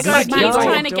thing. He's that happens. he's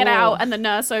trying to get out, and the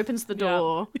nurse opens the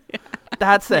door. Yeah.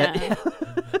 That's it. Yeah.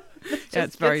 Yeah,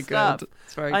 it's very good.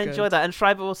 It's very I good. enjoy that. And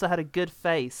Schreiber also had a good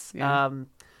face. Yeah.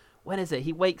 When is it?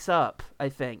 He wakes up, I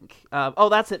think. Oh,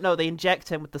 that's it. No, they inject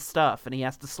him with the stuff, and he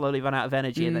has to slowly run out of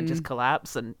energy and then just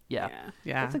collapse. And Yeah.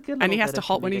 That's a good And he little has bit to of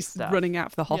hop when comedic he's stuff. running out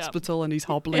of the hospital and he's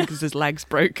hobbling because his leg's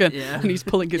broken and he's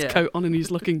pulling his coat on and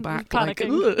he's looking back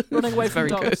Panicking, like running away It's from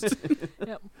very dogs. good.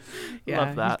 Yep. Yeah,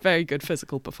 Love that. he's very good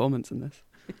physical performance in this.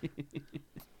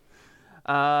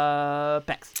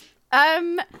 Bex.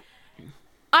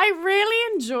 I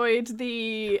really enjoyed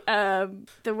the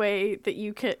way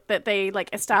that they like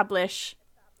establish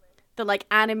the like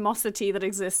animosity that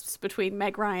exists between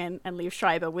Meg Ryan and Liev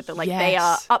Schreiber with the like they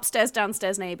are upstairs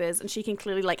downstairs neighbors, and she can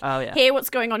clearly like hear what's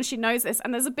going on. She knows this,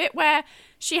 and there's a bit where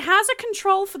she has a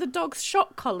control for the dog's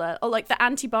shock collar or like the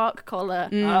anti-bark collar.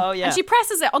 Oh yeah, and she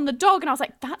presses it on the dog, and I was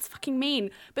like, that's fucking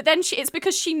mean. But then it's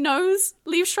because she knows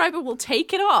Liev Schreiber will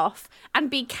take it off and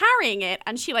be carrying it,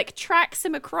 and she like tracks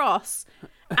him across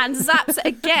and zaps it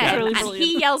again, Really and brilliant.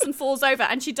 he yells and falls over,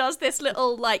 and she does this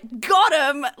little like got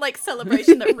him like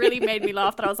celebration that really made me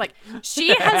laugh. That I was like,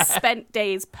 she has spent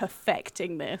days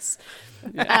perfecting this.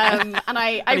 And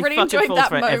I And he really fucking enjoyed falls that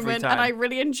for it every moment, time. and I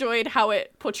really enjoyed how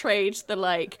it portrayed the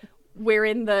like we're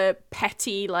in the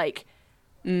petty like.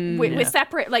 We're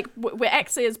separate, like we're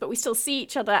exes, but we still see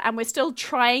each other, and we're still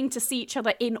trying to see each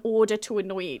other in order to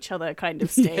annoy each other, kind of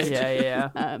stage.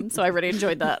 Yeah. So I really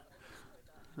enjoyed that.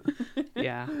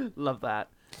 Yeah. Love that.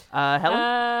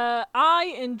 Helen?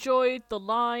 I enjoyed the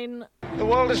line. The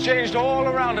world has changed all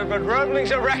around it, but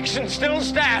Roebling's erection still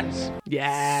stands.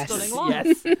 Yes. Stunning line.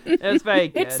 Yes. It was very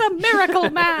good. It's a miracle,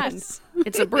 man.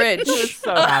 It's a bridge. I was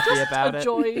so happy about it.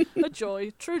 A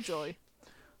joy, true joy.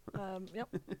 Yep.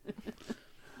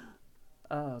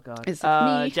 Oh god. Is it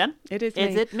me? Jen? It is me.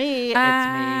 Is it me? It's me.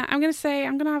 I'm going to say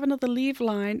I'm going to have another Leave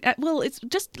line. Well, it's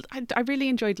just I really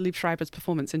enjoyed Liev Schreiber's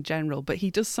performance in general, but he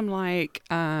does some like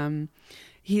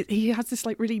he has this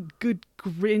like really good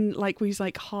grin, like where he's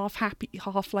like half happy,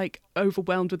 half like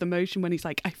overwhelmed with emotion when he's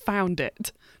like, I found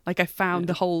it. Like I found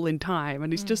the hole in time.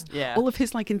 And it's just all of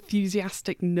his like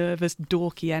enthusiastic, nervous,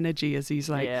 dorky energy as he's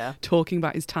like talking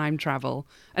about his time travel.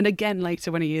 And again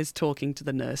later when he is talking to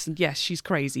the nurse, and yes, she's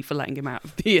crazy for letting him out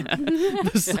of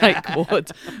the psych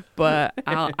ward. But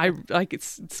I like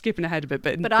it's skipping ahead a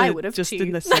bit, but I would have just too.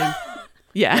 in the same.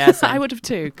 Yeah, I would have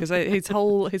too, because his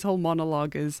whole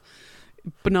monologue is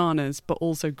bananas, but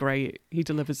also great. He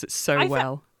delivers it so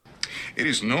well. It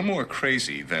is no more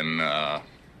crazy than a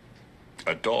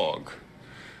dog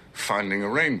finding a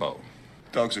rainbow.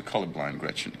 Dogs are colorblind,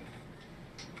 Gretchen.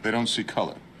 They don't see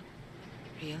color.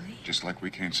 Really? Just like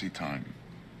we can't see time.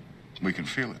 We can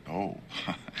feel it. Oh,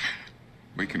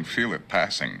 we can feel it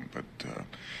passing, but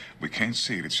we can't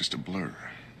see it. It's just a blur.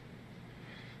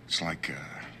 It's like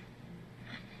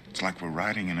we're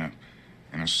riding in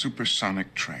a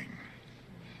supersonic train,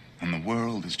 and the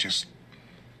world is just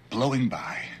blowing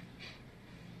by.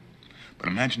 But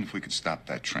imagine if we could stop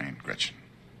that train, Gretchen.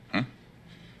 Huh?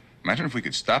 Imagine if we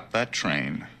could stop that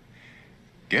train,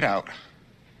 get out,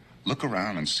 look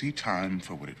around, and see time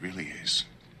for what it really is.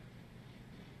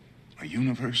 A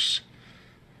universe,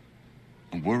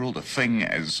 a world, a thing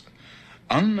as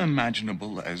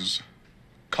unimaginable as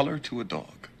color to a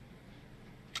dog,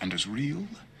 and as real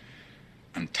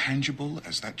and tangible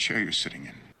as that chair you're sitting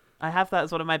in. I have that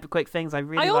as one of my quick things. I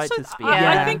really liked his speech.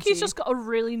 I think he's just got a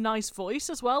really nice voice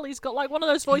as well. He's got like one of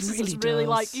those voices that's really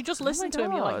like, you just listen to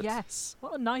him, you're like, yes,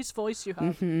 what a nice voice you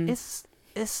have.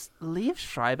 Is Liev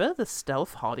Schreiber the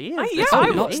stealth hottie?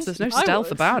 There's no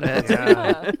stealth about it.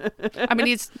 I mean,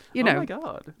 he's, you know. Oh my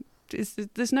God.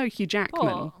 There's no Hugh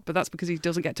Jackman, but that's because he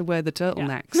doesn't get to wear the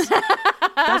turtlenecks.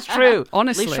 That's true.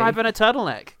 Honestly. Liev Schreiber in a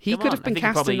turtleneck. He could have been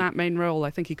cast in that main role. I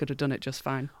think he could have done it just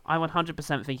fine. I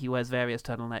 100% think he wears various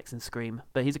turtlenecks in Scream,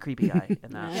 but he's a creepy guy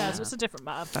in that. Yeah, so it's a different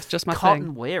man. That's just my Cotton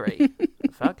thing. Weary.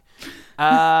 Fuck.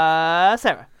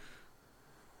 Sarah.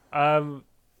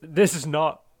 This is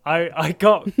not... I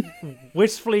got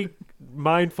wistfully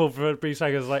mindful for a brief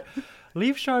second. I was like,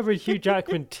 Liev Schreiber and Hugh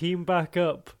Jackman team back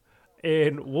up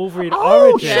in Wolverine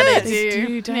Origins.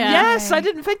 Shit! Yes, I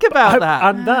didn't think about that.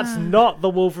 And that's not the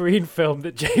Wolverine film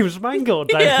that James Mangold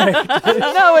directed.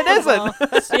 No, it isn't.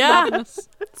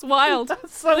 It's wild.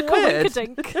 That's so weird.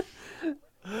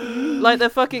 Like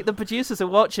the producers are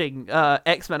watching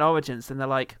X-Men Origins and they're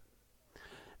like,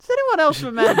 does anyone else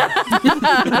remember?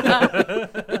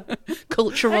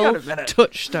 Cultural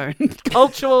touchstone.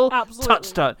 Cultural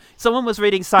touchstone. Someone was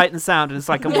reading Sight and Sound and it's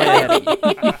like, I'm way ahead of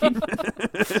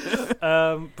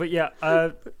you. But yeah,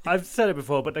 I've said it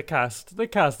before, but the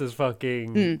cast is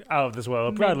fucking out of this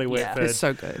world. Bradley Whitford. It's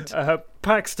so good.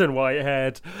 Paxton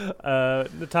Whitehead,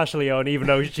 Natasha Lyonne, even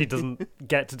though she doesn't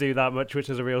get to do that much, which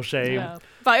is a real shame. Yeah.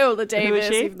 Viola Davis,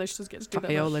 even though she doesn't get to do that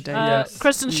Viola much. Davis.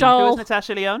 Kristen Who Schaal. was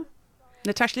Natasha Lyonne?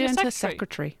 Natasha Lyonne's her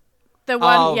secretary. The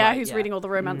one, who's reading all the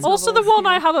romance Also novels. the one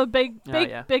I have a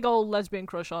big old lesbian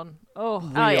crush on. Oh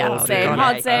yeah, same.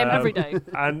 Hard same. Every day.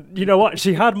 And you know what?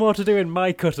 She had more to do in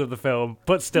my cut of the film,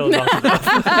 but still not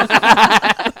enough.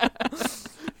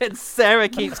 It's Sarah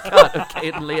Keith's cut of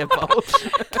Kate and Leopold.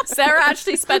 Sarah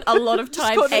actually spent a lot of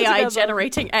time AI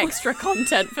generating extra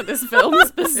content for this film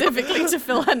specifically to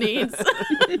fill her needs.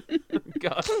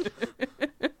 God.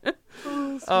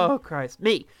 Oh, Christ.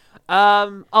 Me.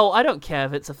 I don't care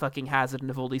if it's a fucking hazard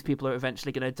and if all these people are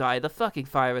eventually going to die. The fucking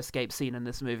fire escape scene in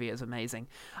this movie is amazing.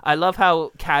 I love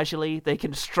how casually they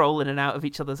can stroll in and out of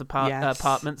each other's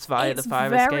apartments via the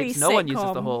fire escapes. No one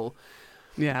uses the hall.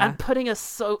 Yeah. And putting a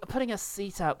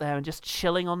seat out there and just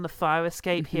chilling on the fire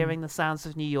escape, hearing the sounds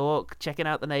of New York, checking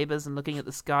out the neighbors and looking at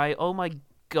the sky. Oh my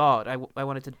God, I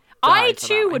wanted to die I for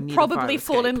too that. would probably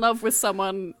fall in love with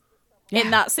someone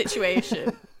in that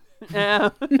situation. Yeah.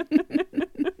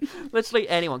 Literally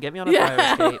anyone. Get me on a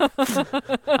fire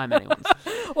escape. I'm anyone's.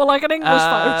 Well, like an English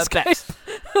fire escape. Bex.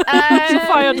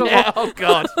 Fire door. Yeah, oh,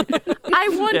 God. I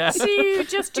want to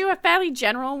just do a fairly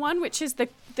general one, which is the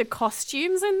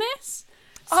costumes in this.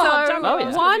 I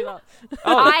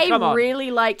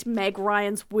really liked Meg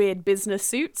Ryan's weird business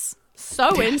suits.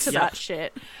 So into that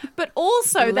shit. But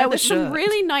also, there were some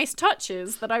really nice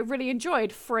touches that I really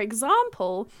enjoyed. For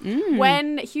example,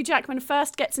 when Hugh Jackman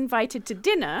first gets invited to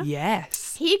dinner,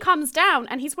 he comes down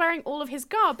and he's wearing all of his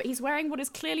garb, but he's wearing what is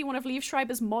clearly one of Liev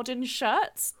Schreiber's modern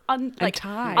shirts,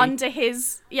 tie. Under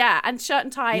his and shirt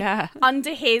and tie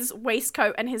under his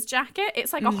waistcoat and his jacket.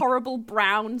 It's like a horrible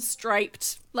brown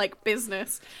striped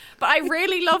business. But I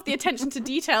really love the attention to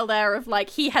detail there of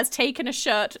he has taken a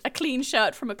clean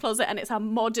shirt from a closet and it's a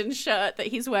modern shirt that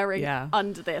he's wearing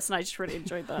under this, and I just really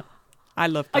enjoyed that. I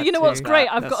love that. You know what's too. great?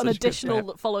 I've That's got an such a good additional bit.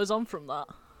 that follows on from that.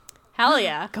 Hell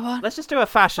yeah. Go on. Let's just do a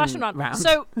fashion round.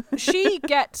 So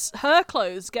her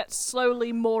clothes get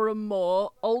slowly more and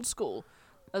more old school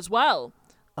as well.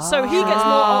 So he gets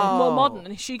more modern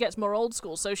and she gets more old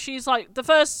school. So she's like, the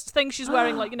first thing she's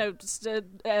wearing, like, just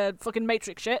fucking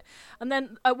Matrix shit. And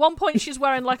then at one point she's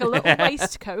wearing like a little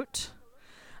waistcoat.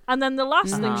 And then the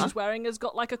last thing she's wearing has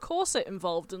got like a corset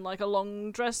involved and like a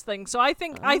long dress thing. So I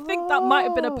think that might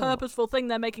have been a purposeful thing.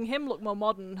 They're making him look more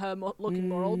modern and her looking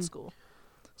more old school.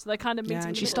 So they're kind of meeting. Yeah,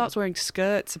 and she in the middle. starts wearing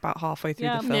skirts about halfway through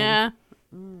the film. Yeah.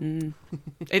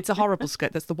 It's a horrible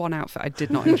skirt. That's the one outfit I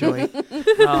did not enjoy.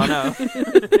 Oh no.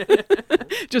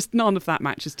 Just none of that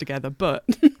matches together, but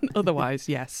otherwise,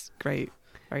 yes, great.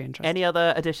 Very interesting. Any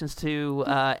other additions to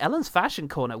Ellen's fashion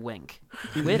corner? Wink.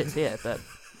 Weird it's here, but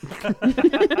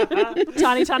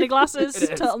tiny glasses,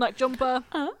 turtleneck jumper,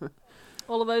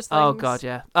 all of those things. Oh god,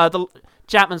 yeah. The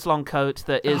Chapman's long coat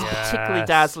that is particularly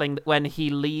dazzling when he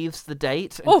leaves the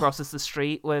date and crosses the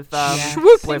street with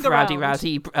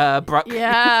Rowdy Bruck.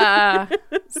 Yeah,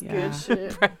 it's Yeah. good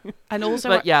shit. And also,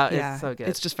 But it's so good.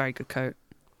 It's just very good coat.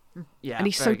 Yeah, and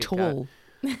he's so very good tall.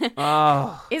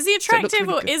 Oh, Is he attractive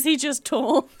really or good. is he just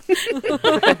tall?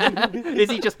 is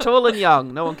he just tall and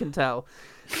young? No one can tell.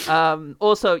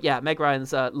 Also, Meg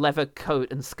Ryan's leather coat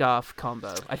and scarf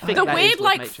combo. I think The that weird, is what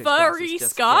like, Matrix furry does, is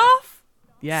just- scarf?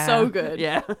 Yeah. So good.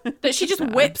 Yeah. That she just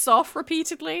whips off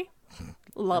repeatedly.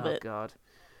 Love it. Oh god,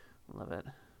 love it.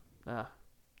 Wow.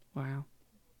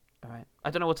 All right. I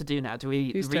don't know what to do now. Do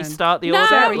we Whose turn? restart the No, order?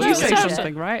 Sarah, no, you say Sarah.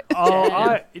 something, right? Oh,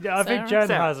 I think Jen Sarah.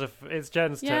 has it's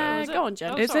Jen's Yeah, turn. go on,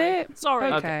 Jen. Oh, Is sorry. it?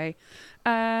 Sorry. Okay.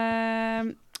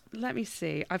 Let me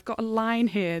see. I've got a line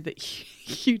here that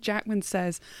Hugh Jackman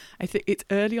says. I think it's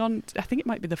early on. I think it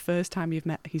might be the first time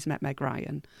he's met Meg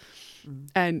Ryan,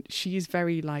 and she's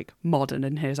very like modern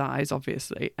in his eyes,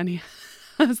 obviously. And he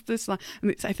has this line,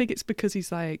 and I think it's because he's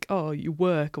like, "Oh, you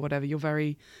work or whatever. You're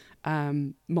very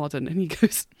modern," and he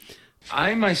goes.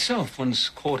 I myself once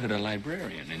courted a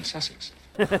librarian in Sussex.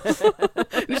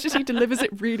 It's just he delivers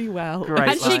it really well. Great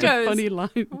It's line. just a funny line.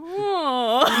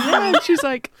 Yeah, and she's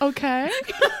like, okay.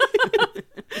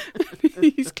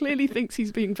 He clearly thinks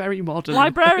he's being very modern.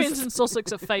 Librarians in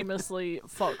Sussex are famously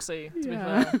foxy, to be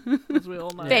fair, as we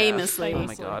all know. Famously. Oh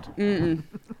my god.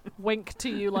 Wink to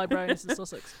you, librarians in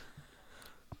Sussex.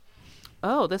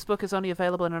 Oh, this book is only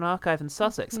available in an archive in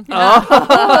Sussex. Well,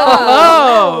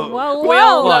 We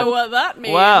all know what that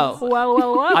means. Well.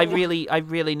 Well. I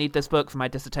really need this book for my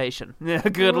dissertation.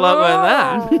 Good luck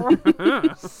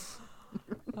with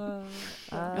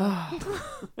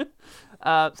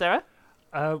that. Sarah?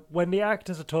 When the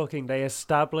actors are talking, they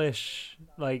establish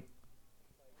like,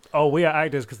 oh, we are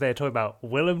actors because they're talking about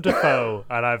Willem Dafoe,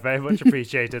 and I very much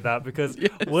appreciated that because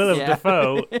Willem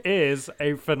Dafoe is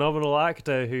a phenomenal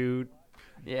actor who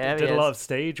did a lot of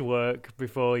stage work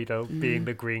before, being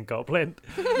the Green Goblin.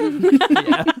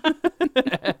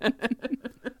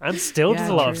 And still does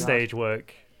a lot of stage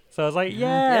work. So I was like,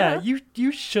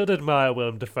 you should admire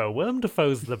Willem Dafoe. Willem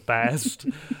Dafoe's the best.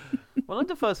 Willem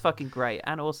Dafoe's fucking great,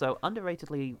 and also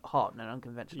underratedly hot in an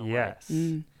unconventional way. Yes.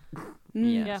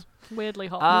 Yeah, weirdly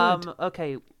hot.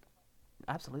 Okay,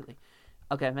 absolutely.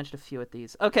 Okay, I mentioned a few of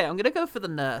these. Okay, I'm gonna go for the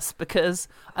nurse because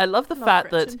I love the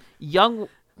fact that young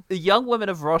women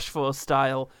of Rochefort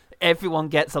style, everyone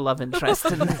gets a love interest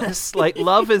in this. Like,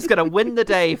 love is gonna win the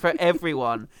day for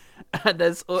everyone. And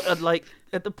there's like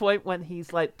at the point when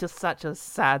he's like just such a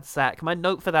sad sack. My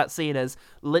note for that scene is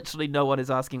literally no one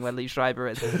is asking where Lee Schreiber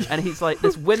is, and he's like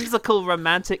this whimsical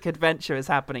romantic adventure is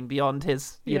happening beyond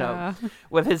his,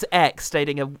 with his ex,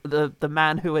 dating the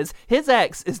man who is his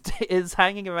ex is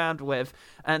hanging around with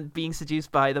and being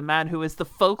seduced by the man who is the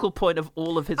focal point of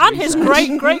all of his and research.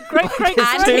 his great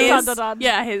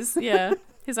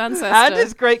his ancestor. And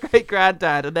his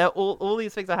great-great-granddad. And all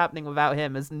these things are happening without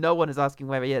him as no one is asking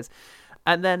where he is.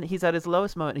 And then he's at his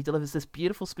lowest moment. He delivers this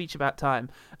beautiful speech about time.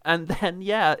 And then,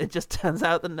 it just turns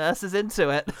out the nurse is into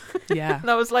it. Yeah.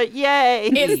 And I was like, yay!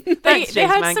 Thanks, They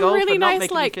James had Mangold, some really for not nice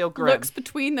making me feel grim. looks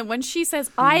between them when she says,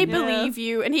 "I believe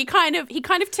you," and he kind of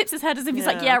tips his head as if he's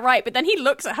like, "Yeah, right." But then he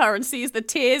looks at her and sees the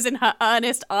tears in her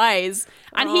earnest eyes,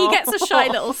 and he gets a shy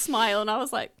little smile. And I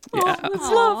was like, It's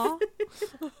love.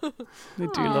 They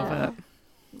do love it.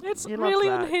 It's You love really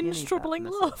that. You unhinged, need troubling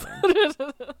that love.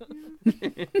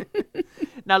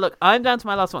 Now, look, I'm down to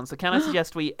my last one, so can I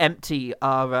suggest we empty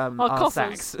our coffers.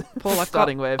 sacks? Paul, I've got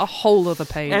starting with a whole other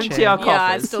page empty here. our coffers. "Yeah,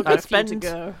 I've still got a few to spend.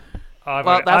 go." I've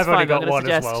Well, that's only fine, got I'm gonna one as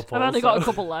suggest- well, Paul. I've only got a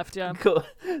couple left, yeah. Cool.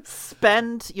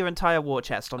 Spend your entire war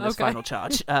chest on this Okay. final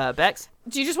charge. Bex?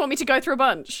 Do you just want me to go through a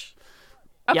bunch?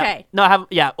 Okay. No, I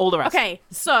haven't. Yeah, all the rest. Okay,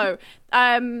 so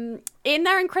in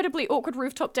their incredibly awkward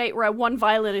rooftop date where one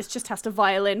violinist just has to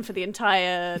violin for the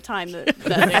entire time that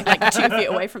they're like 2 feet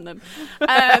away from them, they're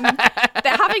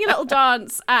having a little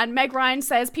dance, and Meg Ryan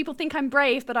says, "People think I'm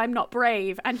brave, but I'm not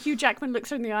brave." And Hugh Jackman looks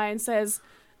her in the eye and says,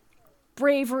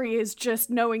 "Bravery is just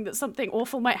knowing that something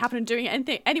awful might happen and doing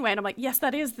it anyway." And I'm like, yes,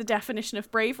 that is the definition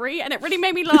of bravery. And it really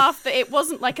made me laugh that it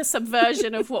wasn't like a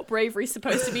subversion of what bravery is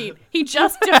supposed to mean. He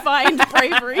just defined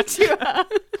bravery to her.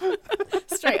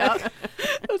 Straight up.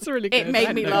 That's really good. It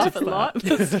made me laugh a lot.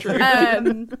 That's true.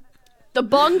 The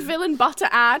Bond villain butter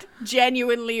ad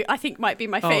genuinely, I think, might be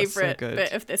my favourite so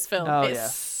bit of this film. Oh,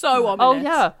 it's so ominous. Oh,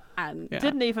 yeah. And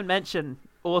Didn't even mention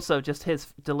also just his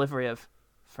delivery of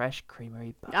fresh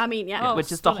creamery butter. I mean, yeah.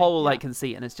 Which is the whole like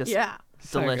conceit, and it's just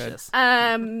delicious.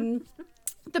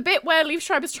 The bit where Liev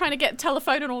Schreiber's trying to get a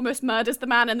telephone and almost murders the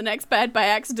man in the next bed by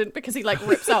accident because he like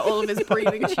rips out all of his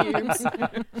breathing tubes.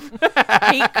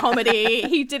 Peak comedy.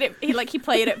 He did it. He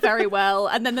played it very well.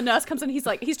 And then the nurse comes in. He's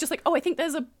just like, "Oh, I think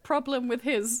there's a problem with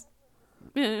his."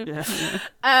 Hugh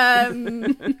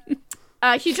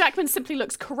Jackman simply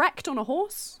looks correct on a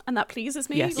horse, and that pleases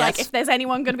me. Yes. Like, if there's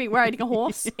anyone going to be riding a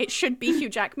horse, it should be Hugh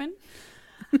Jackman.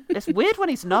 It's weird when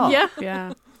he's not. Yeah.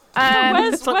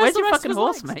 Where's your rest of fucking his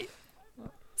horse, legs? mate?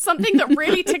 Something that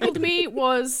really tickled me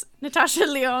was Natasha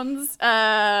Lyonne's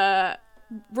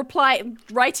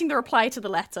writing the reply to the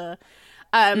letter.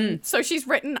 So she's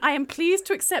written, "I am pleased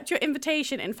to accept your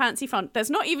invitation" in fancy font. There's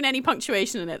not even any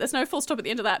punctuation in it. There's no full stop at the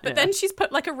end of that. But then she's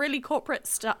put like a really corporate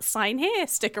sign here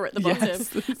sticker at the bottom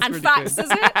and really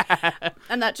faxes it.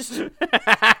 And that just,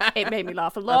 it made me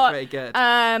laugh a lot. That's very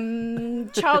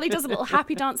good. Charlie does a little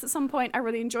happy dance at some point. I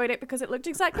really enjoyed it because it looked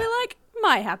exactly like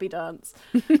my happy dance.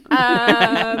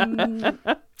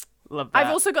 Love that. I've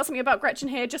also got something about Gretchen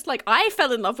here. Just like, I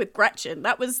fell in love with Gretchen.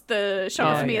 That was the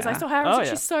show for me as I saw her. I was like,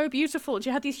 she's so beautiful. She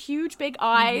had these huge big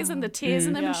eyes and the tears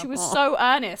in them, and she was so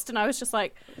earnest. And I was just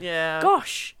like,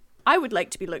 gosh, I would like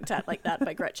to be looked at like that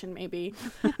by Gretchen, maybe.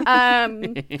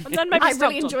 And then maybe I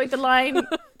really enjoyed the line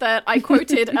that I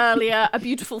quoted earlier, "a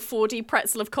beautiful 4D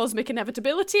pretzel of cosmic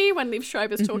inevitability," when Liev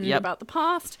Schreiber's talking about the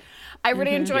past. I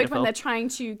really enjoyed when they're trying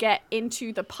to get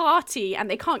into the party and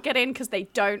they can't get in because they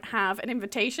don't have an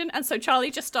invitation. And so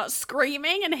Charlie just starts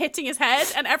screaming and hitting his head,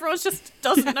 and everyone just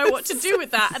doesn't know what to do with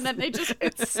that. And then they just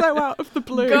It's so out of the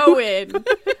blue. go in. It's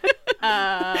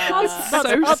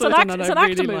an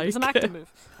actor move. It's an actor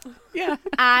move. Yeah.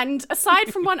 And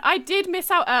aside from one, I did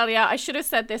miss out earlier. I should have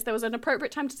said this. There was an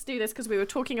appropriate time to do this because we were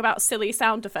talking about silly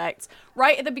sound effects.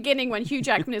 Right at the beginning, when Hugh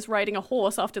Jackman is riding a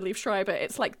horse after Liev Schreiber,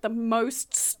 it's like the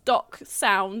most stock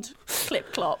sound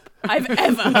clip-clop I've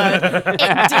ever heard.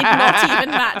 It did not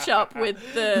even match up with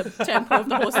the tempo of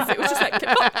the horses. It was just like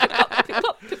clip-clop, clip-clop,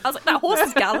 clip-clop, clip. I was like, that horse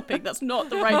is galloping. That's not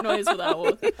the right noise for that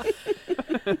horse.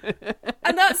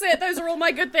 And that's it. Those are all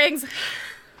my good things.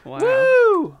 Wow.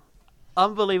 Woo!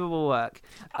 Unbelievable work.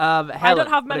 Helen, I don't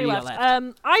have many what have left.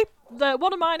 you got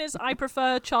One of mine is I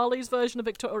prefer Charlie's version of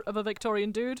a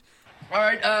Victorian dude. All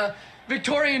right,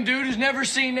 Victorian dude who's never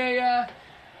seen a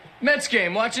Mets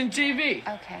game watching TV.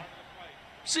 Okay.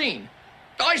 Seen.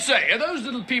 I say, are those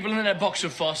little people in that box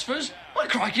of phosphors? Well,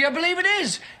 crikey, I believe it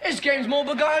is. This game's more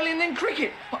beguiling than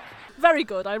cricket. Very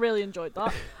good. I really enjoyed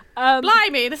that.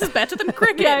 Blimey, this is better than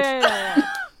cricket. Yeah.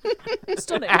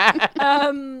 Stunning.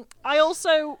 I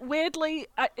also, weirdly,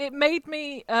 it made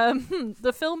me,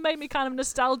 the film made me kind of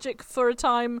nostalgic for a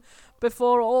time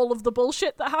before all of the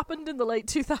bullshit that happened in the late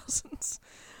 2000s.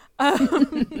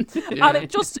 And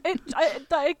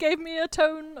it gave me a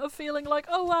tone of feeling like,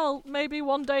 oh well, maybe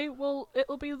one day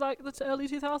it'll be like the early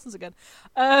 2000s again.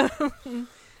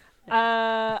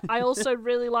 I also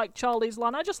really like Charlie's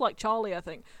line. I just like Charlie, I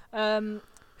think.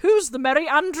 Who's the merry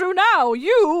Andrew now?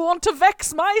 You want to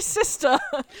vex my sister.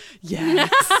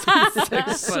 Yes.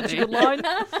 Such a good line.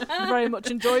 Very much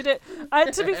enjoyed it.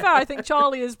 To be fair, I think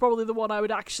Charlie is probably the one I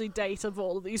would actually date of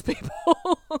all of these people.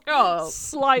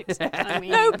 Slight.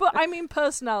 No, but I mean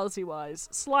personality-wise.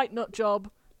 Slight nut job,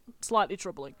 slightly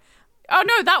troubling. Oh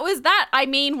no,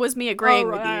 was me agreeing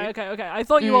with you. Okay. I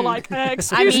thought you were like,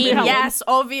 excuse me, Helen. Yes,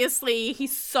 obviously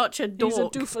he's such a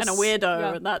dork and a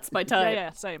weirdo, and that's my type.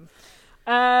 Yeah, same.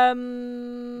 Yeah,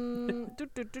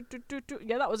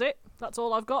 that was it. That's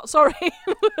all I've got. Sorry.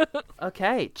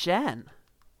 Okay, Jen.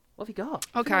 What have you got?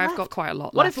 Okay, I've got quite a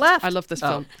lot What left. is left? I love this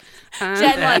film.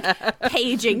 Jen,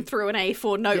 paging through an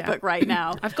A4 notebook right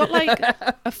now. I've got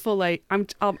a full eight. I'll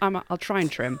try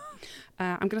and trim.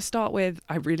 I'm going to start with,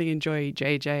 I really enjoy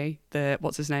JJ,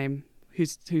 what's his name?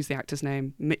 Who's the actor's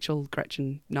name? Mitchell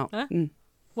Gretchen. No.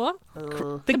 What?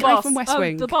 The guy boss. from West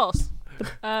Wing. The boss.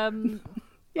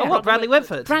 Yeah. Oh, what, Bradley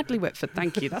Whitford? Bradley Whitford,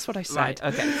 thank you. That's what I said. Right,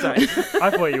 okay, sorry. I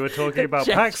thought you were talking about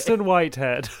Paxton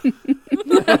Whitehead.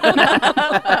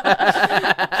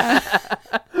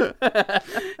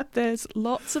 There's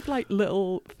lots of like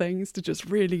little things to just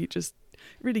really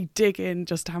dig in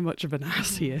just how much of an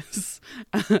ass he is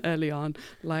early on.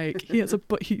 Like he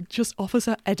just offers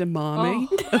her edamame.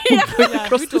 Who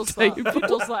does that? Who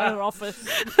does that in her office?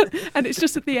 And it's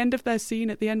just at the end of their scene,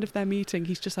 at the end of their meeting,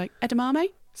 he's just like, edamame?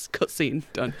 It's cutscene,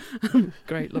 done.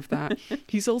 Great, love that.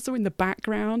 He's also in the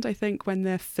background, I think, when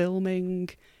they're filming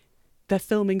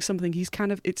something. He's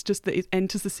kind of, it's just that it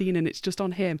enters the scene and it's just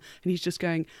on him and he's just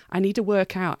going, I need to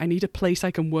work out, I need a place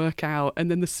I can work out, and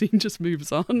then the scene just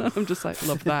moves on. And I'm just like,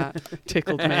 love that.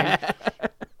 Tickled me.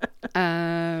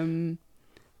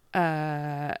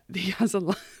 He has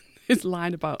his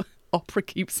line about opera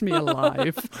keeps me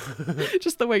alive.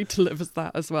 Just the way he delivers that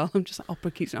as well. I'm just like,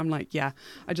 opera keeps me. I'm like, yeah,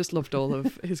 I just loved all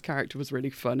of his character. Was really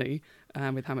funny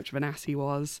with how much of an ass he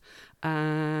was.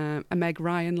 A Meg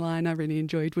Ryan line I really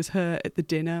enjoyed was her at the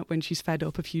dinner when she's fed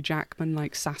up of Hugh Jackman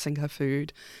like sassing her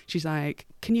food. She's like,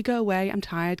 can you go away? I'm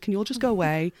tired. Can you all just go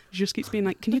away? She just keeps being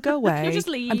like, can you go away? Can you just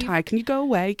leave? I'm tired. Can you go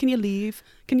away? Can you leave?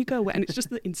 Can you go away? And it's just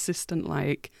the insistent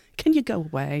like, can you go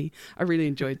away? I really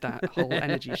enjoyed that whole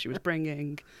energy she was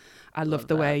bringing. I loved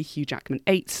the way Hugh Jackman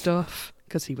ate stuff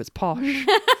because he was posh.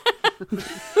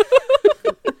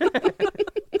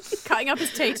 Cutting up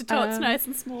his tater tots nice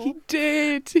and small. He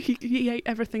did. He ate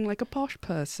everything like a posh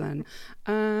person.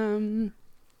 I've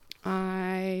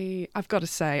got to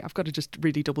say, I've got to just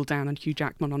really double down on Hugh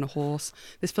Jackman on a horse.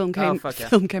 This film came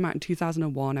out in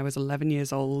 2001. I was 11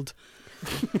 years old.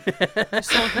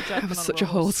 I was such a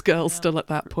horse girl still at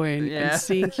that point. Yeah. And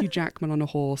seeing Hugh Jackman on a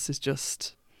horse is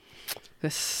just...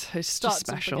 This is just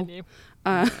special.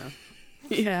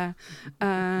 Yeah.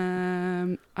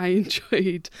 I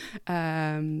enjoyed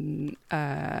Liev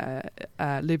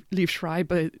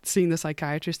Schreiber seeing the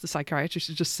psychiatrist. The psychiatrist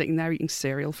is just sitting there eating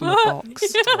cereal from a box.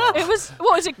 It was,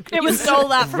 what was it? It was stole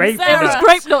that from Grape Sarah. It was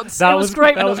grape nuts. That It was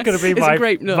grape that nuts. was going to be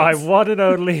my one and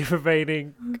only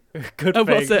remaining good thing.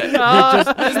 Was it?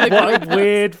 What a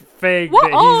weird thing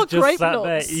What that are he's just grape sat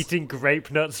nuts? there eating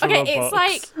grape nuts from Okay, a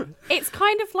box. it's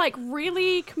kind of like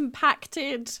really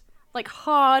compacted, like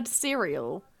hard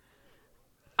cereal.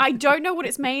 I don't know what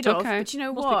it's made of, but you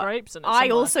know Must be what? grapes in it I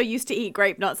somewhere. also used to eat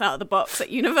grape nuts out of the box at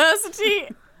university.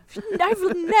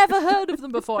 I've never heard of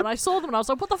them before, and I saw them and I was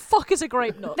like, what the fuck is a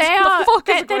grape nut? They What are. the fuck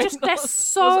is a They're grape just. They're nut?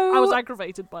 so. I was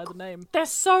aggravated by the name. They're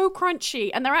so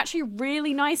crunchy, and they're actually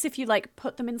really nice if you like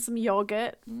put them in some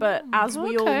yogurt. But as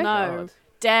we all okay. know,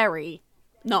 dairy,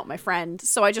 not my friend.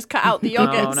 So I just cut out the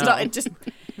yogurt and started just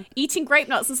eating grape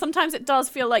nuts. And sometimes it does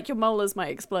feel like your molars might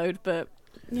explode, but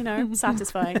you know,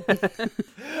 satisfying. I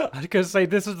was going to say,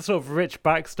 this is the sort of rich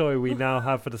backstory we now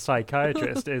have for the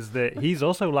psychiatrist, is that he's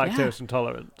also lactose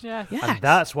intolerant. Yeah. And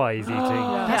that's why he's eating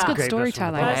That's good grape nuts from the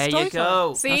storytelling. box. There you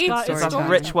go. See? That's good It's a storytelling.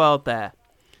 rich world there.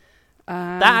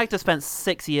 That actor spent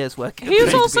 6 years working. He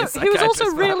was to be a also psychiatrist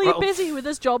for that really role. busy with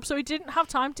his job, so he didn't have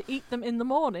time to eat them in the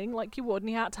morning like you would, and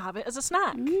he had to have it as a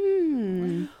snack.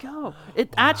 Go.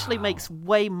 It actually makes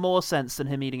way more sense than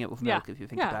him eating it with milk if you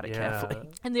think Yeah. about it Yeah. carefully.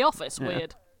 In the office, Yeah.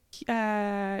 weird.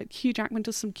 Hugh Jackman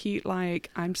does some cute, like,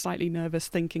 I'm slightly nervous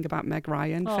thinking about Meg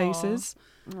Ryan faces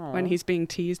when he's being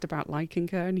teased about liking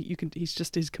her, and he's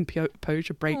just, his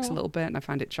composure breaks a little bit, and I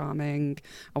find it charming.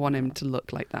 I want him to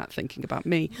look like that thinking about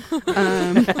me.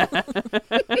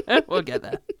 We'll get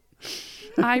there.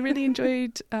 I really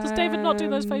enjoyed... Does David not do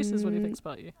those faces when he thinks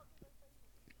about you?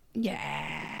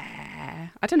 Yeah.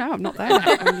 I don't know, I'm not there.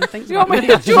 When he thinks Do you want about me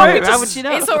me. to- do you want me to- How would you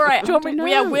know? It's all right. Do you want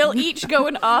me- Yeah, we'll each go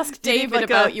and ask David like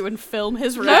about a- you and film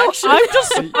his No, reaction. I'm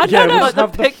just. I Yeah, don't know. we'll just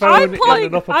have the phone in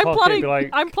an upper pocket and be like...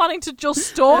 I'm planning to just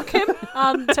stalk him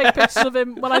and take pictures of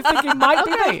him when I think he might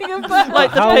be thinking of Ben.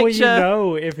 Like the How will you picture.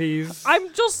 know if he's...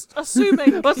 I'm just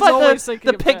assuming What's he's always like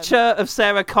thinking the of Ben. picture of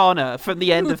Sarah Connor from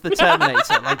the end of the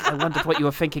Terminator? Like, I wondered what you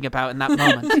were thinking about in that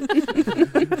moment.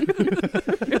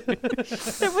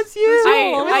 It was you.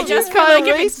 I just feel like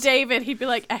if it's David, he'd be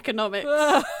like economics.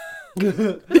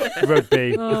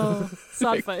 Rugby. Oh,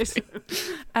 sad face.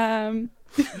 And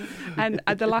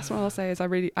the last one I'll say is I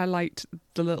liked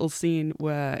the little scene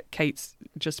where Kate's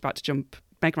just about to jump,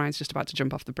 Meg Ryan's just about to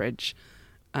jump off the bridge.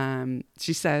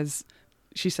 She says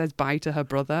bye to her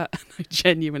brother, and I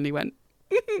genuinely went,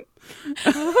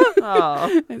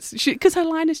 because her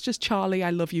line is just, Charlie, I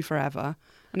love you forever.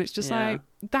 And it's just like,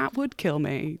 that would kill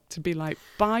me to be like,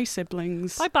 bye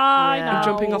siblings. Bye-bye Yeah. now. I'm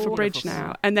jumping off a bridge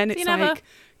now. And then it's you never. like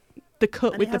the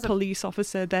cut And with he the has a- police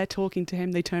officer, they're talking to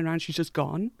him, they turn around, she's just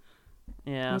gone.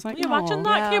 I Yeah. was like, Can you imagine "Aw."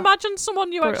 that? Can you imagine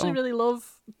someone you Brutal. actually really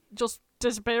love just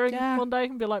disappearing one day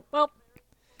and be like, well,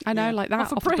 I know, like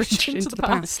that, off a bridge into the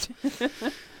past.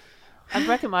 And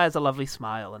Breckenmeyer has a lovely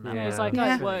smile, and that it's like,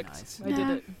 it worked. Nice. I did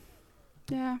it.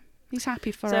 Yeah, he's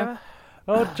happy for Sarah? her.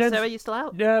 Oh, Jen, Sarah, you still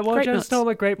out? Yeah, well, Grape Jen nuts. stole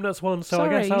my grape nuts one, so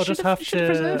Sorry, I guess I'll you just should've- have should've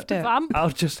preserved it. I'll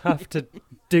just have to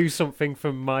do something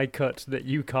from my cut that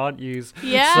you can't use.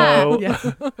 Yeah. So,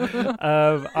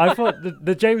 I thought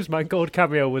the James Mangold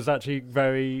cameo was actually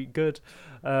very good.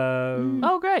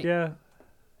 Oh, great. Yeah,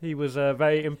 he was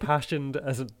very impassioned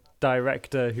as a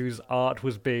director whose art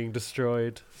was being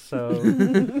destroyed. So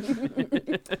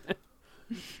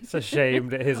it's a shame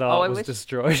that his art was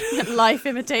destroyed. Life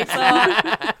imitates art.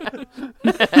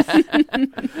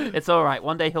 It's all right.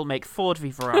 One day he'll make Ford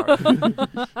v Ferrari.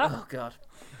 Oh God.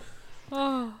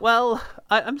 Well,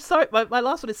 I'm sorry. My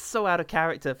last one is so out of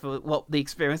character for what the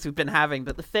experience we've been having.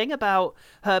 But the thing about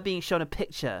her being shown a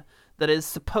picture that is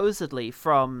supposedly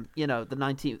from, the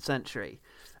 19th century,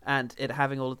 and it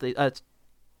having all of the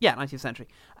 19th century,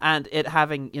 and it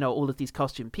having all of these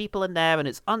costume people in there, and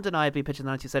it's undeniably a picture of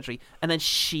the 19th century, and then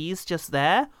she's just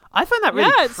just I find that really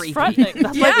it's creepy. frightening.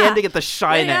 That's like the ending of The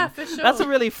Shining. Yeah, for sure. That's a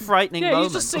really frightening moment. You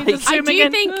just see Like, them zooming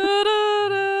in.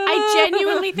 I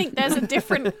genuinely think there's a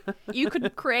different. You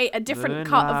could create a different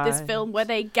cut of this film where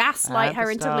they gaslight her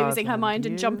into losing her mind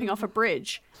and jumping off a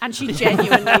bridge, and she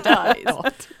genuinely dies.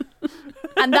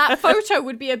 And that photo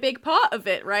would be a big part of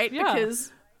it, right? Yeah.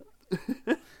 Because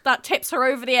that tips her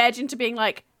over the edge into being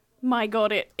like, my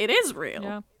God, it is real.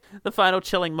 Yeah. The final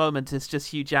chilling moment is just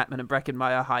Hugh Jackman and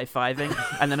Breckenmeyer high-fiving,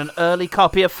 and then an early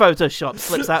copy of Photoshop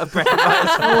slips out of Breckenmeyer's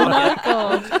Oh my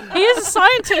God. He is a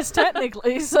scientist,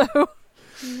 technically, so...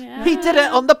 Yeah. He did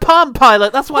it on the Palm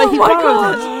Pilot. That's why he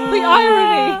borrowed it. The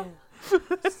irony.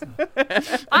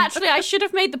 Actually, I should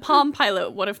have made the Palm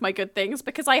Pilot one of my good things,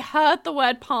 because I heard the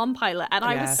word Palm Pilot and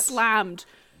I was slammed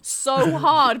so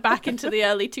hard back into the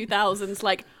early 2000s.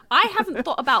 Like, I haven't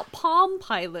thought about Palm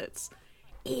Pilots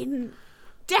in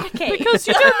decades. Because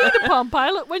you don't need a Palm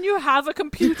Pilot when you have a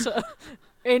computer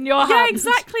in your hand. Yeah,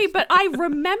 exactly. But I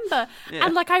remember,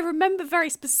 and I remember very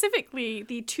specifically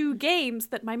the 2 games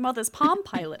that my mother's Palm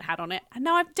Pilot had on it, and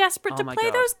now I'm desperate to my play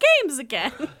God. those games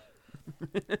again.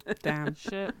 Damn.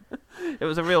 Shit. It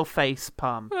was a real face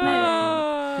palm.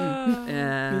 Yeah.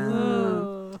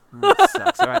 Oh. That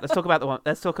sucks. All right, let's talk about the one.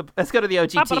 Let's go to the OG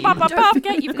team. Don't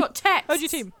forget, you've got text. OG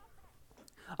team.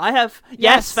 I have. Yes,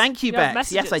 Yes, thank you, you have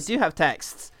Bex. Yes, I messages. do have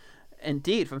texts.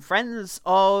 Indeed, from friends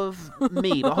of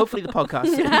me, but hopefully the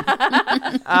podcast.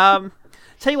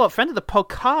 Tell you what, friend of the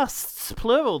podcasts,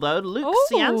 plural though, Luke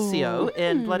Ciancio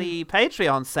in bloody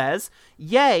Patreon says,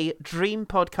 "Yay, dream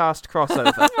podcast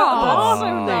crossover." Oh,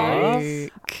 so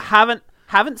nice.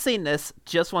 Haven't seen this.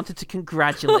 Just wanted to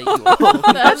congratulate you all.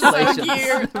 Congratulations,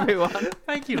 cute. everyone.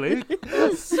 Thank you, Luke.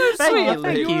 So sweet.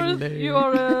 Thank you, Luke. You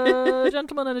are a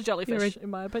gentleman and a jellyfish, in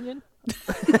my opinion.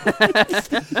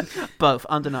 Both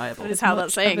undeniable. That is how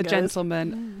that saying of a goes.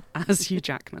 gentleman as Hugh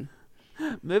Jackman.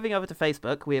 Moving over to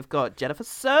Facebook, we have got Jennifer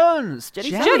Soanes.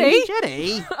 Jenny.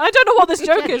 I don't know what this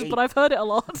joke is, but I've heard it a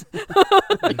lot.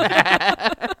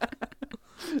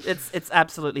 It's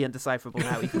absolutely indecipherable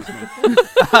now, even to me.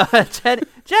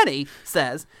 Jenny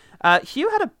says, Hugh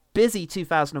had a busy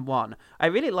 2001. I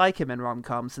really like him in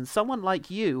rom-coms, and Someone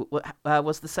Like You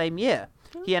was the same year.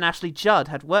 He and Ashley Judd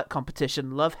had work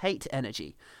competition love-hate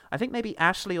energy. I think maybe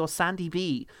Ashley or Sandy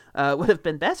B would have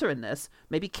been better in this.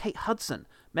 Maybe Kate Hudson.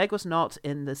 Meg was not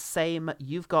in the same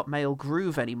You've Got Mail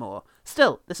groove anymore.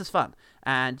 Still, this is fun.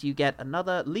 And you get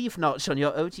another leave notch on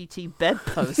your OGT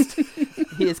bedpost.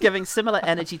 He is giving similar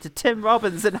energy to Tim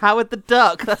Robbins and Howard the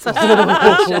Duck. That's a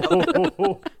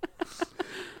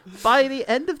By the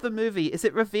end of the movie, is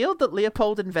it revealed that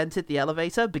Leopold invented the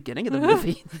elevator? Beginning of the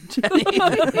movie, Jenny.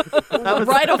 That was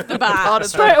Right off the bat. part of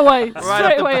Straight away. Right Straight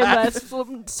off the away in bat.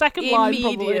 there. Second line,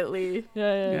 probably. Immediately.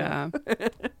 Yeah.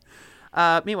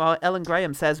 Meanwhile, Ellen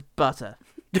Graham says butter.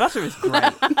 Butter is great.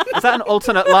 Is that an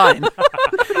alternate line?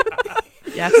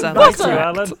 Yes, I Butter. like Thank you, that.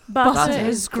 Alan. Butter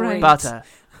is great. Butter.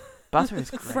 Butter is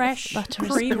great. Fresh,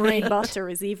 creamy butter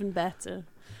is even better.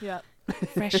 Yeah.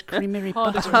 Fresh, creamy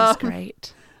Hard butter as is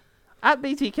great. At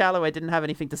BT Calloway didn't have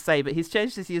anything to say, but he's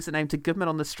changed his username to Goodman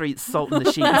on the Streets, Salt in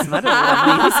the Sheets. And I don't know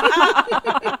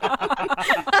what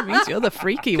that It means you're the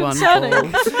freaky one,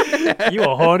 Concerning. Paul. You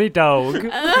a horny dog.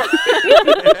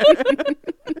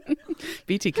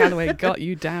 BT Calloway got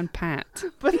you down pat.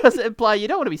 means. But does it imply you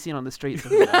don't want to be seen on the streets?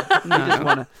 You just No.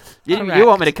 want to. You Correct.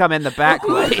 want me to come in the back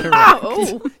way.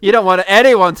 Oh, You don't want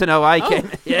anyone to know I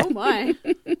came. Yeah. oh my.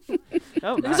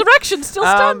 Oh, nice. His erection's still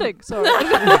standing. Sorry.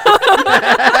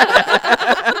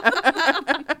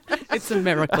 It's a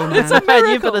miracle, man. And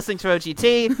you've been listening to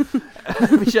OGT.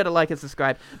 Be sure to like and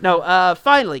subscribe. No,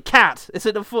 finally, Kat. It's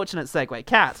an unfortunate segue.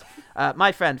 Kat,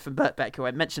 my friend from Birkbeck, who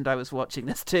I mentioned I was watching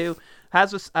this too,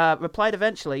 has replied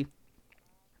eventually.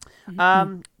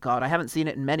 God, I haven't seen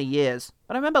it in many years,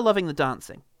 but I remember loving the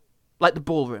dancing. Like the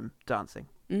ballroom dancing.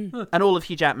 And all of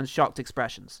Hugh Jackman's shocked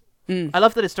expressions. I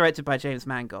love that it's directed by James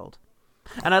Mangold.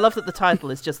 And I love that the title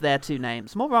is just their two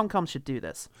names. More rom-coms should do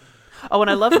this. Oh, and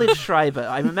I love Liv Schreiber.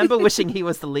 I remember wishing he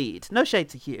was the lead. No shade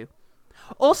to Hugh.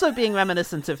 Also being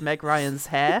reminiscent of Meg Ryan's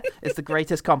hair is the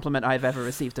greatest compliment I've ever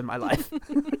received in my life.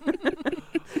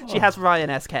 She has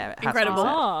Ryan-esque hair. Incredible.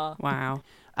 Wow.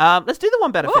 Let's do the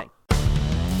one better thing.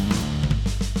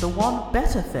 The one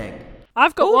better thing.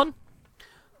 I've got one.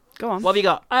 Go on. What have you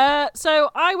got?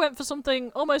 So I went for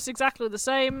something almost exactly the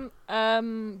same,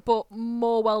 but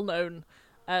more well known.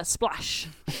 Splash.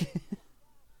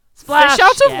 Splash. Fish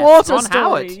out of Yes, water Ron story.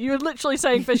 Howard. You were literally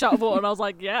saying fish out of water, and I was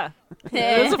like, yeah,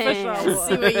 there's a fish out of water.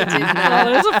 See what you did there. Yeah,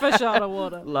 there's a fish out of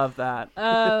water. Love that.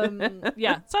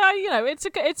 Yeah. So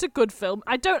it's a good film.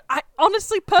 I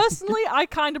honestly, personally, I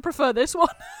kind of prefer this one.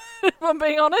 If I'm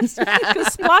being honest,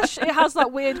 because Splash, it has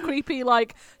that weird, creepy,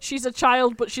 like she's a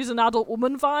child but she's an adult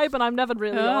woman vibe, and I've never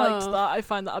really liked that. I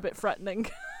find that a bit threatening.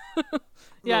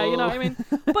 Yeah, you know what I mean.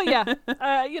 But yeah,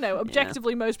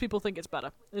 objectively, most people think it's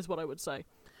better, is what I would say.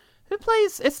 Who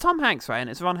plays? It's Tom Hanks, right? And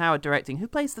it's Ron Howard directing. Who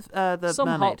plays the Some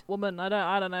mermaid? hot woman.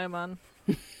 I don't know, man.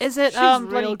 Is it She's bloody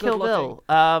real Kill good-looking.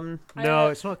 Bill? No,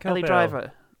 it's not Kill Ellie Bill.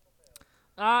 Driver.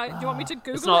 Do you want me to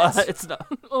Google It's not. it? It's not.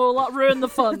 Or will that ruin the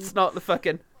fun? It's not the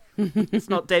fucking. It's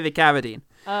not David Carradine.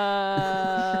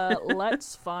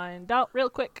 Let's find out real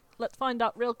quick.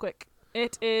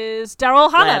 It is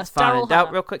Daryl Hannah. Let's find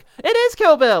out real quick. It is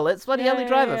Kill Bill. It's bloody Ellie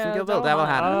Driver from Kill Bill. Daryl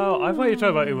Hannah. Oh, I thought you were talking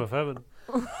about Uma Thurman.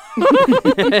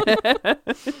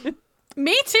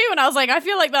 Me too, and I was like, I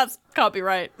feel like that can't be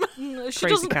right. She Crazy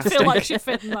doesn't casting. feel like she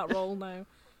fit in that role now.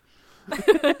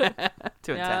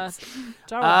 Too intense.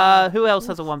 Daryl Who else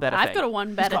has a one better thing? I've got a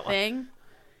one better got one? thing.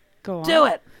 Go on. Do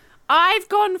it. I've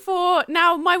gone for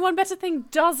now. My one better thing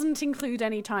doesn't include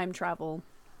any time travel,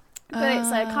 but it's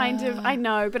a kind of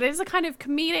but it is a kind of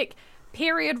comedic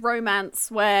period romance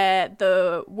where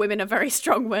the women are very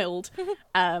strong-willed,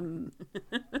 and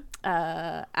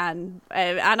I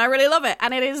really love it.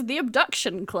 And it is The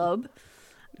Abduction Club.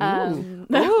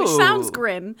 Which sounds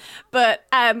grim, but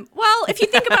well, if you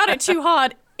think about it too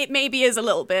hard, it maybe is a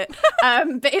little bit.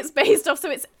 But it's based off,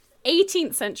 so it's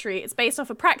 18th century. It's based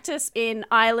off a practice in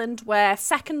Ireland where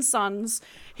second sons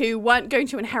who weren't going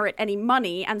to inherit any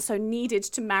money and so needed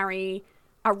to marry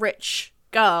a rich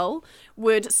girl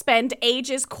would spend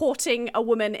ages courting a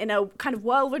woman in a kind of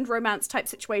whirlwind romance type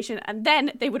situation, and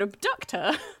then they would abduct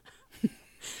her.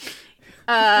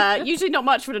 Usually not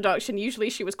much of an abduction. Usually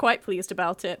she was quite pleased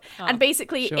about it. And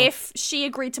basically, if she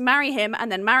agreed to marry him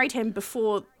and then married him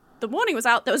before the warning was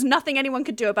out, there was nothing anyone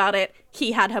could do about it.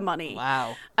 He had her money.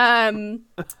 Wow. Wow.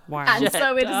 And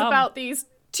so it is about these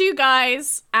two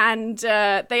guys, and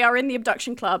they are in the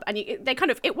abduction club, and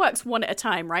it works one at a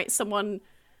time, right? Someone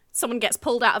gets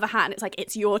pulled out of a hat, and it's like,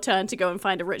 it's your turn to go and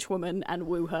find a rich woman and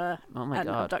woo her and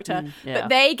abduct her. Yeah. But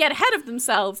they get ahead of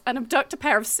themselves and abduct a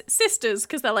pair of sisters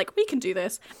because they're like, we can do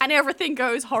this, and everything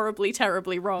goes horribly,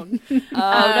 terribly wrong.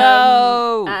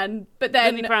 No! But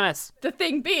then Movie premise. the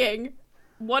thing being,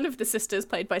 one of the sisters,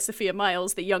 played by Sophia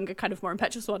Myles, the younger, kind of more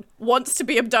impetuous one, wants to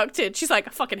be abducted. She's like, I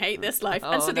fucking hate this life.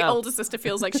 And so the older sister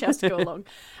feels like she has to go along.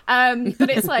 But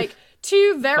it's like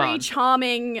two very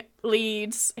charming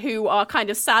leads who are kind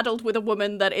of saddled with a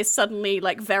woman that is suddenly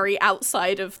like very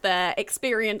outside of their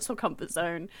experience or comfort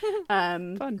zone.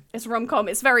 Fun. It's rom-com.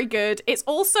 It's very good. It's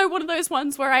also one of those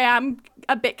ones where I am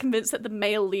a bit convinced that the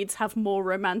male leads have more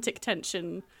romantic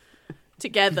tension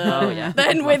together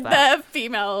than with their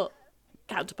female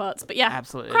counterparts. But yeah,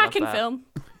 absolutely cracking love that. film.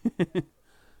 Good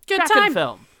Kraken time.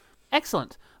 film.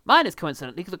 Excellent. Mine is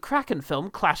coincidentally the Kraken film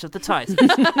Clash of the Titans.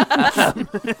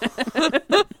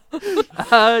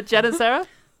 Jen and Sarah?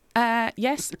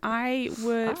 Yes, I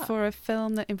would, for a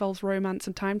film that involves romance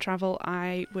and time travel,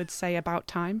 I would say About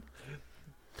Time.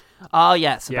 Oh,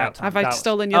 yes, About Time. Have I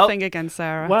stolen your thing again,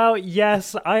 Sarah? Well,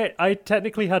 yes, I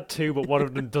technically had two, but one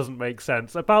of them doesn't make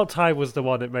sense. About Time was the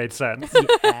one that made sense.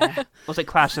 Yeah. Was it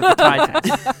Clash of the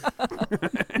Titans?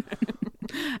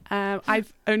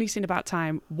 I've only seen About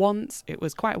Time once. It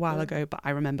was quite a while ago, but I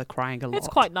remember crying a lot. It's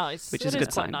quite nice. Which is a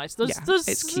good sign. Nice.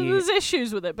 It's cute. There's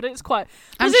issues with it, but it's quite.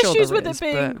 I'm There's sure issues there with is, it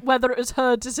being but- whether it was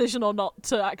her decision or not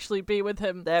to actually be with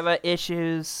him. There are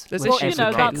issues. There's with issues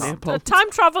every with rom-com. Leopold.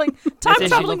 Time traveling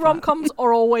issues with rom-coms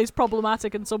are always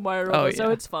problematic in some way or other, so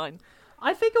yeah. it's fine.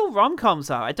 I think all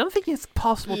rom-coms are. I don't think it's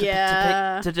possible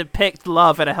Yeah. to depict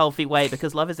love in a healthy way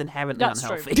because love is inherently That's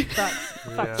unhealthy.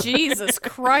 true. Jesus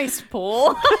Christ,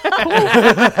 Paul.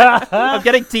 I'm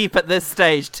getting deep at this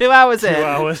stage. 2 hours in,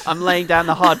 hours. I'm laying down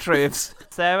the hard truths.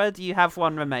 Sarah, do you have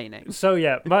one remaining? So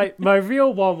yeah, my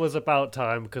real one was About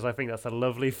Time because I think that's a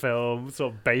lovely film,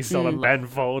 sort of based on a Ben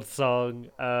Folds song.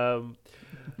 Oh,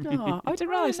 I didn't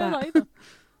realise that.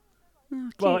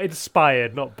 Well,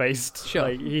 inspired, not based. Sure.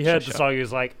 Like, he heard the song, he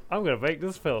was like, I'm going to make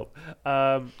this film.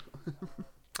 My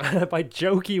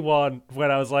jokey one, when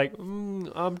I was like,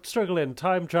 I'm struggling,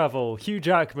 time travel, Hugh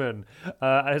Jackman.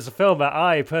 And it's a film that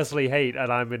I personally hate,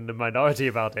 and I'm in the minority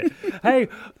about it. Hey,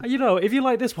 if you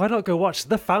like this, why not go watch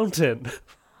The Fountain?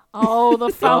 Oh, The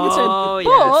Fountain. Oh,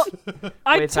 yes. But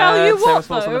I tell you Sarah's what,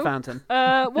 thoughts on The though, Fountain.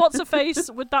 what's her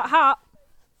face with that hat?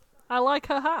 I like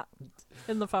her hat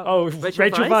in The Fountain. Oh,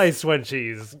 Rachel Weisz when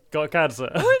she's got cancer.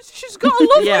 She's got a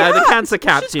lovely hat. the cancer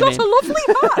caps, She's you got mean? a lovely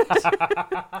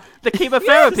hat. The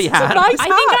chemotherapy Yes, it's a hat. nice I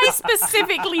hat. think I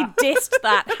specifically dissed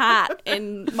that hat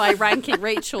in my Ranking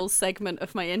Rachel segment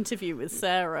of my interview with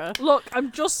Sarah. Look,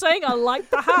 I'm just saying I like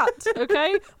the hat,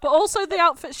 okay? But also the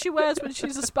outfit she wears when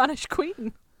she's a Spanish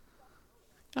queen.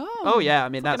 Oh, yeah, I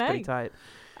mean, that's Fucking pretty A. tight.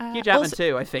 Hugh Jackman, also-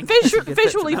 too, I think.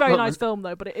 Visually very nice film,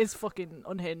 though, but it is fucking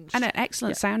unhinged. And an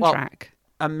excellent Yeah. Well, soundtrack.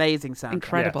 Amazing soundtrack.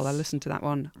 Incredible. Yes. I listened to that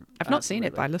one. I've not seen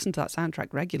it, but I listen to that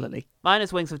soundtrack regularly. Mine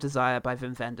is Wings of Desire by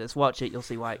Wim Wenders. Watch it, you'll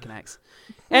see why it connects.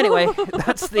 Anyway,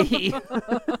 that's the...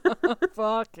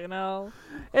 Fucking hell.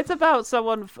 It's about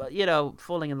someone,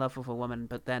 falling in love with a woman,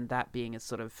 but then that being a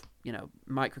sort of,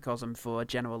 microcosm for a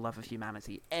general love of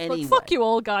humanity. Anyway. Look, fuck you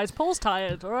all, guys. Paul's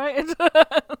tired, all right?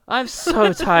 I'm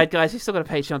so tired, guys. We've still got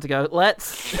a Patreon to go.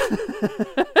 Let's...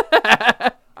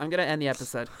 I'm going to end the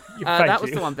episode. That was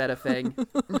the one better thing.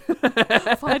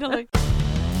 Finally.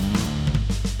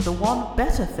 The one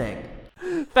better thing.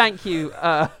 Thank you.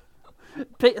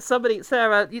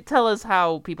 Sarah, you tell us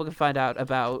how people can find out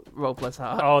about Roll Plus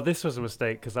Heart. Oh, this was a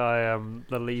mistake because I am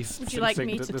the least Would you like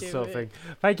me succinct to at this do sort of it? thing.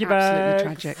 Thank you,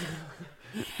 Absolutely Bex. tragic.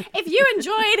 If you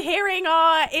enjoyed hearing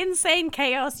our insane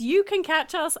chaos, you can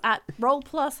catch us at Roll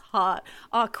Plus Heart,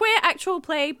 our queer actual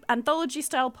play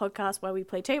anthology-style podcast where we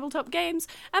play tabletop games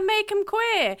and make them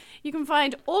queer. You can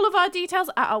find all of our details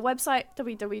at our website,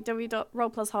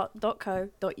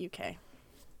 www.rollplusheart.co.uk.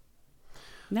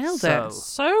 Nailed it.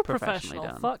 So professionally professional.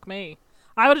 done. Fuck me.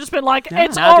 I would have just been like, Yeah.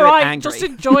 it's Now do it alright, angry. just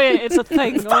enjoy it. It's a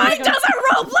thing. Find us at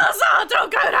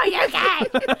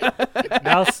rollplusheart.co.uk.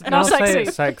 Now Now say sexy. it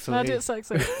sexily. Now do it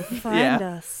sexy. Find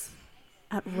us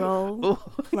at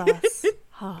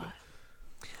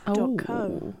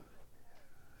rollplusheart.co.uk.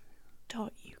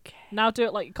 Now do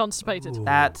it like you're constipated.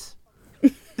 That... I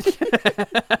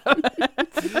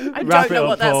Wrap don't it know up,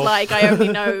 what that's Paul. like. I only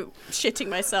know shitting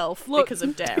myself because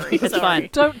of dairy. It's Sorry. fine.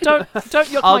 Don't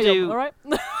yuck I'll my do- yum, all right?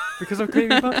 Because of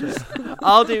creamy butter.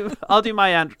 I'll do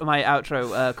my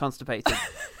outro constipated.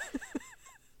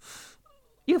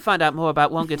 You can find out more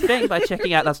about One Good Thing by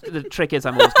checking out. The trick is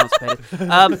I'm always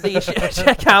constipated. You should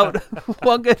check out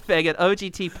One Good Thing at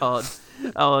OGT Pod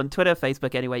on Twitter,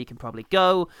 Facebook, anywhere you can probably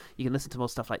go. You can listen to more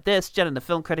stuff like this. Jen and the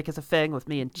Film Critic is a thing with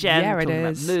me and Jen Yeah, it talking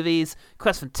about is. movies.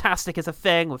 Quest Fantastic is a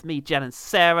thing with me, Jen, and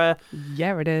Sarah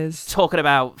Yeah, it is. talking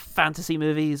about fantasy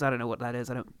movies. I don't know what that is.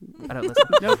 I don't listen.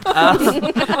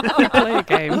 We play a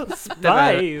game.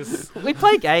 Nice. We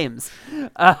play games.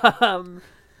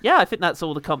 Yeah, I think that's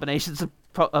all the combinations of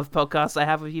podcasts I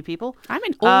have with you people. I'm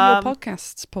in all your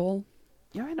podcasts, Paul.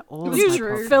 You're in all of You my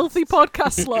podcasts. filthy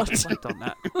podcast slut. I've done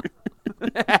that.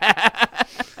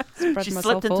 Spread She myself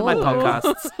slipped into my all.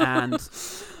 podcasts, and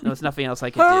there was nothing else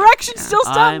I could Her do. erection still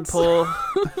I'm stands. Paul.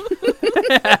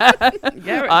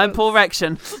 Yeah, it I'm does. Paul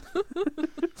Rection.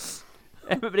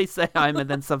 Everybody say I'm and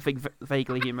then something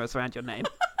vaguely humorous around your name.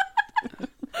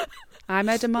 I'm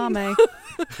edamame.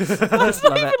 That's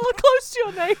not even close to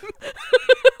your name.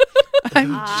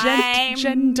 I'm I'm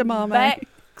Gendamame.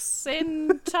 Bex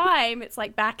in time. It's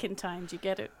like back in time. Do you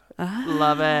get it?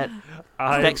 Love it.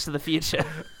 Next to the future.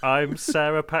 I'm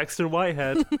Sarah Paxton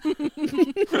Whitehead.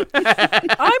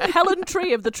 I'm Helen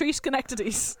Tree of the Tree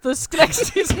Schenectadies. The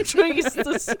Schenectadies of trees.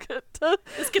 The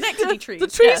Schenectady trees. The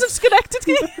trees yes. of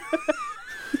Schenectady.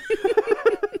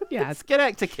 Yeah,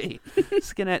 Schenectady,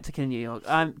 New York.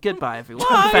 Goodbye, everyone.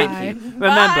 Bye. Thank you. Remember,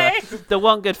 Bye. the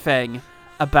one good thing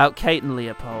about Kate and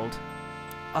Leopold.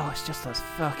 Oh, it's just those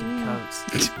fucking coats.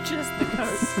 Just the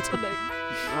coast. Stunning.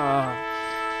 Oh.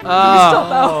 Can we stop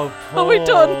now? Oh, Are we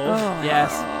done? Paul.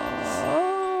 Yes.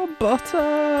 Oh,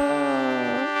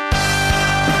 butter.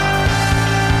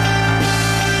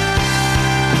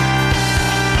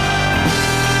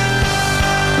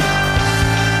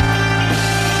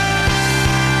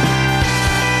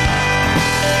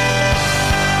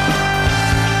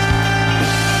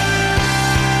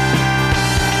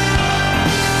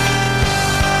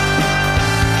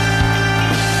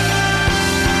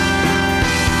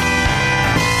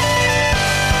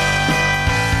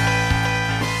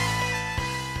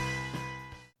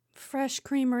 Fresh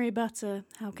Creamery butter.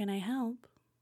 How can I help?